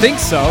 I think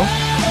so.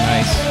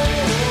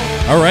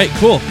 Nice. All right,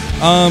 cool.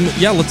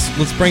 Yeah,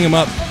 let's bring him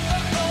up.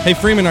 Hey,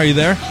 Freeman, are you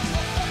there?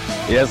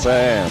 Yes, I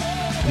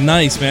am.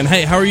 Nice, man.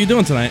 Hey, how are you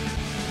doing tonight?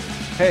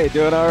 Hey,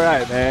 doing all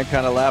right, man.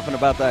 Kind of laughing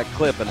about that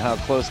clip and how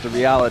close to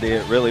reality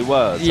it really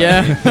was.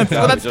 Yeah. I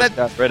mean, just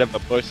got rid of a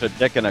bush, a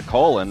dick, and a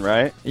colon,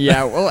 right?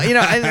 Yeah, well,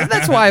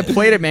 that's why I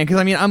played it, man, because,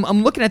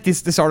 I'm looking at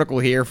this article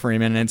here,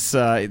 Freeman, and it's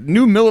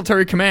new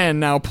military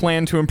command now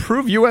plan to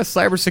improve U.S.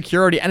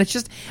 cybersecurity, and it's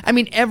just,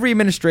 every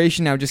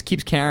administration now just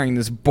keeps carrying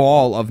this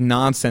ball of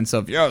nonsense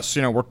of, yes,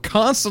 we're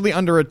constantly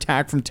under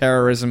attack from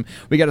terrorism,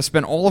 we got to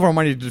spend all of our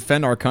money to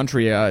defend our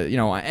country,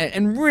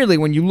 and really,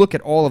 when you look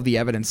at all of the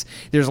evidence,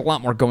 there's a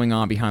lot more going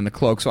on behind the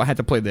cloak, so I had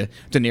to play the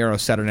De Niro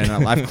Saturday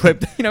Night Live clip.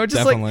 Just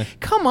Definitely. like,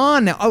 come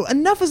on now,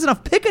 enough is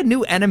enough. Pick a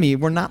new enemy.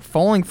 We're not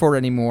falling for it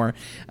anymore.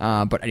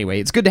 But anyway,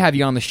 it's good to have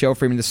you on the show,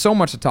 Freeman. There's so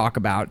much to talk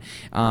about,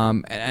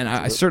 and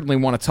I certainly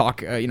want to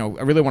talk. I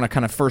really want to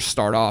kind of first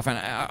start off, and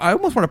I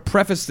almost want to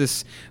preface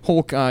this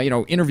whole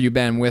interview,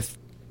 Ben, with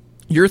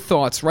your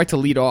thoughts, right to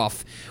lead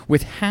off,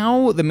 with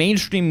how the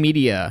mainstream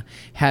media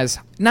has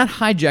not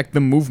hijacked the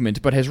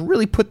movement, but has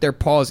really put their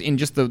paws in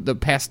just the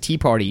past Tea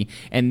Party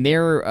and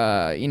their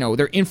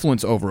their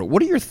influence over it.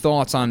 What are your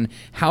thoughts on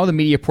how the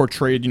media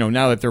portrayed,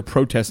 now that they're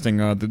protesting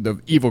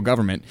the evil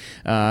government?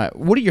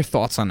 What are your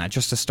thoughts on that,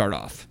 just to start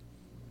off?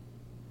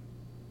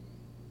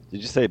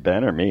 Did you say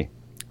Ben or me?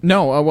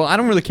 No, well, I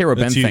don't really care what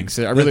Ben thinks.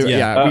 I really,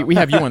 we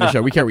have you on the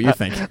show. We care what you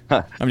think.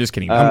 I'm just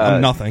kidding.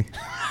 I'm nothing.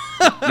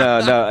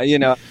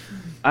 No,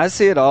 I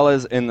see it all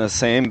as in the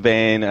same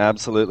vein,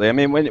 absolutely. I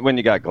mean, when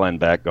you got Glenn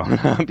Beck going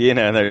up,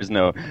 there's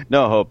no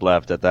hope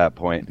left at that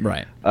point.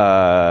 Right.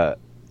 To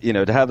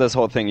have this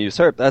whole thing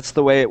usurped, that's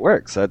the way it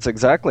works. That's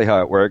exactly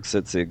how it works.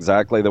 It's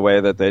exactly the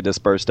way that they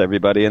dispersed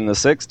everybody in the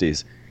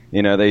 60s.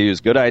 They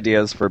use good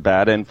ideas for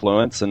bad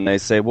influence, and they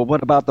say, well,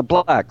 what about the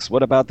blacks?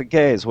 What about the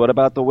gays? What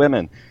about the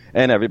women?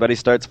 And everybody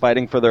starts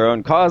fighting for their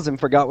own cause and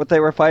forgot what they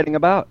were fighting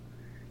about.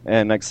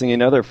 And next thing you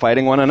know, they're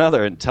fighting one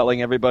another and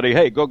telling everybody,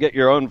 hey, go get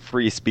your own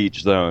free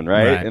speech zone,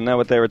 right? Isn't that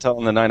what they were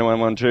telling the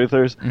 911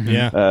 truthers?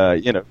 Yeah.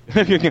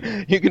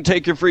 You can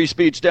take your free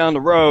speech down the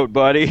road,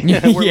 buddy.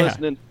 We're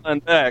listening to Glenn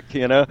Beck,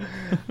 and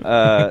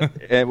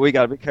we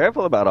got to be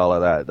careful about all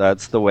of that.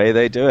 That's the way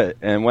they do it.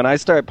 And when I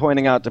start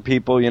pointing out to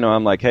people,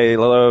 I'm like, hey,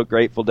 hello,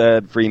 Grateful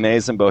Dead,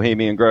 Freemason,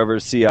 Bohemian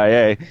Grove,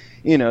 CIA.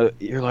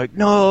 You're like,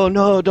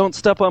 no, don't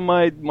step on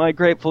my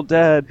Grateful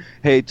Dead.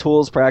 Hey,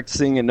 Tool's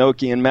practicing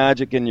Enochian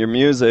magic in your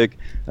music.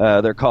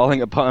 They're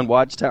calling upon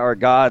Watchtower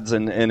gods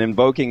and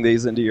invoking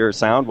these into your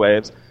sound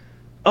waves.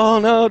 Oh,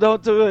 no,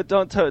 don't do it.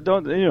 Don't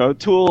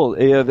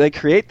Tool. They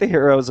create the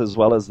heroes as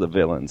well as the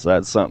villains.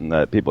 That's something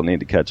that people need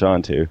to catch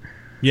on to.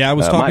 Yeah, I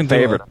was talking my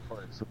favorite.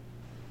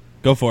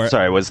 Go for it.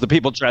 Sorry, was the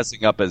people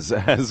dressing up as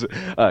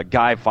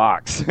Guy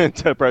Fawkes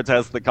to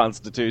protest the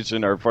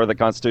Constitution or for the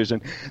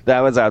Constitution.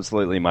 That was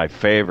absolutely my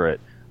favorite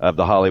of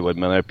the Hollywood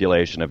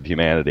manipulation of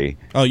humanity.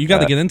 Oh, you got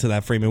to get into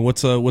that, Freeman.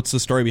 What's the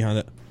story behind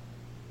it?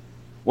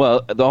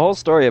 Well, the whole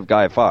story of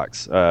Guy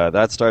Fawkes,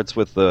 that starts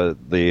with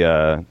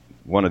the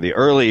one of the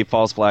early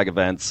false flag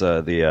events,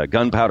 the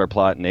gunpowder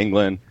plot in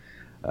England.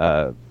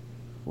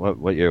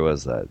 What year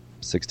was that?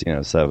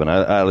 1607.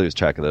 I lose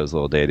track of those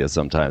little data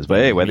sometimes. But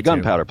anyway, the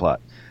gunpowder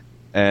plot.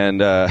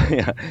 And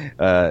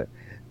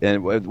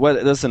and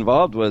what this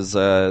involved was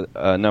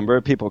a number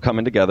of people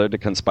coming together to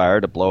conspire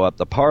to blow up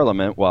the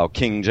Parliament while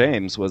King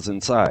James was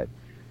inside.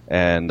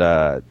 And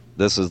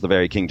this is the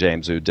very King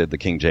James who did the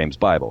King James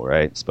Bible,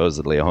 right?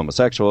 Supposedly a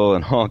homosexual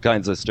and all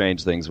kinds of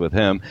strange things with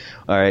him.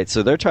 All right,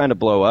 so they're trying to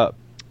blow up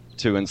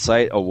to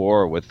incite a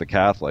war with the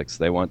Catholics.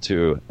 They want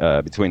to,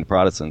 between the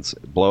Protestants,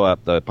 blow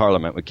up the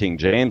Parliament with King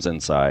James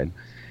inside.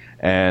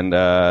 And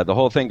the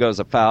whole thing goes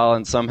afoul,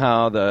 and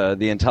somehow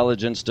the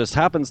intelligence just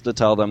happens to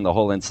tell them the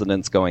whole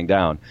incident's going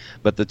down.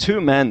 But the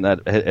two men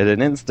that had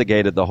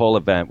instigated the whole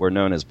event were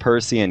known as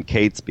Percy and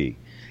Catesby.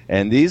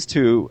 And these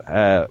two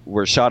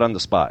were shot on the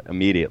spot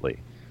immediately.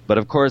 But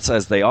of course,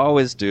 as they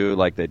always do,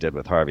 like they did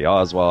with Harvey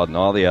Oswald and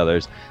all the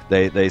others,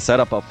 they set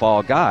up a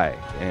fall guy,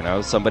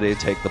 somebody to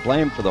take the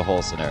blame for the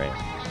whole scenario.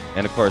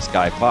 And of course,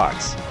 Guy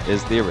Fawkes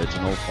is the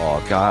original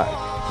fall guy.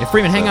 Yeah,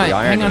 Freeman, hang on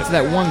to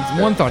that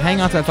one thought.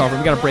 Hang on to that thought.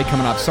 We've got a break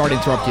coming up. Sorry to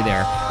interrupt you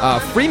there.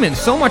 Freeman,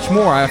 so much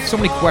more. I have so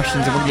many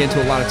questions, and we're going to get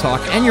into a lot of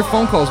talk. And your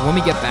phone calls when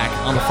we get back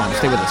on the farm.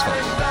 Stay with us,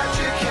 folks.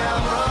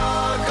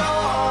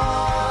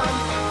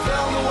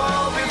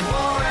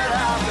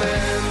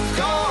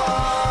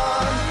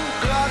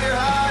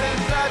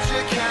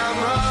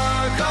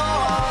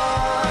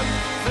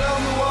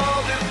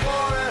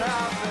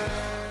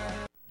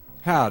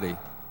 Howdy.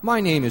 My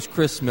name is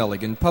Chris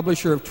Milligan,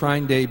 publisher of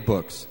Trine Day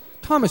Books.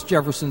 Thomas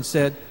Jefferson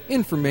said,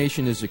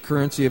 information is the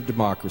currency of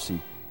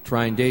democracy.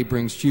 Trine Day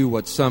brings to you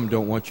what some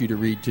don't want you to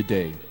read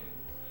today.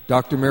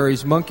 Dr.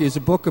 Mary's Monkey is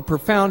a book of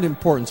profound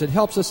importance. It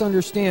helps us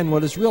understand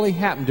what has really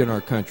happened in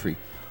our country.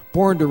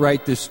 Born to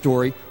write this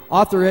story,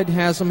 author Ed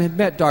Haslam had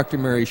met Dr.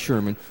 Mary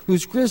Sherman,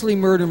 whose grisly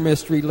murder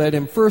mystery led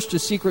him first to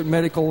secret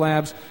medical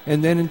labs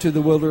and then into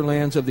the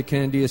wilderlands of the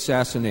Kennedy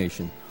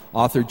assassination.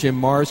 Author Jim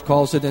Marrs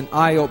calls it an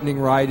eye-opening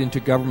ride into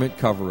government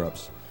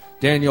cover-ups.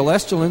 Daniel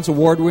Estelin's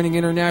award-winning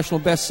international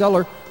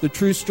bestseller, The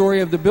True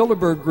Story of the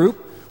Bilderberg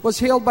Group, was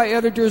hailed by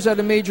editors at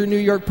a major New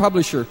York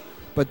publisher,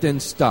 but then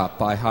stopped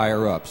by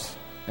higher-ups.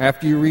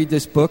 After you read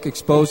this book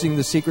exposing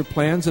the secret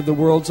plans of the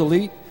world's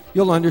elite,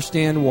 you'll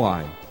understand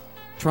why.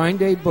 Trine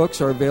Day books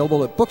are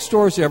available at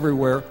bookstores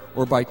everywhere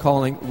or by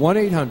calling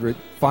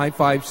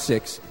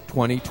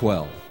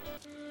 1-800-556-2012.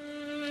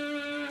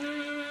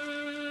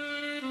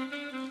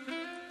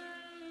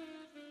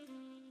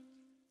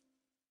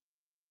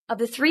 Of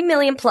the 3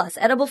 million plus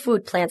edible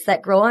food plants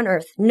that grow on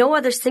Earth, no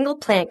other single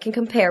plant can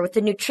compare with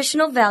the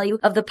nutritional value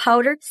of the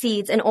powder,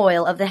 seeds, and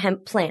oil of the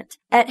hemp plant.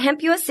 At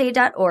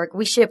hempusa.org,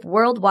 we ship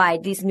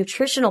worldwide these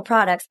nutritional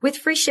products with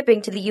free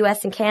shipping to the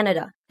U.S. and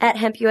Canada. At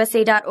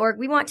hempusa.org,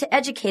 we want to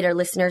educate our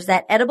listeners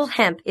that edible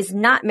hemp is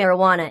not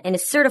marijuana and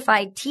is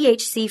certified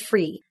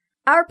THC-free.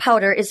 Our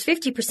powder is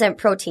 50%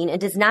 protein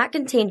and does not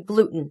contain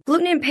gluten.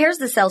 Gluten impairs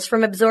the cells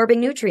from absorbing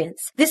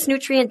nutrients. This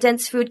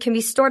nutrient-dense food can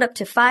be stored up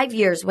to 5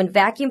 years when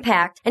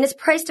vacuum-packed and is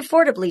priced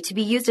affordably to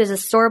be used as a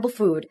storable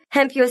food.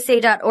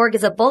 HempUSA.org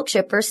is a bulk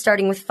shipper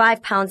starting with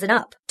 5 pounds and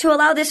up. To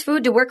allow this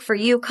food to work for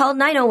you, call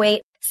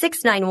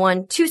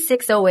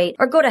 908-691-2608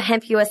 or go to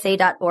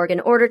HempUSA.org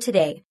and order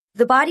today.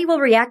 The body will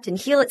react and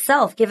heal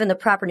itself given the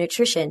proper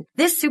nutrition.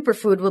 This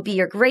superfood will be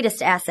your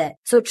greatest asset.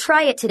 So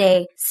try it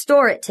today,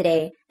 store it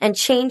today, and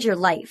change your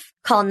life.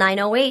 Call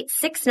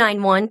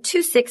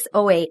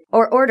 908-691-2608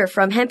 or order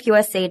from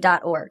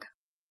HempUSA.org.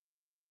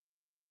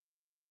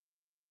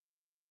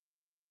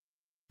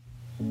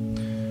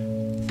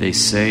 They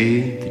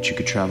say that you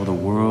could travel the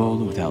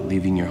world without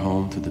leaving your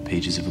home through the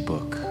pages of a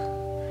book.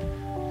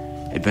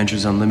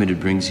 Adventures Unlimited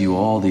brings you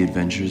all the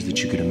adventures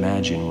that you could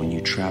imagine when you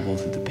travel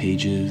through the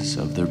pages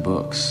of their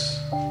books.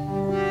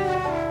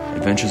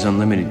 Adventures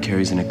Unlimited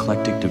carries an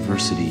eclectic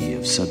diversity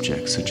of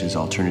subjects such as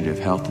alternative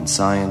health and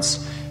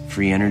science,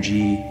 free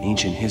energy,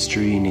 ancient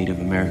history, Native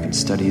American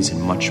studies,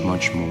 and much,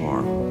 much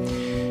more.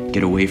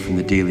 Get away from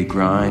the daily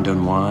grind,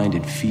 unwind,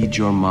 and feed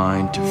your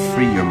mind to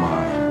free your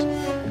mind.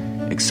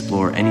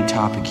 Explore any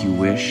topic you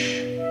wish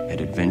at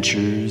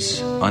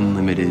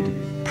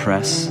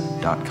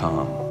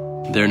adventuresunlimitedpress.com.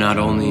 They're not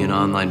only an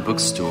online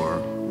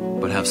bookstore,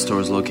 but have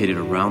stores located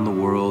around the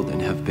world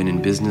and have been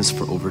in business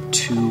for over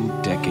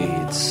 2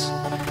 decades.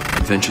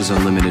 Adventures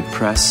Unlimited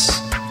Press,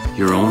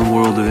 your own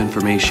world of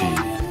information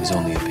is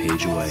only a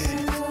page away.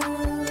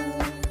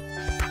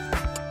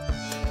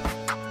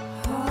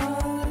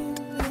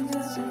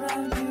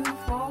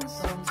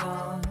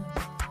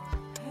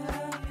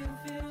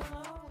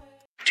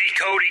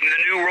 Decoding the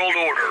New World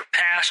Order,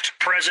 past,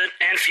 present,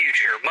 and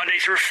future, Monday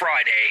through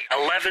Friday,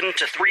 11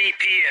 to 3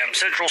 p.m.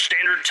 Central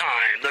Standard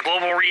Time, The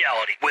Global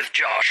Reality with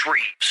Josh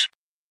Reeves.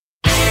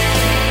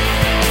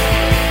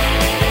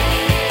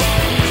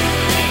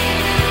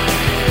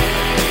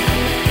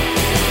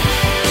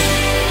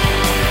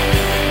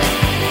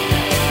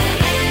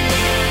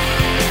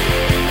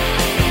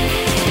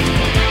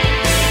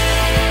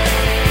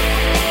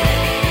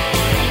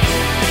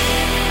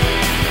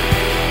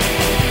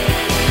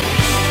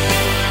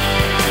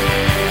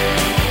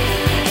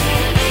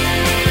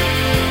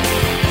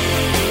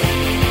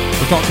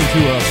 Talking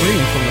to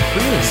Freeman from the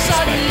Freemans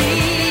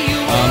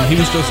perspective. He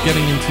was just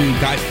getting into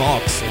Guy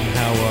Fawkes and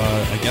how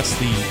I guess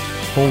the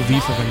whole V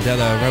for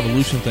Vendetta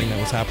revolution thing that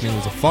was happening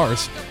was a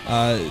farce.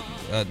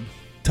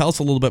 Tell us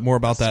a little bit more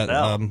about that.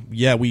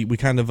 Yeah, we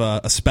kind of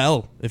a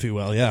spell, if you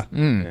will. Yeah.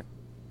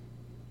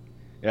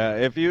 Yeah.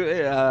 If you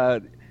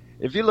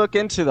look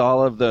into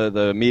all of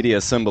the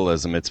media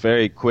symbolism, it's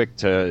very quick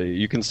to.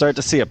 You can start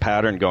to see a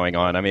pattern going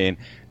on. I mean,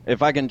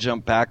 if I can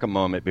jump back a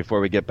moment before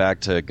we get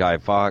back to Guy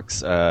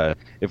Fawkes,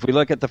 if we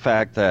look at the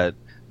fact that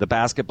the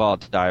Basketball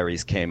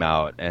Diaries came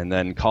out and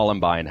then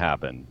Columbine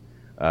happened,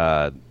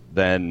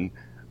 then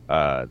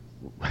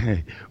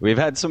we've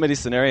had so many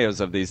scenarios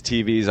of these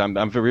TVs. I'm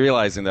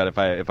realizing that if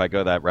I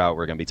go that route,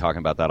 we're going to be talking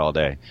about that all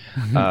day.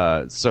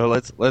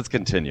 So let's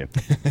continue,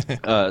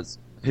 because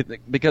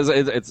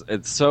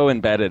it's so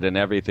embedded in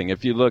everything.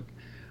 If you look,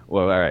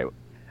 well, all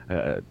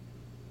right,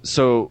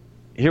 so.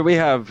 Here we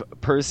have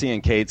Percy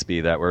and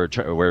Catesby that were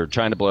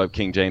trying to blow up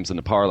King James in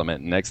the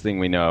Parliament. And next thing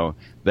we know,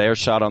 they're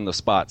shot on the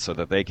spot so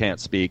that they can't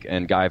speak,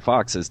 and Guy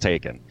Fawkes is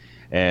taken.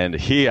 And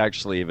he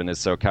actually even is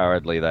so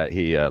cowardly that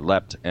he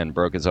leapt and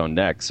broke his own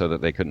neck so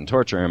that they couldn't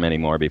torture him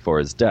anymore before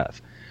his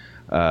death,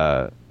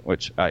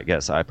 which I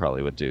guess I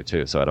probably would do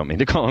too, so I don't mean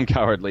to call him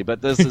cowardly.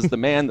 But this is the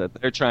man that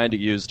they're trying to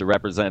use to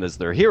represent as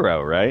their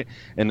hero, right?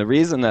 And the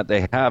reason that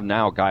they have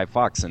now Guy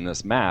Fawkes in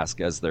this mask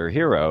as their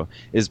hero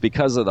is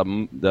because of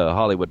the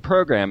Hollywood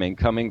programming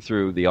coming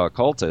through the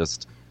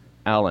occultist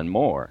Alan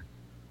Moore,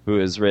 who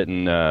has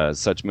written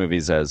such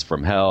movies as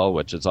From Hell,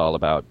 which is all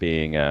about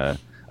being a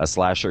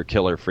slasher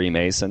killer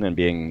Freemason and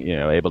being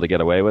able to get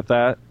away with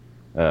that,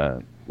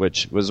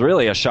 which was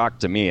really a shock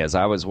to me as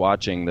I was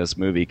watching this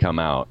movie come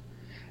out.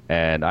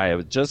 And I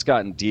had just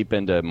gotten deep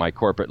into my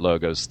corporate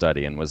logos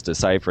study and was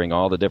deciphering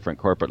all the different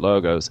corporate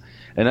logos.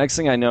 And next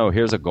thing I know,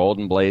 here's a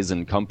golden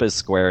blazon compass,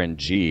 square, and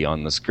G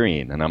on the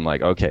screen. And I'm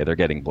like, okay, they're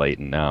getting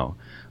blatant now.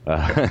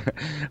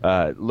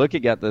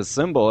 Looking at this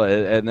symbol,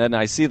 and then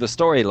I see the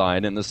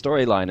storyline, and the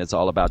storyline is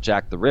all about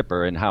Jack the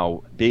Ripper and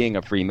how being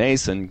a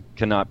Freemason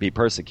cannot be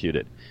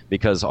persecuted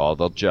because all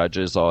the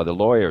judges, all the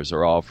lawyers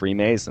are all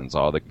Freemasons,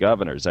 all the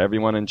governors,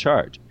 everyone in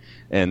charge.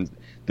 And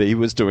he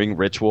was doing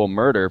ritual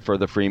murder for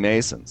the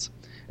Freemasons.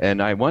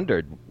 And I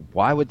wondered,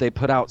 why would they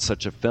put out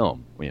such a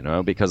film?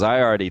 Because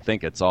I already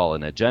think it's all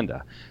an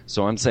agenda.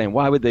 So I'm saying,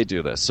 why would they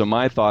do this? So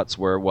my thoughts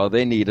were, well,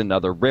 they need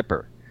another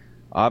Ripper.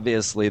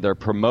 Obviously, they're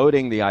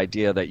promoting the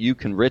idea that you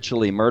can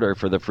ritually murder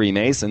for the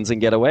Freemasons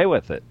and get away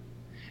with it.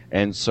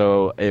 And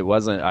so it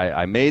wasn't,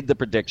 I made the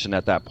prediction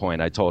at that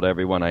point. I told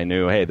everyone I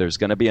knew, hey, there's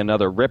going to be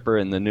another Ripper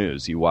in the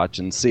news. You watch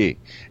and see.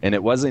 And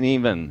it wasn't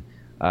even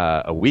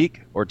a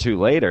week or two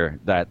later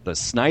that the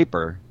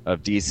sniper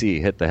of DC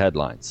hit the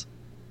headlines.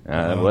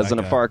 It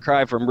wasn't a far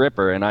cry from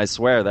Ripper, and I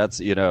swear that's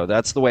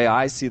the way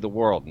I see the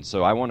world, and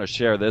so I want to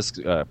share this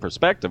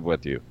perspective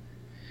with you.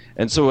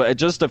 And so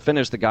just to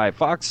finish the Guy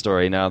Fawkes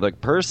story, now the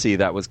Percy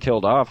that was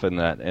killed off in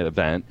that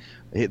event,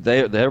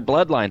 their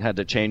bloodline had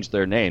to change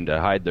their name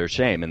to hide their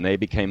shame, and they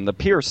became the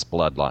Pierce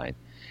bloodline.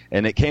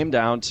 And it came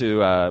down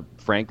to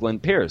Franklin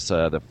Pierce,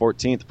 the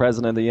 14th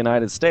president of the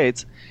United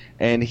States,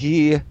 and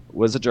he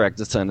was a direct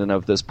descendant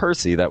of this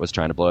Percy that was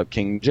trying to blow up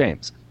King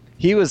James.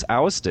 He was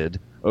ousted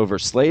over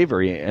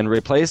slavery and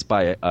replaced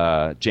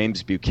by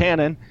James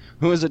Buchanan,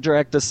 who was a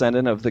direct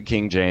descendant of the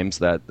King James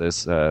that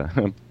this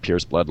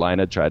Pierce bloodline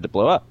had tried to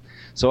blow up.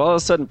 So all of a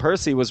sudden,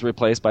 Percy was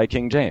replaced by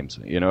King James,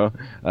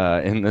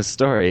 in this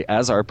story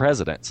as our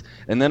presidents.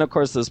 And then, of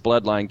course, this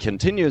bloodline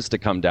continues to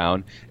come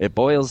down. It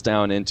boils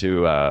down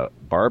into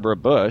Barbara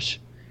Bush,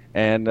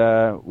 and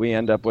we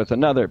end up with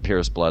another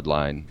Pierce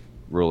bloodline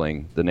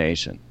ruling the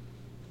nation.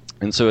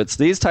 And so it's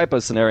these type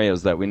of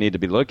scenarios that we need to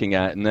be looking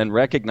at, and then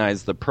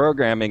recognize the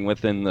programming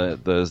within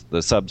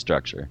the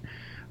substructure,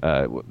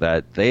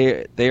 that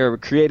they are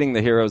creating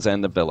the heroes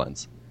and the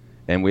villains.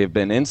 And we've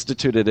been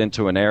instituted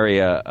into an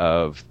area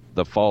of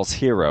the false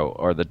hero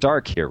or the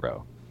dark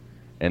hero.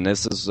 And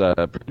this is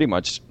pretty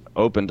much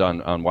opened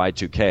on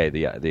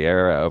Y2K, the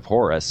era of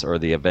Horus, or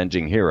the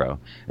avenging hero.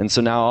 And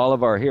so now all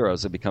of our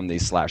heroes have become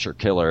these slasher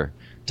killer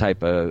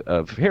type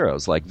of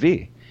heroes, like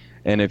V.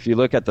 And if you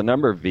look at the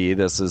number V,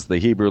 this is the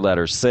Hebrew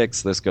letter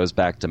 6. This goes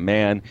back to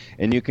man.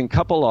 And you can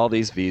couple all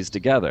these V's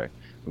together,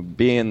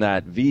 being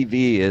that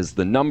VV is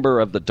the number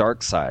of the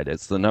dark side.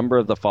 It's the number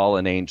of the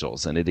fallen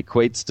angels, and it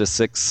equates to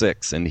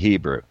 666 in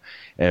Hebrew.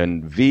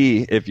 And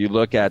V, if you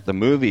look at the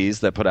movies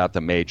that put out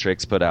The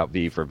Matrix, put out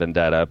V for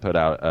Vendetta, put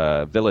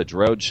out Village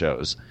Road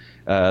shows,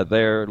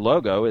 their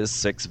logo is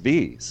 6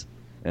 V's.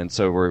 And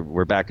so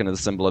we're back into the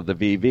symbol of the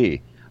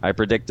VV. I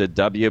predicted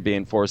W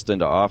being forced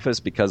into office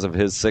because of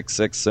his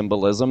 666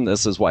 symbolism.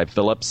 This is why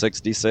Philip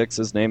 66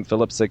 is named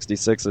Philip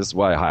 66. This is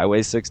why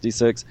Highway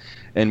 66.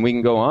 And we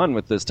can go on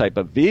with this type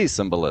of V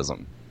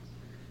symbolism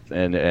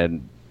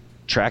and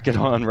track it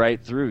on right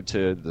through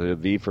to the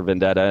V for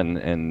Vendetta.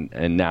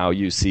 And now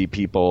you see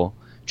people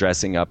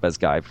dressing up as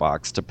Guy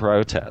Fawkes to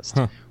protest,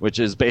 which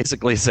is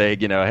basically saying,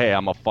 hey,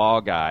 I'm a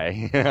fall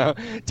guy.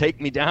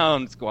 Take me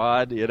down,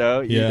 squad.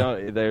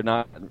 They're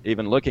not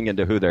even looking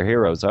into who their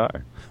heroes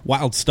are.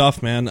 Wild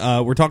stuff, man.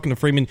 We're talking to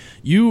Freeman.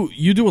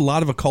 You do a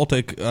lot of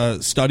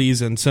occultic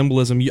studies and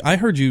symbolism. I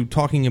heard you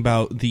talking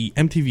about the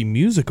MTV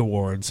Music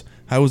Awards.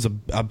 How it was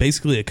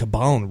basically a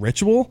Kabbalah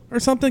ritual or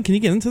something. Can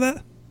you get into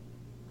that?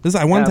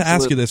 I wanted to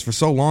ask you this for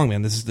so long,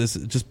 man. This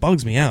just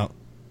bugs me out.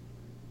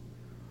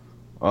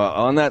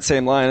 On that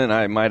same line, and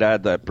I might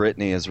add that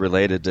Britney is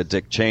related to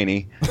Dick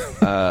Cheney.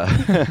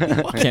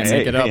 Can't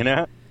make it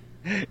up.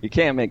 You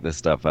can't make this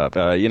stuff up.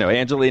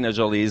 Angelina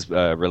Jolie's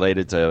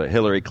related to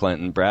Hillary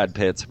Clinton. Brad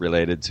Pitt's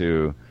related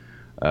to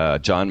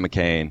John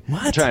McCain.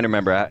 What? I'm trying to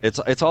remember.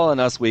 It's all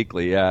in Us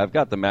Weekly. Yeah, I've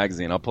got the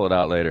magazine. I'll pull it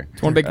out later.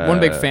 It's one big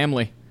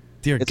family.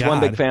 Dear it's God. one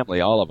big family,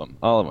 all of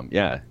them.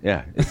 Yeah,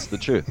 it's the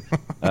truth.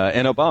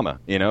 And Obama,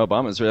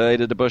 Obama's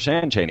related to Bush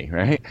and Cheney,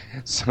 right?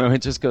 So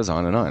it just goes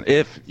on and on.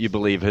 If you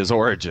believe his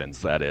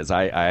origins, that is.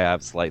 I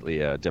have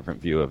slightly a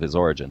different view of his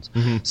origins.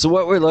 Mm-hmm. So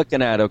what we're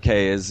looking at,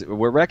 is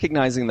we're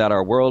recognizing that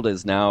our world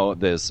is now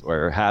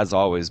or has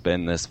always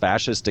been this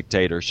fascist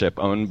dictatorship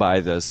owned by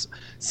this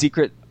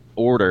secret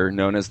order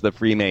known as the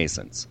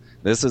Freemasons.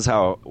 This is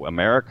how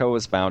America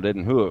was founded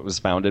and who it was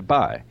founded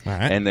by.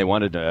 Right. And they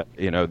wanted to,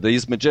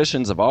 these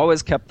magicians have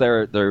always kept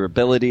their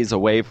abilities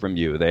away from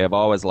you. They have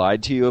always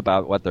lied to you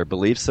about what their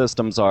belief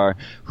systems are,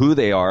 who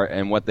they are,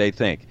 and what they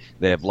think.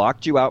 They have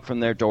locked you out from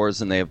their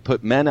doors, and they have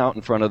put men out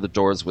in front of the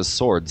doors with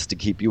swords to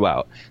keep you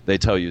out. They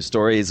tell you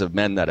stories of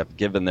men that have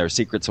given their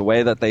secrets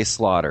away that they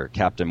slaughter.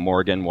 Captain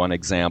Morgan, one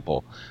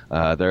example.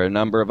 There are a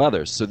number of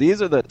others. So these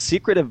are the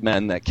secretive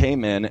men that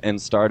came in and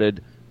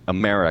started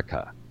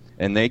America.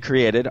 And they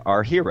created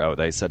our hero.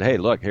 They said, hey,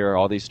 look, here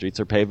all these streets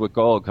are paved with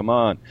gold. Come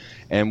on.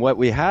 And what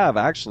we have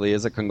actually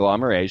is a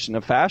conglomeration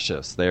of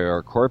fascists. They are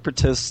a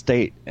corporatist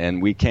state,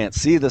 and we can't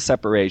see the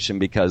separation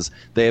because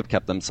they have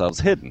kept themselves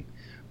hidden.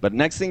 But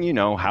next thing you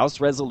know, House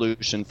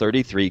Resolution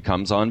 33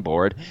 comes on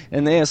board,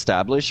 and they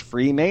establish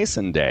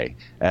Freemason Day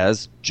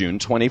as June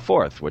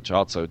 24th, which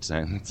also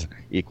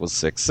equals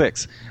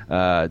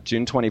 6/6.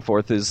 June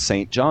 24th is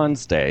St.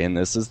 John's Day, and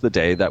this is the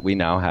day that we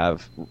now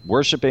have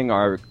worshiping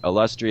our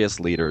illustrious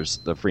leaders,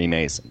 the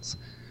Freemasons.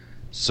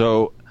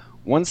 So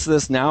once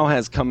this now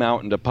has come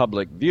out into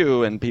public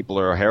view and people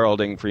are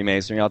heralding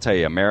Freemasonry, I'll tell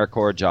you,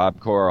 AmeriCorps,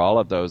 Job Corps, all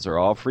of those are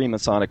all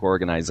Freemasonic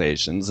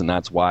organizations, and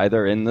that's why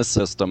they're in the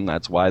system.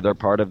 That's why they're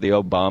part of the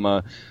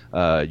Obama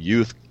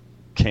youth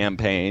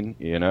campaign.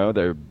 They're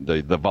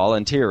the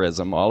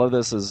volunteerism. All of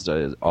this is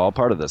all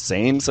part of the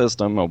same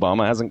system.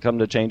 Obama hasn't come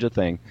to change a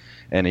thing,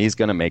 and he's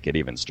going to make it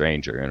even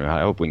stranger, and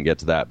I hope we can get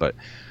to that. But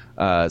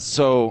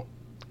so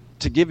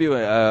to give you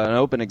an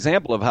open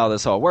example of how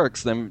this all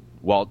works, then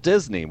Walt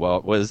Disney.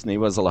 Walt Disney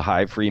was a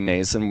high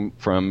Freemason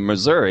from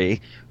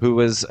Missouri who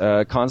was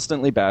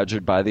constantly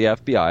badgered by the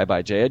FBI,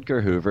 by J.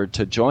 Edgar Hoover,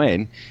 to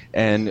join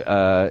and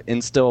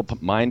instill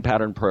mind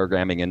pattern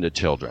programming into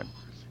children.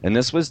 And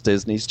this was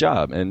Disney's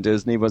job. And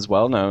Disney was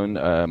well known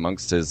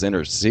amongst his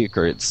inner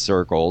secret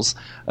circles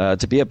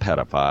to be a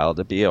pedophile,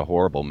 to be a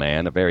horrible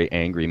man, a very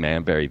angry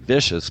man, very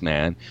vicious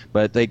man.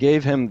 But they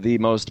gave him the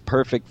most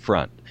perfect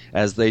front,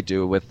 as they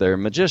do with their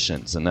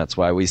magicians. And that's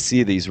why we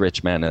see these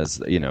rich men as,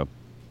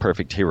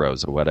 perfect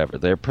heroes or whatever.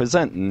 They're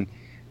presenting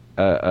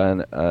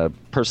a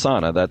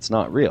persona that's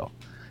not real.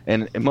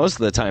 And most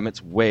of the time,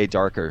 it's way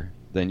darker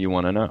than you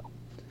want to know.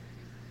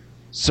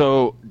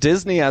 So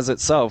Disney as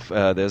itself,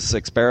 this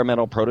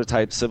experimental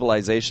prototype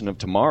civilization of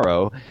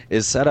tomorrow,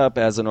 is set up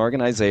as an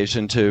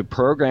organization to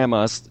program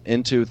us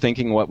into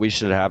thinking what we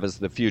should have as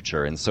the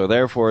future. And so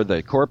therefore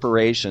the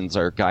corporations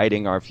are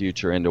guiding our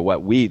future into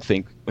what we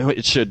think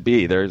it should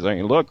be. They're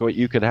saying, look what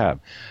you could have.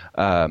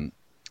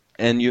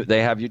 And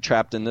they have you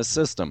trapped in this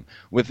system.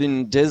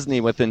 Within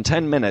Disney, within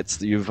 10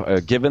 minutes, you've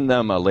given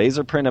them a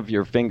laser print of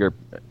your finger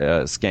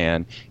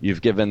scan.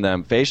 You've given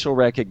them facial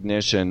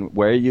recognition,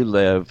 where you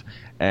live,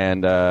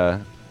 and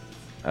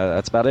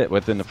that's about it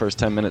within the first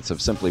 10 minutes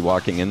of simply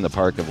walking in the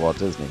park of Walt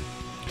Disney.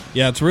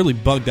 Yeah, it's really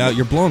bugged out.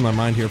 You're blowing my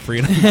mind here,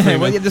 Freeman.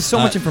 Well, yeah, there's so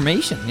much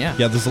information, yeah.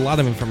 Yeah, there's a lot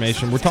of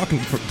information. We're talking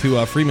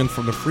to Freeman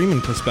from the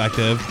Freeman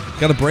perspective.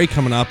 Got a break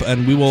coming up,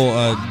 and we will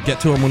get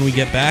to him when we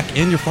get back,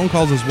 and your phone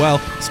calls as well.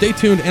 Stay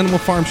tuned.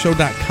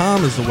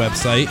 AnimalFarmShow.com is the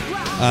website.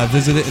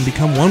 Visit it and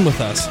become one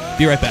with us.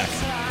 Be right back.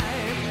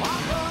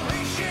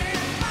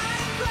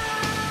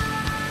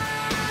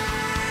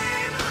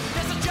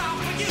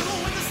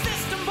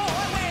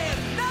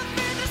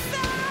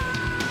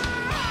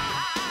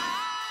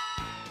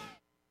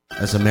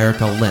 As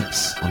America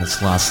limps on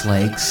its last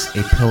legs,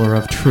 a pillar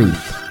of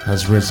truth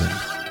has risen.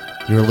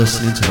 You're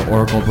listening to the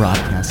Oracle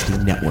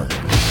Broadcasting Network.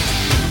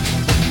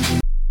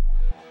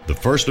 The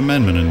First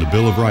Amendment in the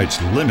Bill of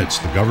Rights limits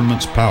the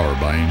government's power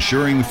by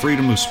ensuring the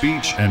freedom of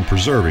speech and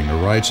preserving the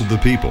rights of the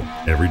people.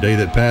 Every day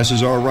that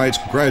passes, our rights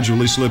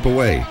gradually slip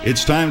away.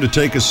 It's time to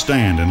take a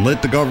stand and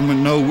let the government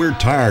know we're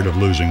tired of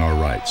losing our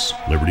rights.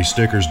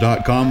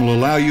 LibertyStickers.com will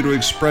allow you to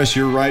express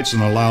your rights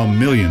and allow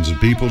millions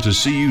of people to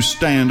see you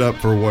stand up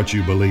for what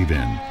you believe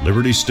in.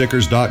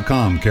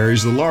 LibertyStickers.com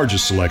carries the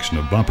largest selection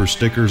of bumper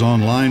stickers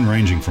online,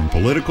 ranging from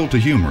political to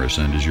humorous,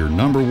 and is your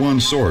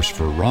 #1 source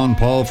for Ron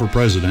Paul for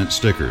President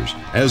stickers.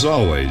 As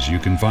always, you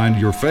can find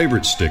your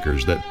favorite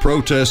stickers that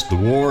protest the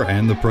war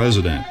and the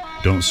president.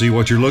 Don't see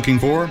what you're looking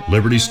for?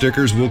 Liberty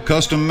Stickers will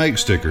custom make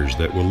stickers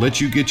that will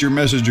let you get your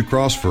message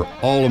across for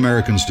all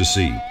Americans to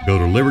see. Go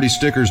to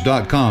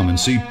LibertyStickers.com and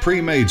see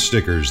pre-made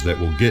stickers that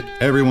will get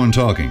everyone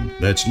talking.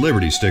 That's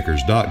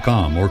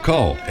LibertyStickers.com or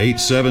call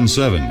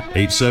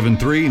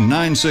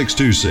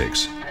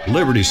 877-873-9626.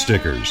 Liberty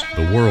Stickers,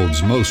 the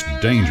world's most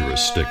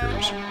dangerous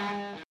stickers.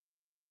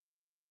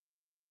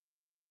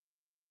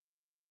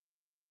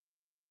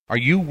 Are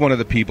you one of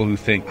the people who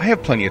think, I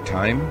have plenty of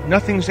time,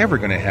 nothing's ever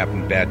going to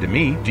happen bad to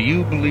me? Do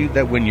you believe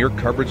that when your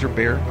cupboards are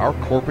bare, our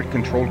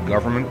corporate-controlled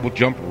government will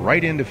jump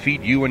right in to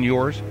feed you and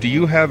yours? Do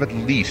you have at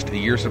least a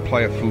year's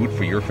supply of food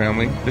for your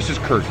family? This is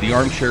Kurt, the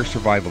armchair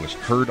survivalist,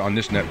 heard on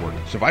this network.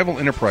 Survival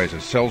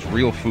Enterprises sells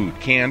real food,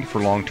 canned for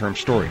long-term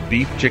storage.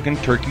 Beef, chicken,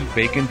 turkey,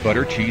 bacon,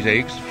 butter, cheese,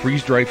 eggs,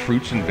 freeze-dried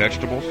fruits and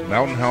vegetables,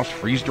 Mountain House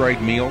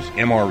freeze-dried meals,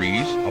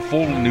 MREs, a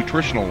full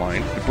nutritional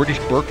line, the British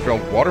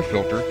Berkefeld water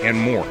filter, and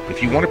more.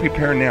 If you want to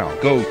prepare now,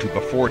 go to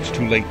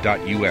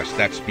beforeitstoolate.us.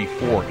 That's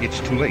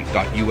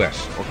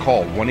beforeitstoolate.us. Or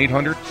call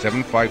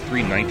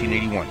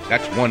 1-800-753-1981.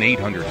 That's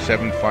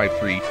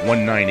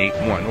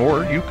 1-800-753-1981.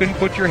 Or you can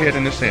put your head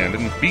in the sand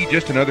and be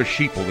just another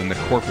sheeple in the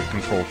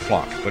corporate-controlled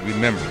flock. But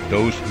remember,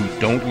 those who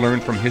don't learn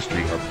from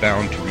history are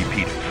bound to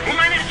repeat it.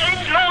 Meine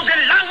endlose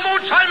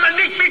Langmut soll man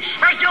nicht mit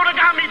Schwäche oder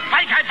gar mit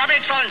Feigheit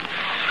verwechseln.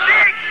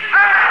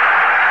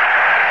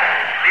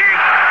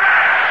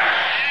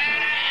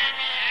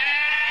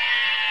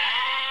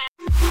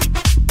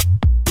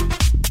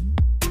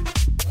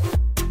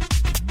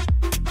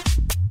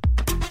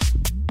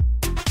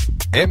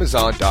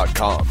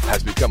 Amazon.com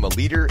has become a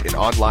leader in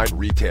online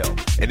retail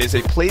and is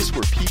a place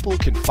where people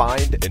can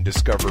find and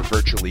discover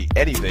virtually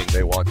anything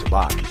they want to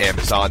buy.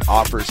 Amazon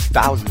offers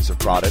thousands of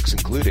products,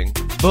 including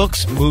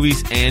books,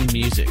 movies, and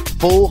music,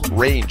 full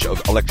range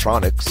of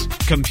electronics,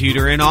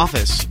 computer and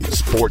office,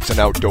 sports and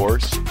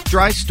outdoors,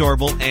 dry,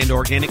 storable, and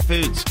organic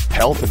foods,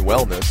 health and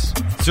wellness,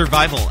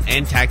 survival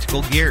and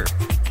tactical gear,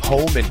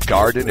 home and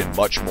garden, and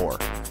much more.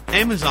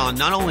 Amazon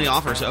not only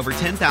offers over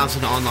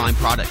 10,000 online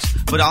products,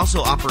 but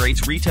also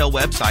operates retail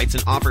websites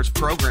and offers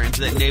programs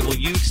that enable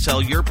you to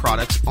sell your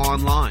products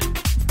online.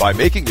 By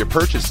making your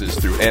purchases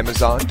through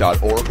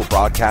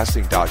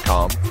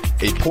Amazon.oraclebroadcasting.com,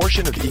 a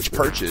portion of each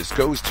purchase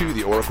goes to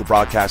the Oracle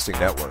Broadcasting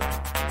Network.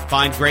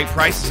 Find great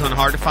prices on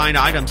hard-to-find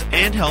items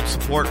and help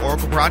support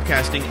Oracle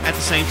Broadcasting at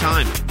the same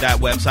time. That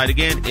website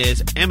again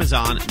is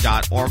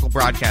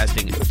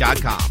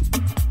Amazon.oraclebroadcasting.com.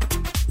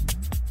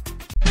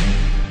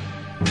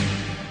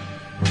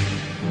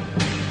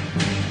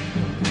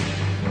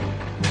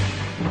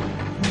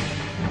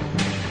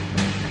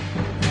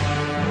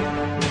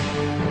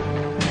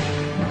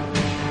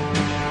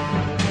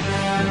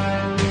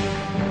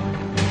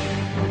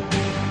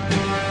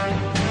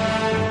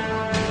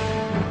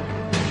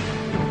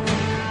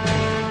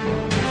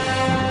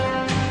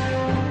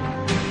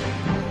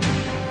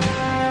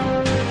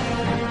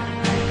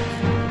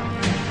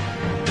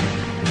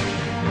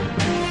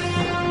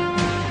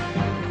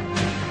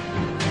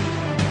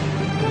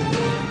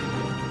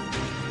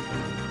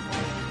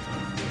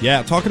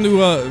 Yeah, talking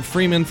to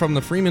Freeman from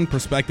the Freeman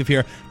perspective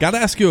here. Got to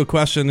ask you a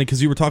question because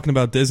you were talking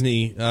about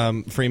Disney,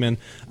 Freeman.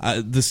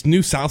 This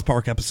new South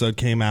Park episode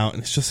came out,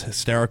 and it's just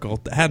hysterical.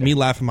 It had me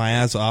laughing my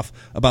ass off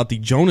about the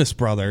Jonas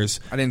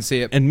Brothers. I didn't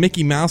see it. And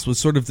Mickey Mouse was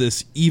sort of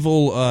this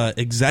evil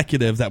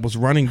executive that was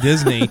running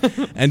Disney.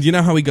 And you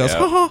know how he goes,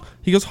 ha ha?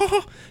 He goes, ha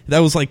ha. That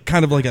was like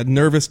kind of like a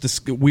nervous,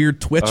 weird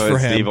twitch for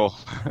him. Evil.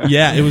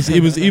 Yeah, it was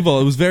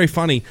evil. It was very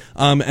funny.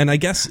 And I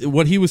guess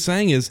what he was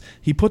saying is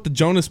he put the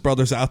Jonas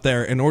Brothers out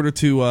there in order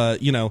to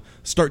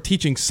start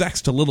teaching sex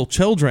to little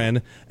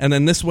children, and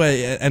then this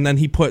way, and then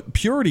he put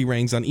purity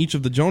rings on each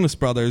of the Jonas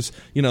Brothers,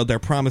 their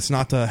promise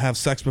not to have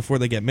sex before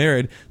they get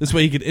married. This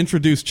way he could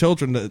introduce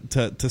children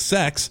to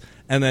sex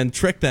and then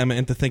trick them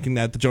into thinking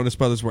that the Jonas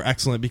Brothers were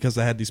excellent because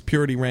they had these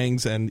purity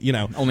rings, and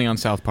only on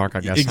South Park,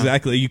 I guess.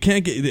 Exactly. You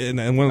can't get,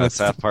 and one of the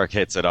South Park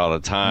hits it all the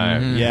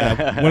time. Mm-hmm.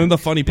 Yeah, one of the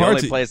funny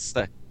parts.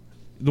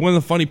 One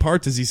of the funny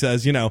parts is he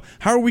says,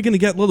 how are we going to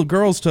get little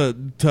girls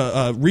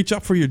to reach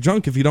up for your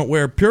junk if you don't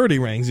wear purity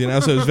rings? So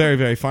it was very,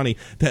 very funny.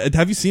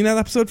 Have you seen that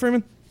episode,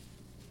 Freeman?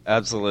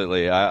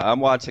 Absolutely. I'm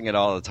watching it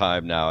all the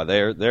time now.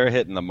 They're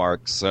hitting the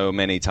mark so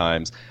many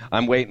times.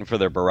 I'm waiting for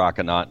their Barack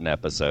Anaton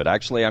episode.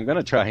 Actually, I'm going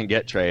to try and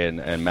get Trey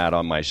and Matt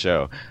on my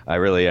show. I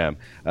really am.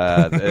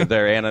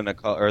 Their Anna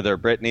Nicole, or their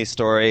Britney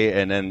story,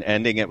 and then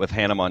ending it with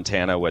Hannah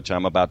Montana, which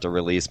I'm about to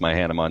release my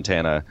Hannah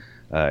Montana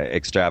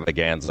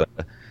extravaganza.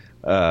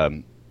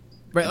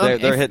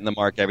 They're hitting the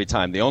mark every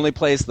time. The only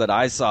place that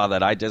I saw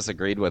that I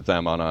disagreed with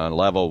them on a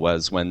level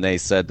was when they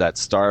said that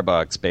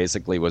Starbucks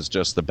basically was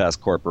just the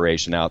best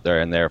corporation out there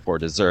and therefore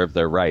deserved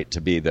their right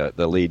to be the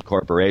lead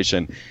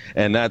corporation.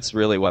 And that's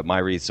really what my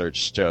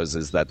research shows,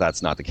 is that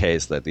that's not the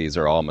case, that these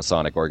are all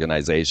Masonic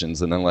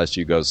organizations. And unless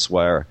you go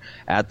swear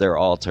at their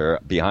altar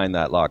behind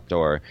that locked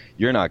door,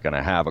 you're not going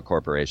to have a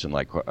corporation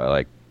like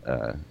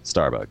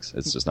Starbucks.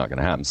 It's just not going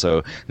to happen.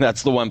 So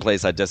that's the one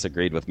place I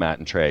disagreed with Matt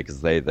and Trey,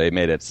 because they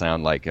made it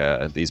sound like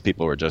these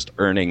people were just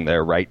earning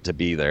their right to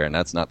be there, and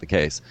that's not the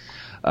case.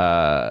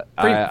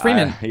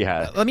 Freeman,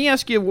 yeah. Let me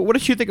ask you, what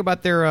did you think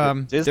about their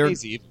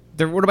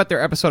what about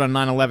their episode on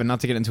 9/11? Not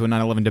to get into a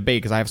 9/11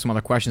 debate, because I have some other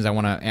questions I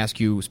want to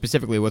ask you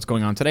specifically what's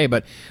going on today,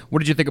 but what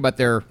did you think about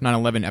their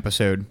 9/11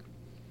 episode?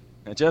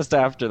 Just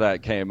after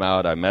that came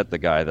out, I met the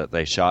guy that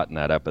they shot in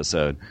that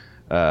episode.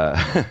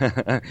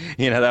 That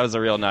was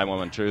a real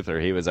 911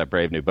 truther. He was at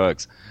Brave New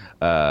Books.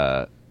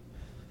 They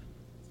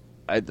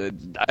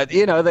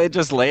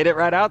just laid it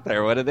right out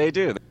there. What did they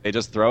do? They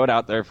just throw it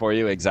out there for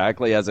you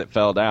exactly as it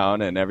fell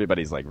down, and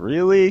everybody's like,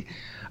 really?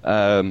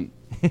 A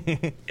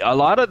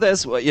lot of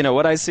this,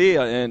 what I see,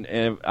 and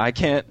I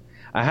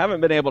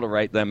haven't been able to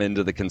write them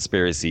into the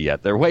conspiracy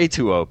yet. They're way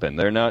too open.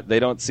 They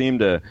don't seem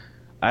to.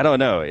 I don't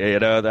know,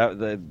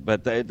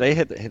 but they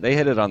hit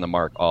it on the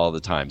mark all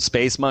the time.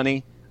 Space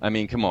money. I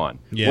mean, come on.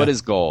 Yeah. What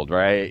is gold,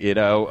 right?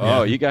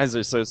 Oh, you guys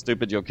are so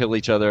stupid you'll kill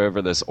each other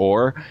over this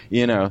ore.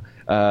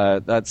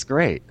 That's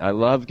great. I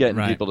love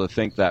getting people to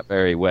think that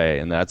very way,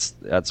 and that's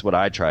what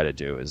I try to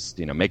do, is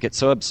make it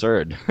so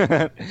absurd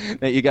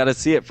that you got to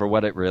see it for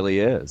what it really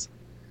is.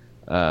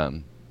 But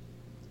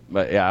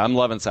yeah, I'm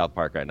loving South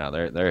Park right now.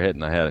 They're hitting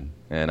the head,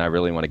 and I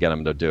really want to get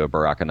them to do a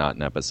Barack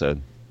Anaton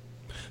episode.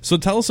 So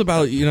tell us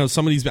about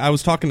some of these. I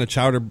was talking to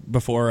Chowder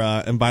before,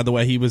 and by the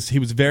way, he was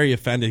very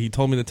offended. He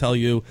told me to tell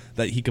you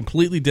that he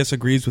completely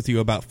disagrees with you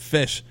about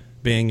Fish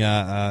being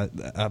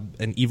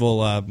an evil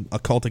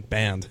occultic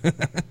band.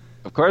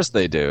 Of course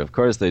they do. Of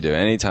course they do.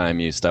 Anytime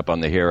you step on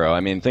the hero,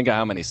 I mean, think of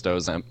how many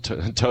toes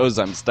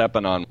I'm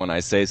stepping on when I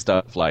say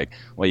stuff like,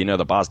 well,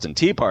 the Boston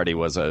Tea Party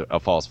was a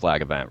false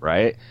flag event,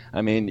 right?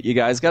 I mean, you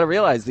guys got to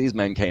realize these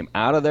men came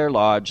out of their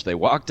lodge, they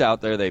walked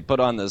out there, they put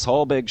on this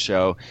whole big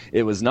show.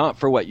 It was not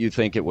for what you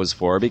think it was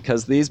for,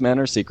 because these men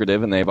are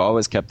secretive and they've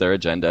always kept their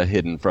agenda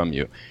hidden from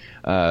you.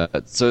 I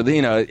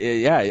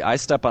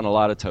step on a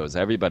lot of toes,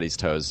 everybody's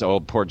toes.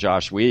 Old poor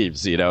Josh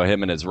Weaves,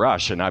 him and his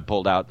rush, and I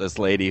pulled out this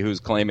lady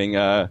who's claiming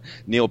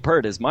Neil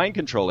Peart is mind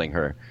controlling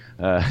her.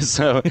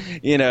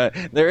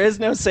 There is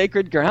no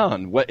sacred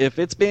ground. If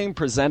it's being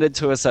presented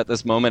to us at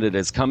this moment, it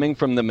is coming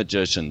from the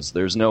magicians.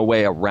 There's no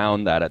way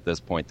around that at this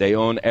point. They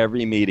own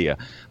every media.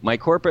 My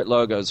corporate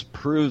logos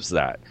proves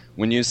that.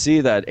 When you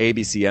see that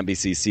ABC,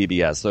 NBC,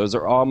 CBS, those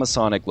are all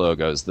Masonic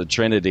logos, the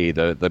Trinity,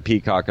 the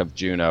Peacock of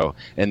Juno,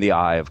 and the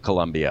Eye of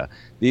Columbia.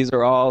 These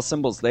are all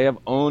symbols. They have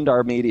owned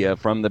our media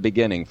from the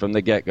beginning, from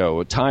the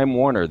get-go. Time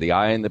Warner, the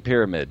Eye in the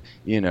Pyramid,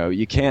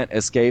 you can't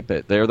escape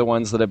it. They're the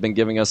ones that have been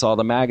giving us all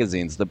the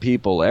magazines, the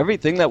people,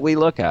 everything that we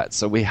look at.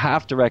 So we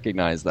have to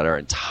recognize that our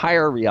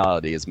entire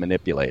reality is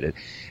manipulated.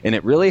 And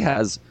it really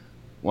has...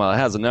 Well, it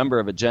has a number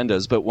of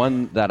agendas, but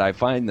one that I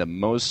find the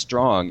most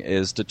strong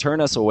is to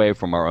turn us away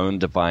from our own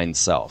divine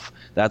self.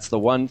 That's the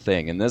one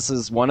thing, and this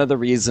is one of the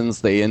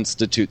reasons they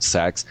institute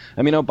sex.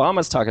 I mean,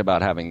 Obama's talking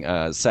about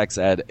having sex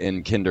ed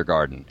in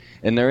kindergarten,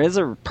 and there is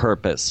a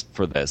purpose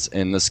for this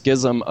in the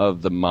schism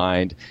of the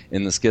mind,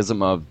 in the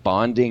schism of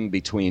bonding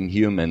between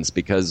humans,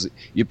 because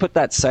you put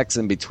that sex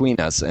in between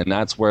us, and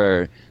that's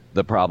where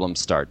the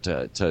problems start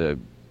to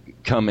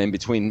come in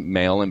between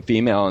male and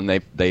female, and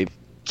they've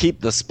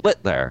keep the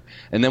split there.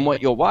 And then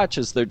what you'll watch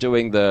is they're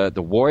doing the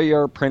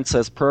warrior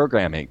princess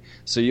programming.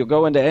 So you'll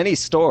go into any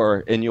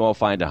store and you'll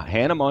find a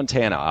Hannah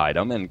Montana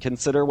item, and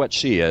consider what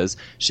she is.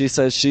 She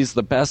says she's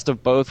the best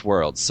of both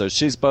worlds. So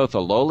she's both a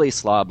lowly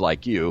slob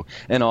like you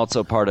and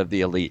also part of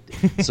the elite.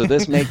 So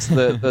this makes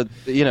the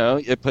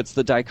it puts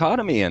the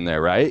dichotomy in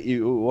there, right?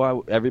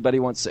 Everybody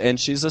wants, and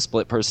she's a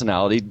split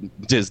personality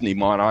Disney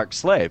monarch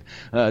slave,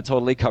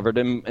 totally covered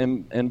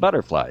in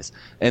butterflies.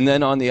 And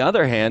then on the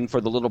other hand,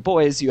 for the little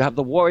boys, you have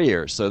the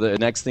warrior. So the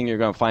next thing you're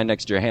going to find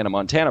next to your Hannah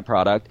Montana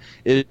product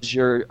is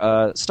your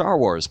Star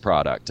Wars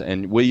product.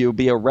 And will you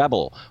be a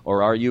rebel,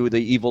 or are you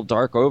the evil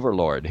dark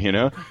overlord,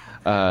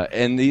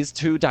 and these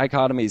two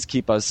dichotomies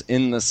keep us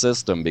in the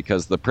system,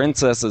 because the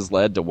princess is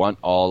led to want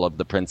all of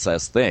the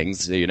princess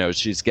things.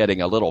 She's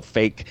getting a little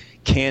fake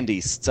candy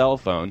cell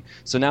phone.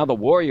 So now the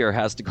warrior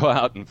has to go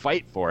out and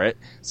fight for it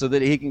so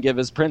that he can give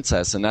his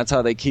princess. And that's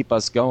how they keep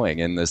us going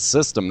in this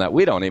system that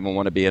we don't even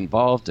want to be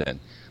involved in.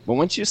 But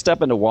once you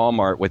step into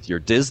Walmart with your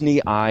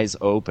Disney eyes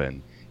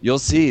open, you'll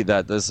see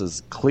that this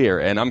is clear.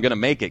 And I'm going to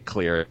make it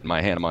clear in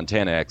my Hannah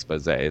Montana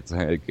expose.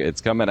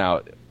 It's coming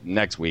out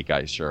next week,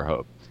 I sure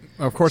hope.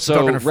 Of course, so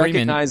talking to Freeman.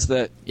 Recognize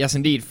that. Yes,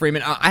 indeed,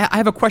 Freeman. I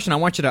have a question. I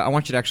want you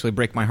to actually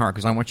break my heart,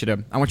 because I want you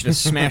to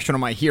smash one of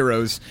my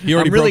heroes. You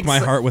already broke my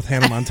heart with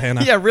Hannah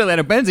Montana. Yeah, really.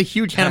 And Ben's a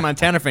huge Hannah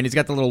Montana fan. He's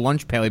got the little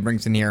lunch pail he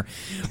brings in here,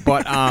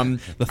 but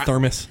the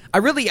thermos.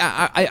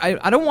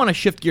 I don't want to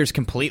shift gears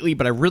completely,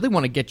 but I really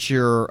want to get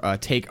your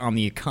take on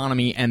the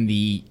economy and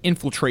the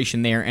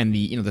infiltration there, and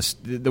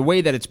the way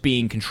that it's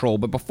being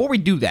controlled. But before we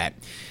do that,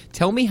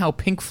 tell me how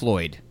Pink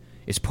Floyd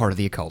is part of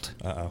the occult.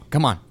 Uh-oh.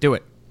 Come on, do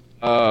it.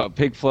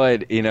 Pink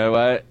Floyd, you know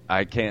what?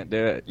 I can't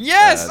do it.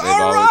 Yes,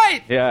 all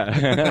right.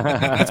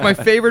 Yeah. That's my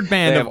favorite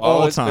band of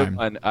all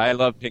time. I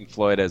love Pink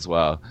Floyd as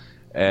well.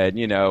 And,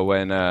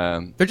 when...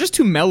 they're just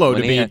too mellow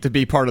to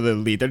be part of the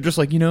elite. They're just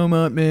like,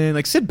 man,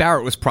 like Syd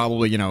Barrett was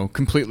probably,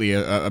 completely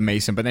a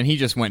Mason, but then he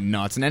just went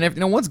nuts. And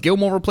then, once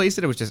Gilmore replaced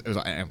it, it was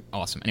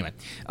awesome. Anyway,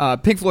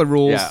 Pink Floyd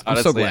rules. Yeah, honestly,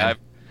 I'm so glad.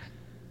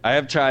 I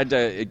have tried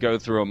to go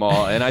through them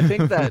all, and I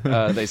think that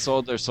they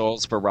sold their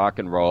souls for rock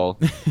and roll,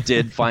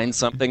 did find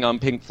something on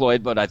Pink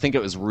Floyd, but I think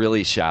it was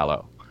really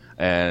shallow.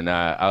 And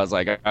I was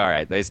like, all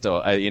right, they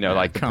still,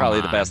 probably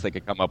the best they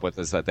could come up with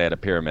is that they had a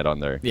pyramid on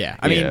their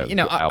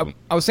album.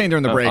 I was saying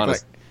during the break,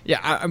 honestly.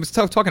 I was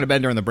talking to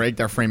Ben during the break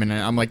there, Freeman,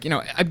 and I'm like,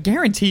 I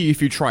guarantee you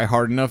if you try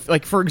hard enough,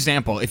 like, for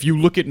example, if you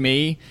look at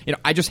me,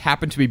 I just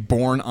happen to be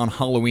born on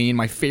Halloween.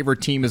 My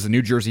favorite team is the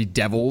New Jersey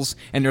Devils,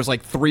 and there's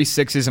like 3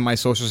 6s in my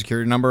social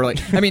security number. Like,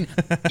 I mean,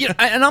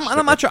 and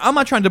I'm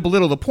not trying to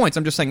belittle the points.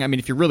 I'm just saying, I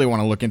mean, if you really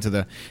want to look into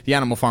the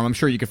Animal Farm, I'm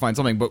sure you could find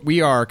something, but we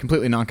are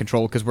completely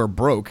non-controlled because we're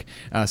broke,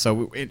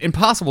 so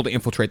impossible to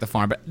infiltrate the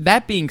farm. But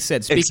that being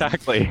said,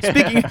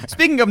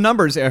 speaking of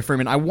numbers,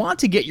 Freeman, I want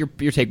to get your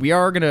take. We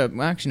are going to,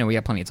 actually, no, we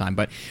have plenty of time,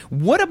 but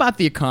what about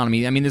the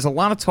economy? I mean, there's a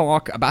lot of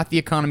talk about the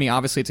economy.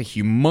 Obviously, it's a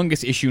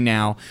humongous issue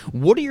now.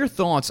 What are your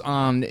thoughts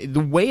on the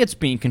way it's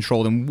being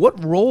controlled, and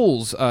what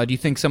roles do you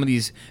think some of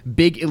these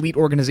big elite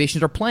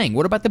organizations are playing?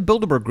 What about the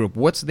Bilderberg Group?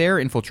 What's their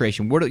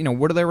infiltration? What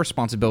are their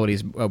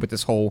responsibilities with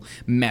this whole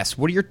mess?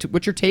 What's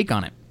your take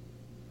on it?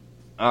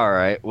 All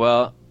right.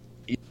 Well,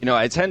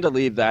 I tend to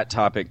leave that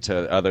topic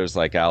to others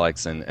like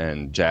Alex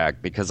and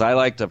Jack, because I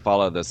like to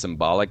follow the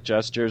symbolic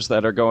gestures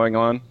that are going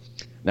on.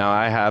 Now,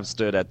 I have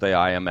stood at the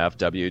IMF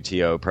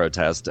WTO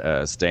protest,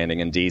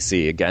 standing in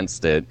D.C.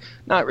 against it,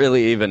 not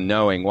really even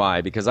knowing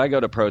why, because I go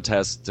to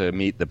protests to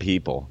meet the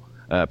people.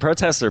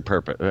 Protests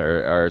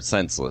are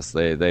senseless.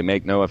 They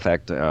make no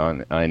effect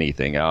on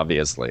anything,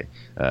 obviously.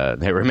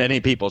 There were many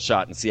people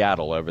shot in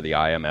Seattle over the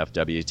IMF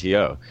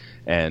WTO,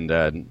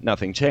 and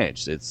nothing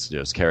changed. It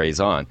just carries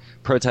on.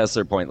 Protests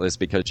are pointless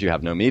because you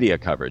have no media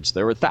coverage.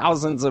 There were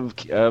thousands of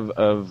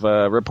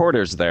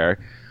reporters there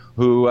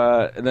who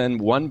then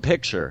one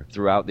picture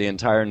throughout the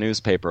entire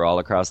newspaper all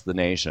across the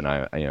nation.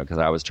 Because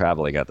I was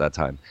traveling at that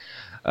time,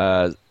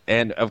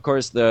 and of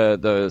course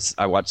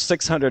I watched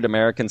 600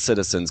 American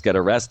citizens get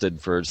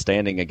arrested for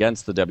standing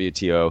against the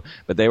WTO,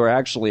 but they were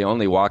actually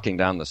only walking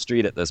down the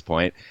street at this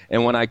point.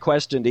 And when I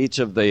questioned each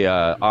of the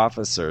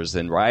officers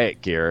in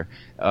riot gear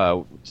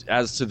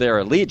as to their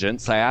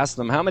allegiance, I asked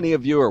them, "How many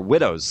of you are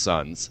widows'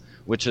 sons?"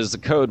 which is a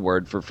code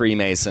word for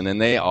Freemason,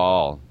 and they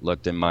all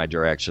looked in my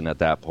direction at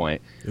that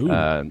point.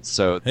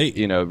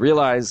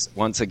 Realize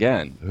once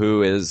again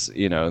who is,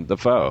 the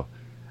foe.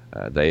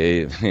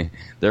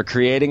 They're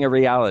creating a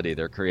reality.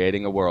 They're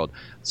creating a world.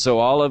 So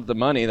all of the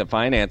money, the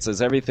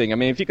finances, everything. I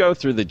mean, if you go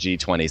through the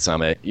G20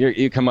 summit,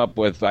 you come up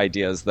with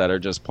ideas that are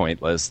just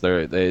pointless.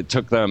 They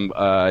took them,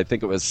 I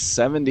think it was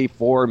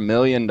 $74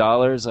 million,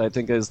 I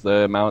think is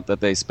the amount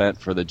that they spent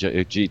for the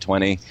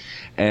G20,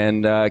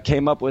 and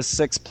came up with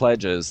 6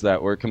 pledges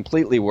that were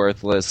completely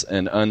worthless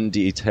and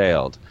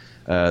undetailed.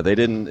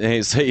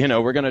 They say,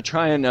 we're going to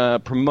try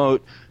and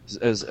promote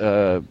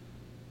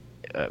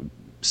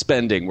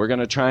spending. We're going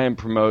to try and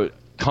promote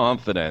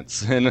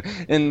confidence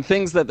and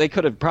things that they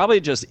could have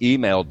probably just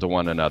emailed to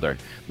one another.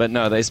 But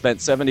no, they spent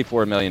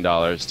 $74 million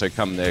to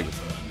come to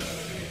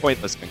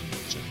pointless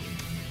conclusion.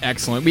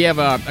 Excellent. We have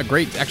a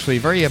great, actually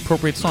very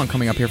appropriate song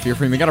coming up here for you,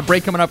 Freeman. We got a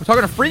break coming up. We're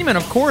talking to Freeman,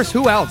 of course.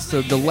 Who else?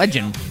 The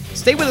legend.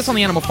 Stay with us on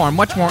the Animal Farm.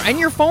 Much more. And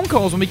your phone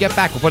calls when we get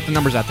back. We'll put the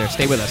numbers out there.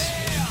 Stay with us.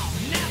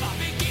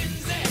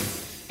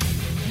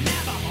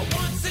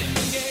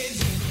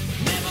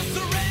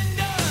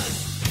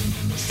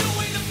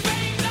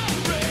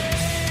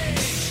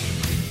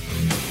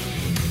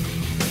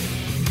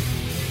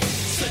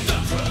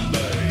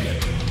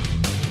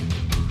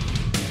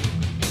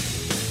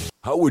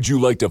 How would you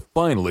like to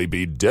finally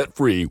be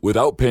debt-free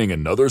without paying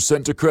another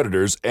cent to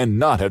creditors and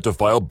not have to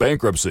file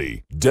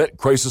bankruptcy?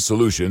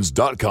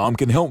 DebtCrisisSolutions.com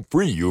can help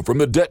free you from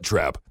the debt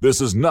trap.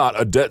 This is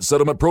not a debt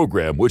settlement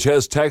program which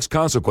has tax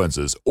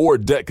consequences or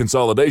debt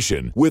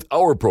consolidation. With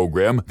our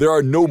program, there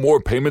are no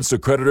more payments to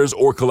creditors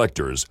or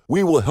collectors.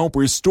 We will help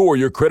restore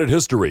your credit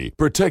history,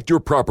 protect your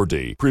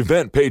property,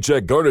 prevent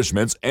paycheck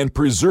garnishments, and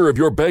preserve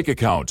your bank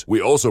account. We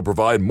also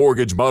provide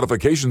mortgage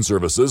modification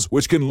services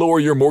which can lower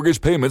your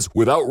mortgage payments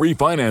without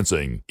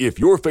refinancing. If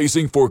you're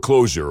facing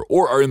foreclosure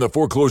or are in the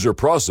foreclosure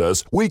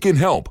process, we can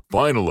help.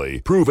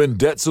 Finally, proven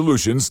debt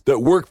solutions that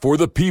work for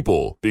the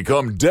people.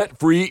 Become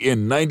debt-free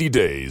in 90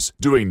 days.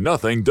 Doing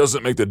nothing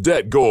doesn't make the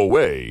debt go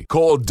away.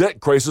 Call Debt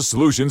Crisis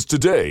Solutions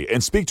today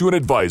and speak to an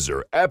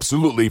advisor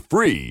absolutely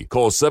free.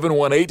 Call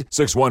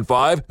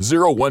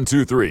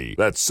 718-615-0123.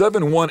 That's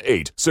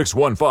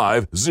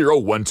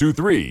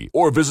 718-615-0123.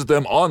 Or visit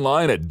them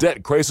online at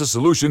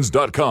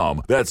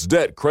DebtCrisisSolutions.com. That's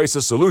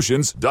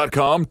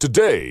DebtCrisisSolutions.com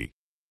today.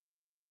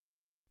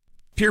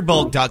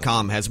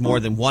 PureBulk.com has more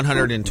than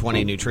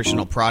 120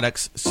 nutritional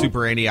products,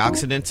 super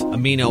antioxidants,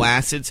 amino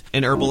acids,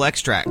 and herbal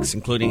extracts,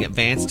 including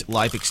advanced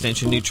life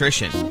extension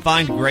nutrition.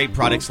 Find great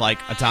products like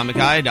atomic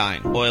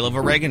iodine, oil of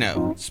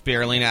oregano,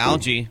 spirulina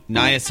algae,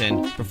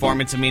 niacin,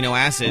 performance amino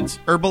acids,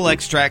 herbal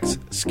extracts,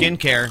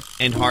 skincare,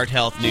 and heart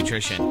health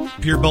nutrition.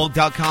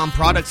 PureBulk.com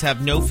products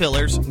have no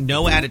fillers,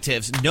 no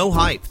additives, no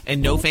hype, and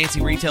no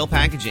fancy retail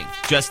packaging.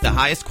 Just the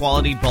highest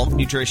quality bulk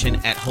nutrition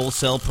at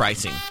wholesale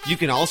pricing. You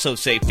can also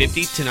save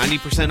 50 to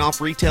 90%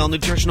 off retail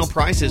nutritional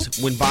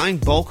prices when buying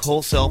bulk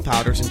wholesale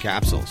powders and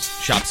capsules.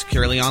 Shop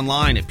securely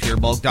online at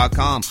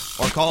purebulk.com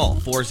or call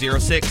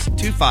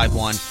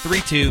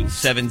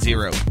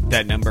 406-251-3270.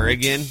 That number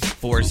again,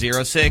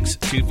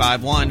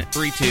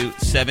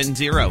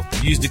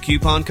 406-251-3270. Use the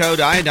coupon code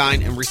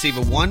iodine and receive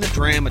a 1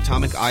 gram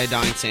atomic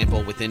iodine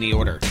sample with any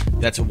order.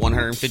 That's a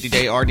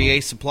 150-day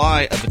RDA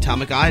supply of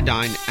atomic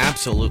iodine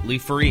absolutely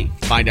free.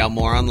 Find out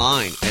more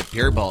online at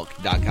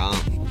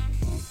purebulk.com.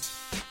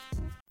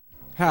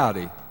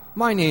 Howdy.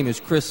 My name is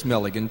Chris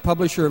Milligan,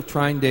 publisher of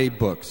Trine Day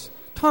Books.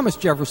 Thomas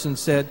Jefferson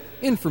said,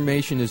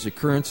 "Information is the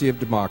currency of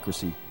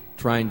democracy."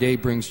 Trine Day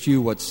brings to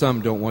you what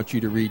some don't want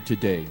you to read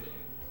today.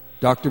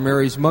 Dr.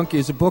 Mary's Monkey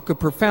is a book of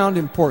profound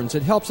importance.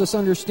 It helps us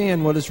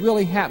understand what has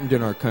really happened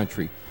in our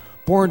country.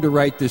 Born to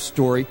write this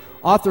story,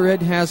 author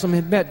Ed Haslam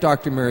had met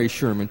Dr. Mary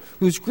Sherman,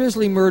 whose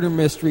grisly murder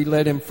mystery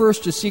led him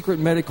first to secret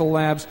medical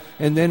labs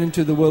and then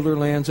into the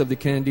wilderlands of the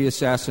Kennedy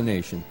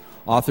assassination.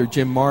 Author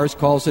Jim Marrs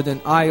calls it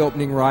an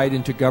eye-opening ride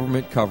into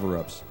government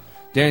cover-ups.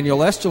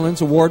 Daniel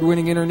Esterlin's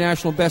award-winning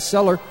international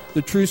bestseller,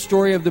 The True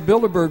Story of the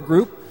Bilderberg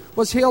Group,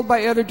 was hailed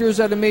by editors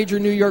at a major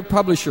New York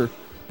publisher,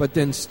 but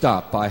then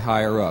stopped by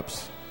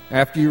higher-ups.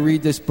 After you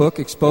read this book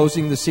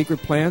exposing the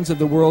secret plans of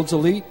the world's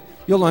elite,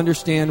 you'll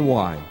understand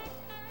why.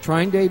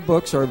 Trine Day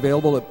books are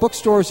available at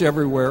bookstores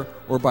everywhere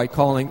or by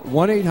calling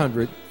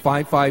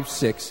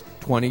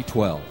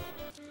 1-800-556-2012.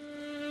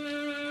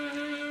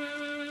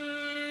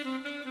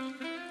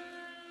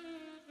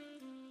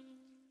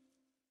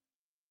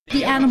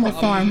 The Animal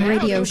Farm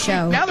radio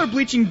show. Now they're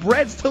bleaching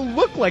breads to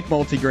look like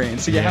multigrain,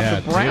 so you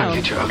have the brown.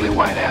 Get your ugly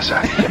white ass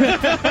out of here.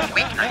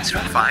 Weeknights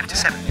from 5 to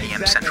 7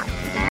 p.m. Central.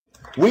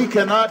 We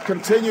cannot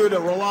continue to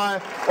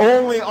rely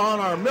only on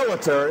our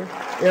military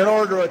in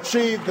order to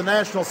achieve the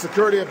national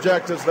security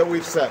objectives that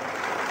we've set.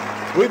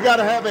 We've got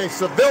to have a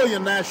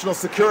civilian national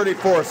security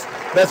force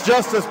that's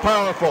just as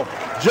powerful,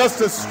 just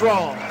as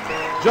strong,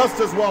 just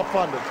as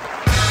well-funded.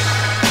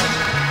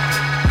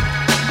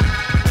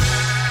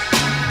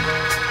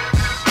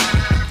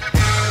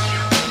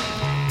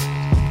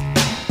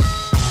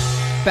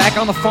 Back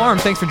on the farm.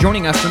 Thanks for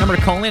joining us. The number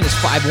to call in is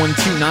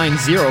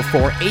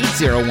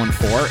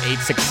 512-904-8014.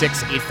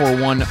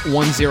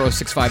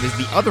 866-841-1065 is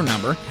the other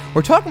number.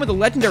 We're talking with the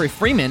legendary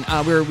Freeman.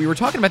 We were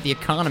talking about the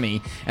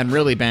economy, and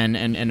really, Ben,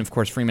 and of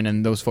course Freeman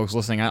and those folks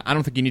listening, I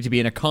don't think you need to be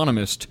an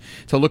economist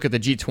to look at the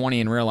G20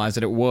 and realize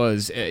that it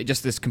was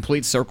just this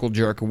complete circle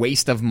jerk,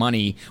 waste of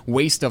money,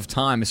 waste of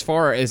time. As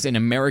far as an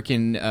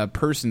American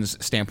person's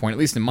standpoint, at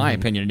least in my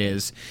opinion it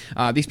is,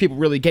 these people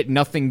really get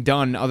nothing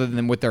done other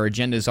than what their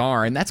agendas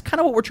are, and that's kind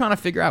of what we're trying to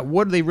figure out.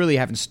 What do they really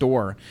have in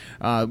store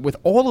with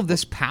all of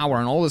this power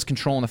and all this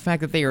control, and the fact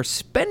that they are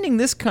spending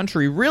this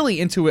country really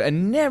into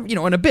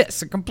an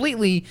abyss, a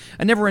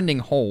never-ending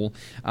hole.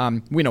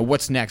 We know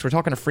what's next. We're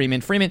talking to Freeman.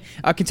 Freeman,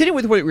 continue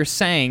with what you were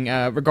saying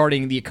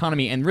regarding the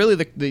economy and really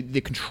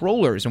the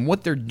controllers and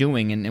what they're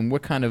doing and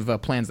what kind of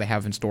plans they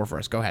have in store for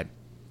us. Go ahead.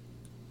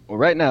 Well,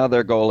 right now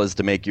their goal is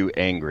to make you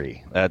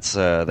angry. That's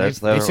they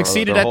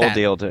succeeded the at whole that.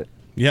 deal.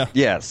 Yeah.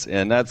 Yes,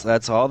 and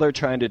that's all they're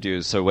trying to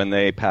do. So when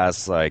they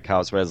pass like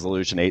House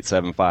Resolution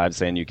 875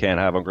 saying you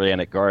can't have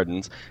organic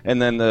gardens, and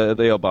then the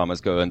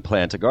Obamas go and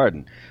plant a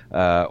garden,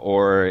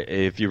 or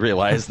if you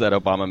realize that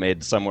Obama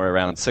made somewhere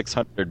around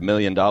 $600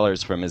 million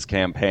from his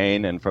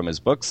campaign and from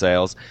his book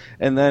sales,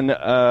 and then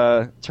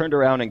turned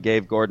around and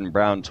gave Gordon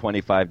Brown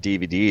 25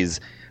 DVDs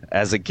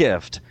as a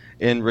gift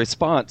in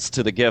response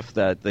to the gift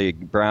that the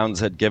Browns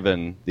had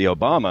given the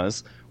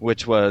Obamas,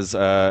 which was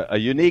a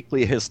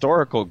uniquely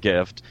historical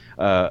gift,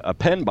 a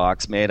pen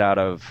box made out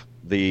of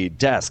the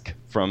desk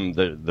from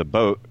the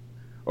boat,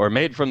 or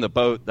made from the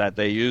boat that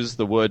they used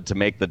the wood to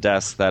make the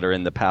desks that are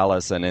in the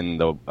palace and in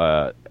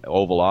the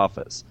Oval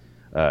Office.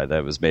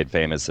 That was made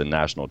famous in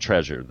National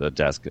Treasure, the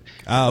desk.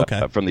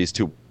 From these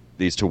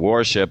two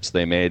warships,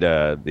 they made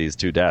these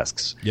two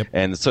desks. Yep.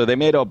 And so they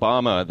made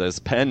Obama this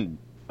pen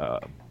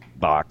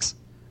box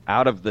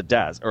out of the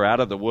desk, or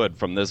out of the wood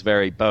from this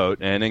very boat,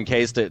 and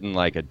encased it in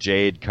like a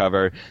jade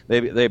cover.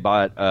 They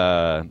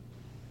bought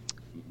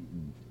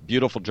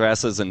beautiful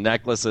dresses and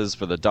necklaces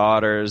for the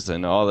daughters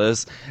and all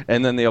this.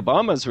 And then the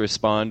Obamas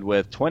respond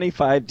with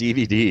 25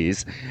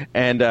 DVDs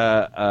and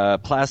a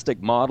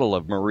plastic model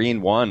of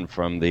Marine One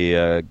from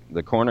the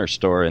corner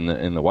store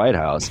in the White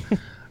House.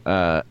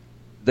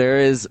 There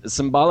is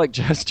symbolic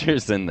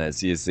gestures in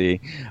this, you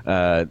see,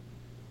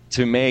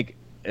 to make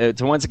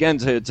to once again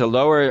to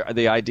lower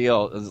the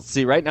ideal.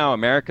 See, right now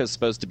America is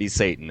supposed to be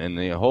Satan. In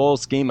the whole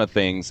scheme of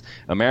things,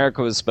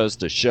 America was supposed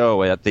to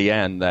show at the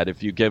end that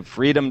if you give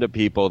freedom to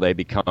people, they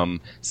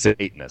become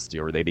Satanists,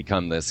 or they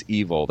become this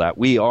evil that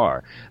we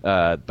are.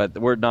 But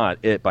we're not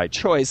it by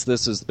choice.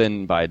 This has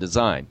been by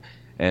design.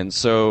 And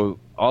so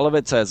all of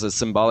it says a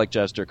symbolic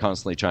gesture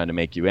constantly trying to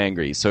make you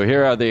angry. So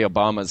here are the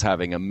Obamas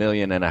having $1.5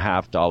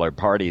 million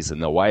parties in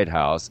the White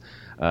House,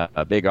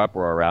 a big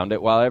uproar around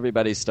it, while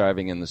everybody's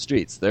starving in the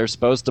streets. They're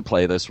supposed to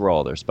play this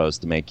role. They're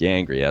supposed to make you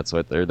angry. That's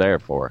what they're there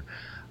for.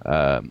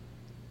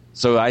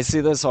 So I see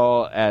this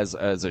all as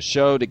a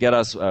show to get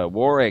us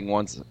warring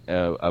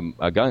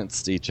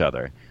against each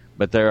other.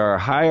 But there are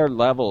higher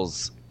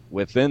levels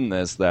within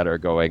this that are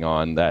going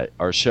on that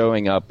are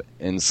showing up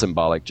in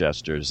symbolic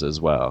gestures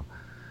as well.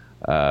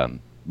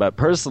 But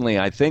personally,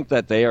 I think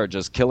that they are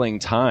just killing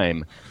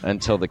time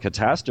until the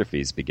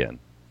catastrophes begin.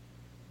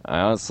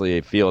 I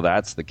honestly feel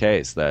that's the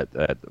case, that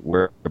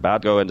we're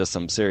about to go into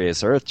some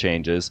serious Earth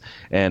changes.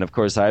 And, of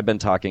course, I've been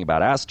talking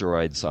about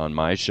asteroids on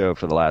my show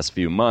for the last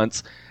few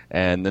months.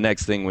 And the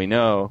next thing we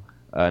know,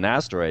 an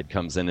asteroid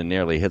comes in and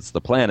nearly hits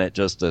the planet,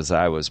 just as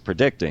I was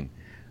predicting.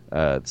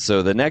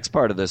 So the next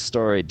part of this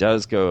story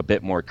does go a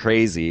bit more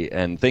crazy,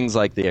 and things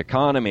like the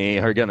economy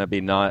are going to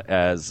be not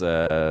as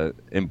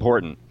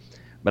important.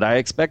 But I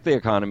expect the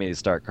economy to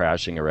start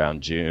crashing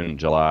around June,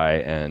 July,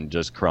 and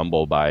just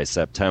crumble by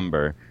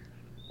September.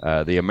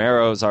 The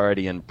Amero's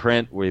already in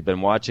print. We've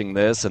been watching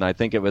this, and I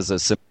think it was a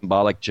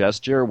symbolic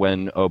gesture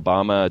when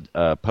Obama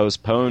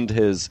postponed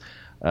his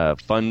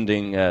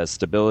funding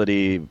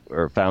stability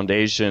or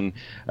foundation.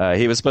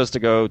 He was supposed to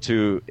go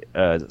to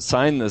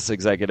sign this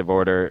executive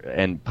order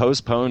and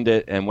postponed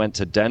it and went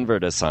to Denver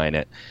to sign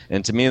it.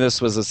 And to me,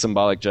 this was a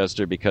symbolic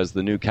gesture because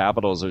the new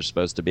capitals are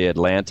supposed to be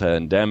Atlanta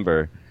and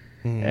Denver.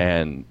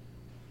 And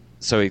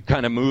so he's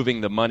kind of moving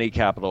the money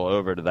capital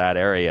over to that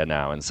area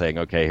now and saying,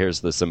 okay,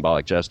 here's the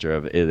symbolic gesture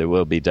of it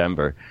will be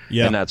Denver.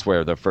 Yeah. And that's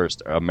where the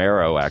first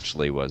Amero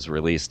actually was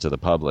released to the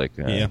public,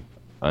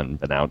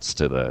 unbeknownst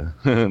to the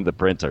the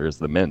printers,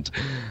 the mint.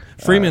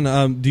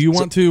 Freeman, do you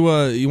want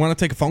to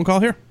take a phone call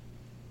here?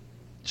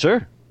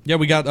 Sure. Yeah,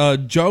 we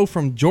got Joe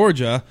from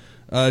Georgia.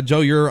 Joe,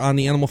 you're on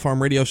the Animal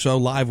Farm Radio Show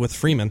live with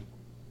Freeman.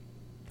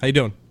 How you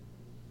doing?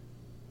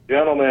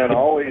 Gentlemen,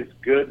 always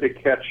good to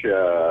catch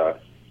you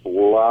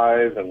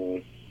live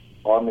and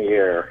on the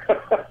air.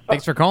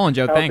 Thanks for calling,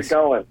 Joe. How's Thanks. it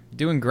going?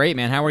 Doing great,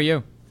 man. How are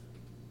you?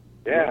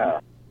 Yeah,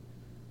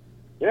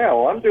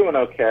 well, I'm doing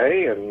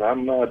okay, and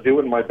I'm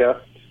doing my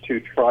best to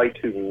try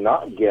to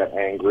not get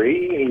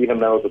angry,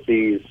 even though that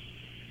these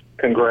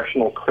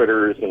congressional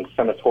critters and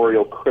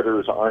senatorial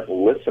critters aren't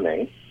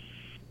listening.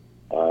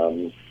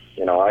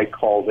 I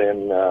called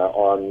in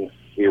on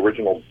the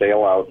original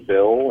bailout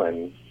bill,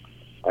 and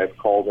I've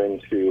called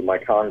into my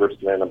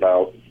congressman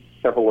about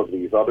several of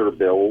these other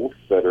bills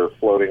that are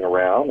floating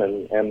around,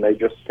 and they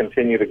just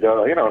continue to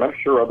go, and I'm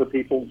sure other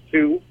people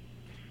too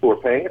who are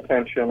paying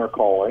attention are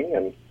calling,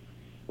 and,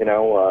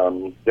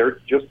 they're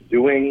just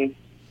doing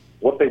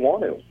what they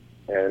want to.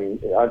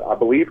 And I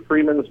believe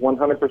Freeman's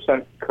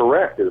 100%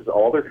 correct, is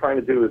all they're trying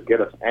to do is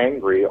get us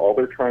angry, all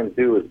they're trying to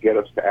do is get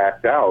us to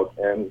act out,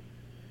 and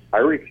I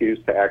refuse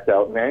to act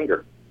out in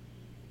anger.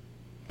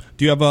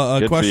 Do you have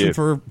a question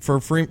for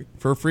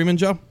Freeman,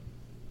 Joe?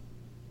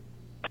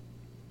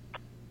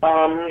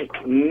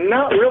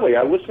 Not really.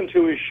 I listen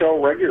to his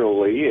show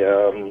regularly.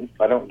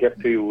 I don't get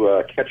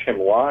to catch him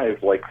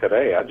live like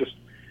today. I just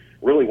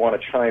really want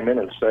to chime in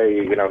and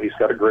say, he's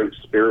got a great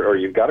spirit, or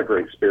you've got a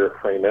great spirit,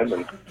 Freeman,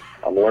 and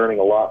I'm learning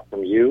a lot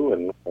from you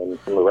and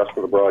from the rest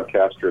of the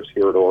broadcasters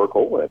here at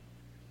Oracle. And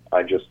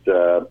I just,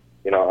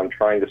 I'm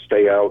trying to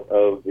stay out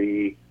of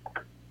the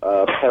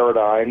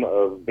paradigm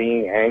of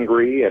being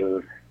angry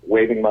and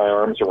waving my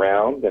arms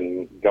around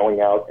and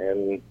going out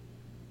and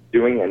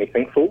doing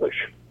anything foolish.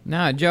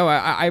 Nah, Joe,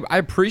 I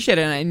appreciate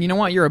it, and you know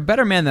what? You're a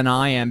better man than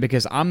I am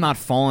because I'm not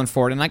falling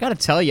for it. And I got to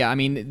tell you, I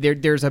mean,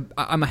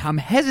 I'm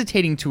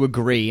hesitating to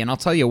agree, and I'll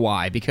tell you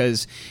why.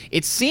 Because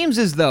it seems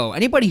as though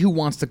anybody who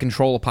wants to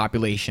control a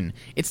population,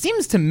 it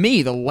seems to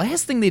me the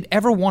last thing they'd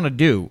ever want to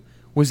do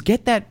was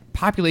get that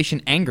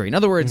population angry. In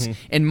other words,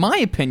 in my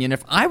opinion,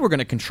 if I were going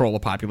to control a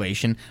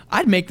population,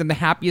 I'd make them the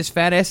happiest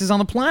fat asses on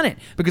the planet.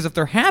 Because if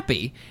they're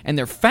happy and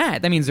they're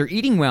fat, that means they're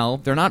eating well,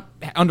 they're not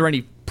under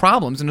any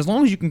problems, and as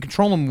long as you can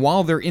control them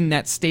while they're in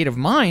that state of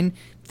mind,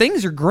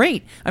 things are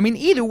great. I mean,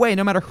 either way,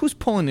 no matter who's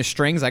pulling the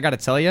strings, I got to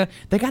tell you,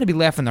 they got to be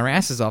laughing their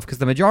asses off because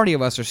the majority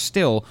of us are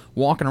still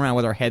walking around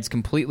with our heads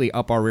completely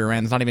up our rear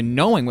ends, not even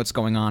knowing what's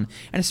going on.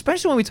 And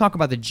especially when we talk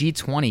about the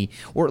G20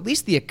 or at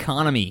least the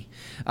economy,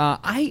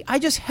 I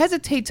just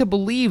hesitate to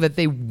believe that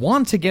they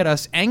want to get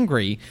us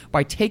angry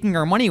by taking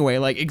our money away,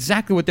 like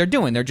exactly what they're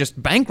doing. They're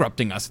just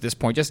bankrupting us at this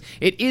point. Just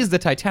it is the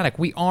Titanic.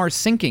 We are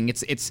sinking.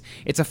 It's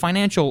a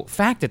financial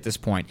fact at this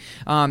point.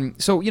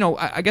 So you know,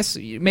 I guess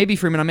maybe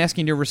Freeman, I'm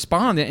asking you to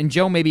respond. And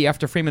Joe, maybe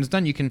after Freeman's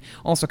done, you can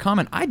also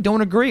comment. I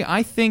don't agree.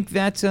 I think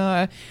that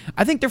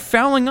I think they're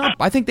fouling up.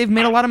 I think they've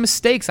made a lot of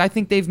mistakes. I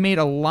think they've made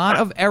a lot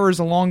of errors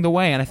along the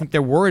way, and I think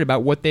they're worried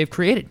about what they've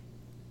created.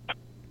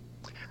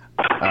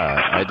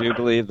 I do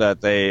believe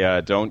that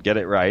they don't get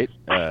it right.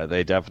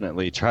 They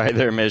definitely try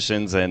their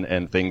missions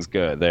and things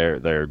good.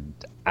 They're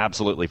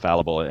absolutely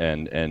fallible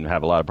and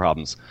have a lot of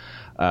problems.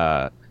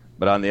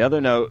 But on the other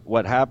note,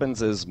 what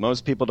happens is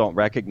most people don't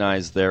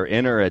recognize their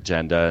inner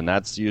agenda, and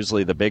that's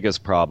usually the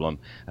biggest problem.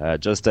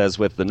 Just as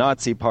with the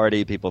Nazi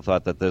Party, people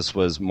thought that this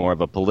was more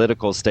of a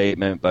political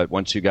statement, but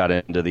once you got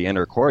into the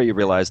inner core, you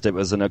realized it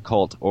was an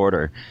occult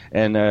order.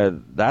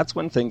 And that's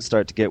when things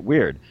start to get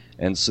weird.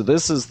 And so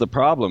this is the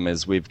problem,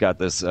 is we've got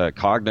this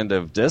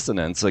cognitive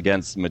dissonance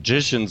against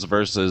magicians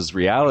versus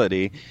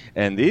reality,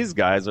 and these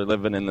guys are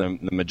living in the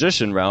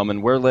magician realm,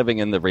 and we're living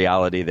in the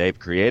reality they've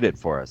created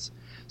for us.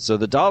 So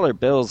the dollar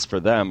bills for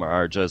them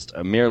are just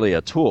merely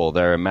a tool.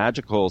 They're a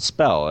magical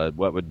spell,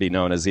 what would be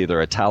known as either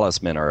a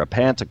talisman or a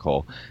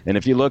pantacle. And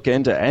if you look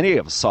into any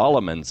of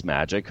Solomon's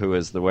magic, who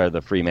is where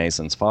the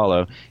Freemasons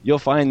follow, you'll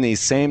find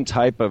these same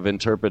type of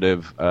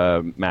interpretive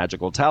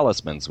magical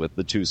talismans with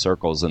the two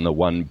circles and the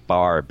one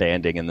bar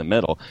banding in the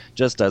middle,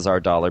 just as our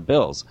dollar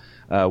bills.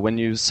 When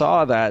you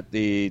saw that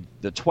the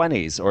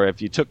 20s, or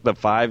if you took the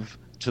 5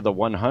 to the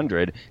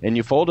 100 and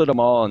you folded them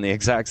all in the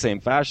exact same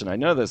fashion. I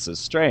know this is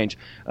strange,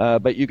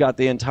 but you got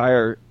the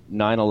entire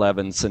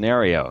 9/11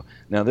 scenario.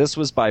 Now this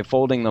was by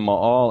folding them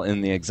all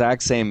in the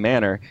exact same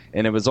manner,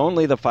 and it was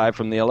only the 5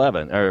 from the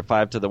 11, or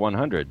 5 to the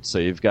 100. So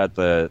you've got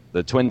the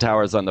Twin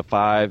Towers on the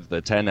 5,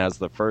 the 10 has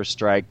the first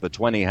strike, the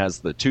 20 has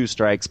the 2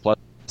 strikes plus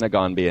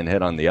Pentagon being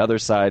hit on the other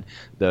side,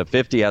 the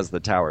 50 has the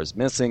towers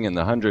missing, and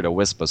the 100 a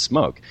wisp of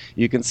smoke.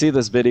 You can see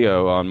this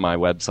video on my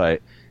website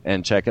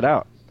and check it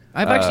out.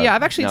 I've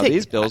actually taken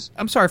these bills.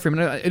 I'm sorry, Freeman.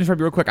 I'll interrupt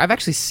you real quick. I've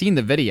actually seen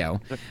the video.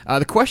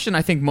 The question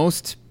I think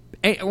almost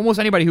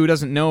anybody who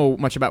doesn't know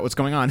much about what's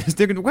going on is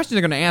the question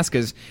they're going to ask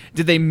is: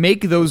 did they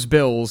make those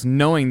bills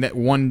knowing that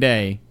one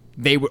day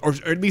they would, or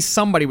at least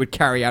somebody would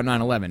carry out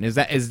 9/11?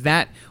 Is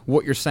that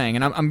what you're saying?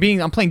 And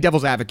I'm playing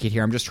devil's advocate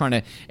here. I'm just trying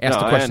to ask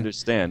the question. I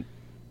understand.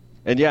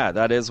 And yeah,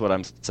 that is what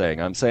I'm saying.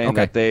 I'm saying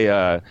that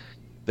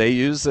they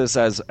use this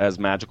as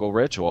magical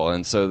ritual,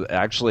 and so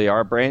actually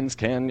our brains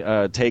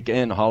can take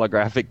in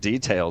holographic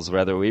details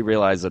whether we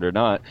realize it or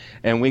not,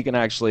 and we can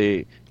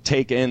actually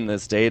take in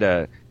this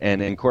data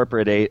and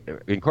incorporate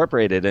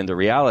it into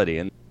reality.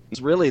 And it's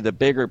really the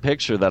bigger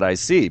picture that I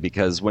see,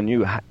 because when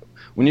you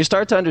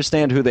start to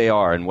understand who they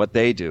are and what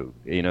they do,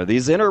 you know,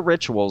 these inner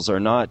rituals are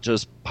not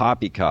just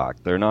poppycock.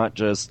 They're not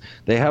just,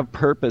 they have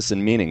purpose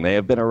and meaning. They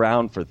have been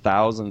around for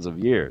thousands of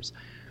years.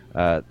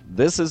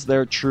 This is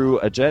their true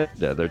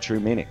agenda, their true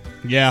meaning.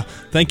 Yeah.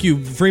 Thank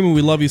you, Freeman.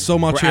 We love you so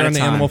much here on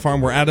the Animal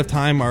Farm. We're out of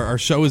time. Our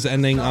show is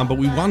ending, but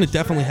we want to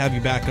definitely have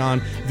you back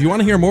on. If you want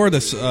to hear more of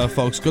this,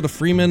 folks, go to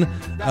Freeman,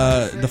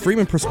 the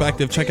Freeman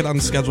Perspective. Check it on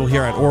the schedule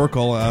here at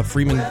Oracle,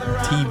 Freeman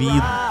TV,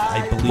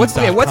 I believe. What's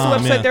the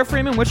website there,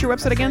 Freeman? What's your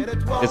website again?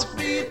 It's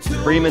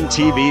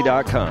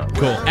FreemanTV.com.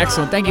 Cool.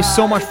 Excellent. Thank you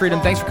so much,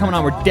 Freedom. Thanks for coming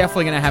on. We're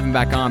definitely going to have him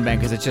back on, Ben,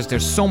 because it's just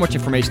there's so much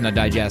information to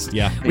digest.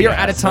 Yeah. We are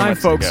out of time,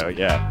 folks.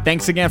 Yeah.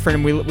 Thanks again,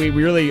 Freedom. We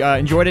really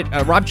enjoyed it.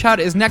 Rob Chow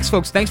is next,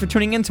 folks. Thanks for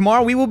tuning in.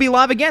 Tomorrow we will be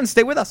live again.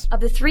 Stay with us.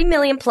 Of the 3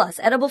 million plus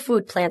edible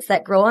food plants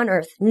that grow on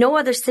Earth, no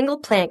other single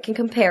plant can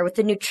compare with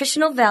the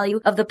nutritional value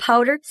of the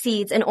powder,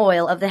 seeds, and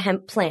oil of the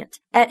hemp plant.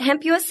 At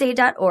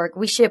hempusa.org,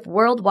 we ship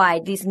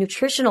worldwide these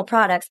nutritional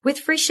products with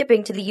free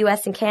shipping to the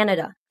U.S. and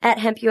Canada. At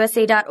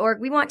hempusa.org,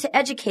 we want to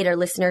educate our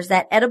listeners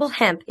that edible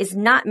hemp is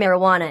not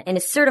marijuana and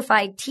is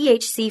certified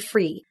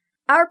THC-free.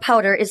 Our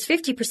powder is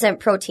 50%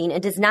 protein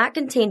and does not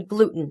contain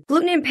gluten.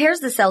 Gluten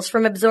impairs the cells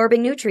from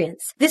absorbing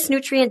nutrients. This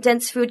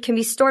nutrient-dense food can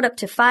be stored up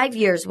to 5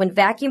 years when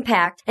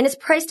vacuum-packed and is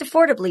priced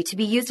affordably to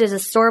be used as a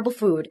storable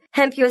food.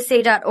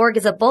 HempUSA.org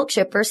is a bulk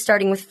shipper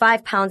starting with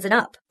 5 pounds and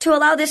up. To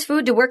allow this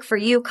food to work for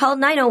you, call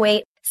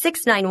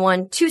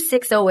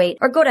 908-691-2608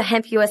 or go to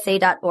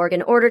HempUSA.org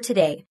and order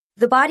today.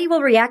 The body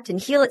will react and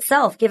heal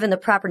itself given the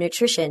proper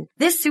nutrition.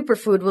 This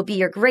superfood will be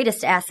your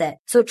greatest asset.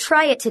 So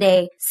try it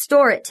today,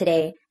 store it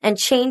today, and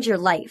change your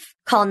life.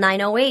 Call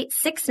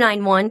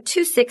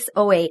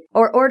 908-691-2608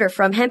 or order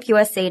from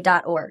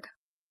HempUSA.org.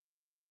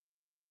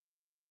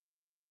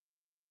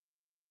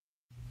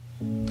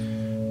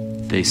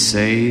 They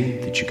say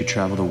that you could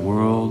travel the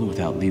world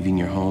without leaving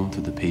your home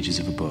through the pages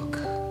of a book.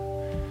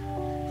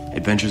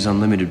 Adventures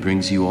Unlimited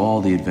brings you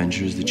all the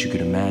adventures that you could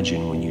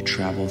imagine when you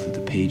travel through the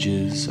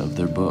pages of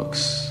their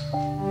books.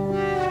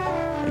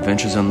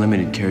 Adventures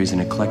Unlimited carries an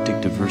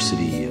eclectic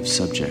diversity of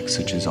subjects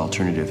such as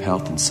alternative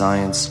health and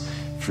science,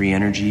 free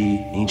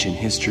energy, ancient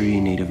history,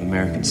 Native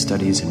American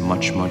studies, and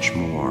much, much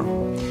more.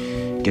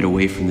 Get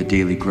away from the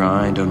daily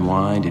grind,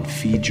 unwind, and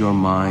feed your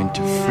mind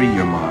to free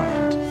your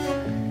mind.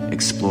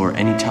 Explore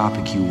any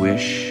topic you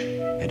wish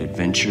at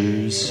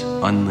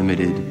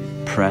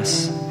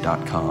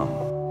adventuresunlimitedpress.com.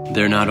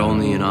 They're not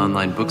only an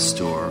online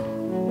bookstore,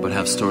 but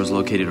have stores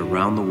located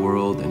around the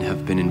world and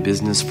have been in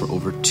business for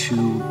over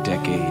 2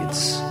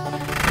 decades.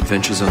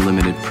 Adventures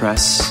Unlimited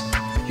Press,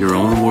 your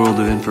own world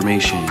of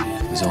information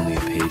is only a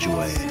page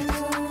away.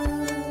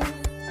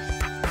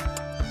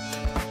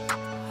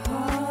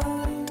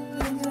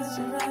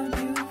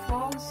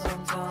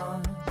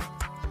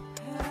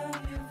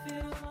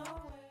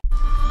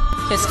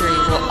 History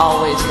will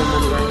always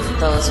remember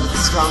those with the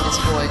strongest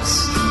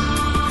voice.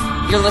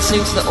 You're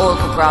listening to the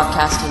Oracle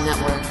Broadcasting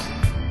Network.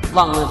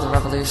 Long live the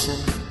revolution.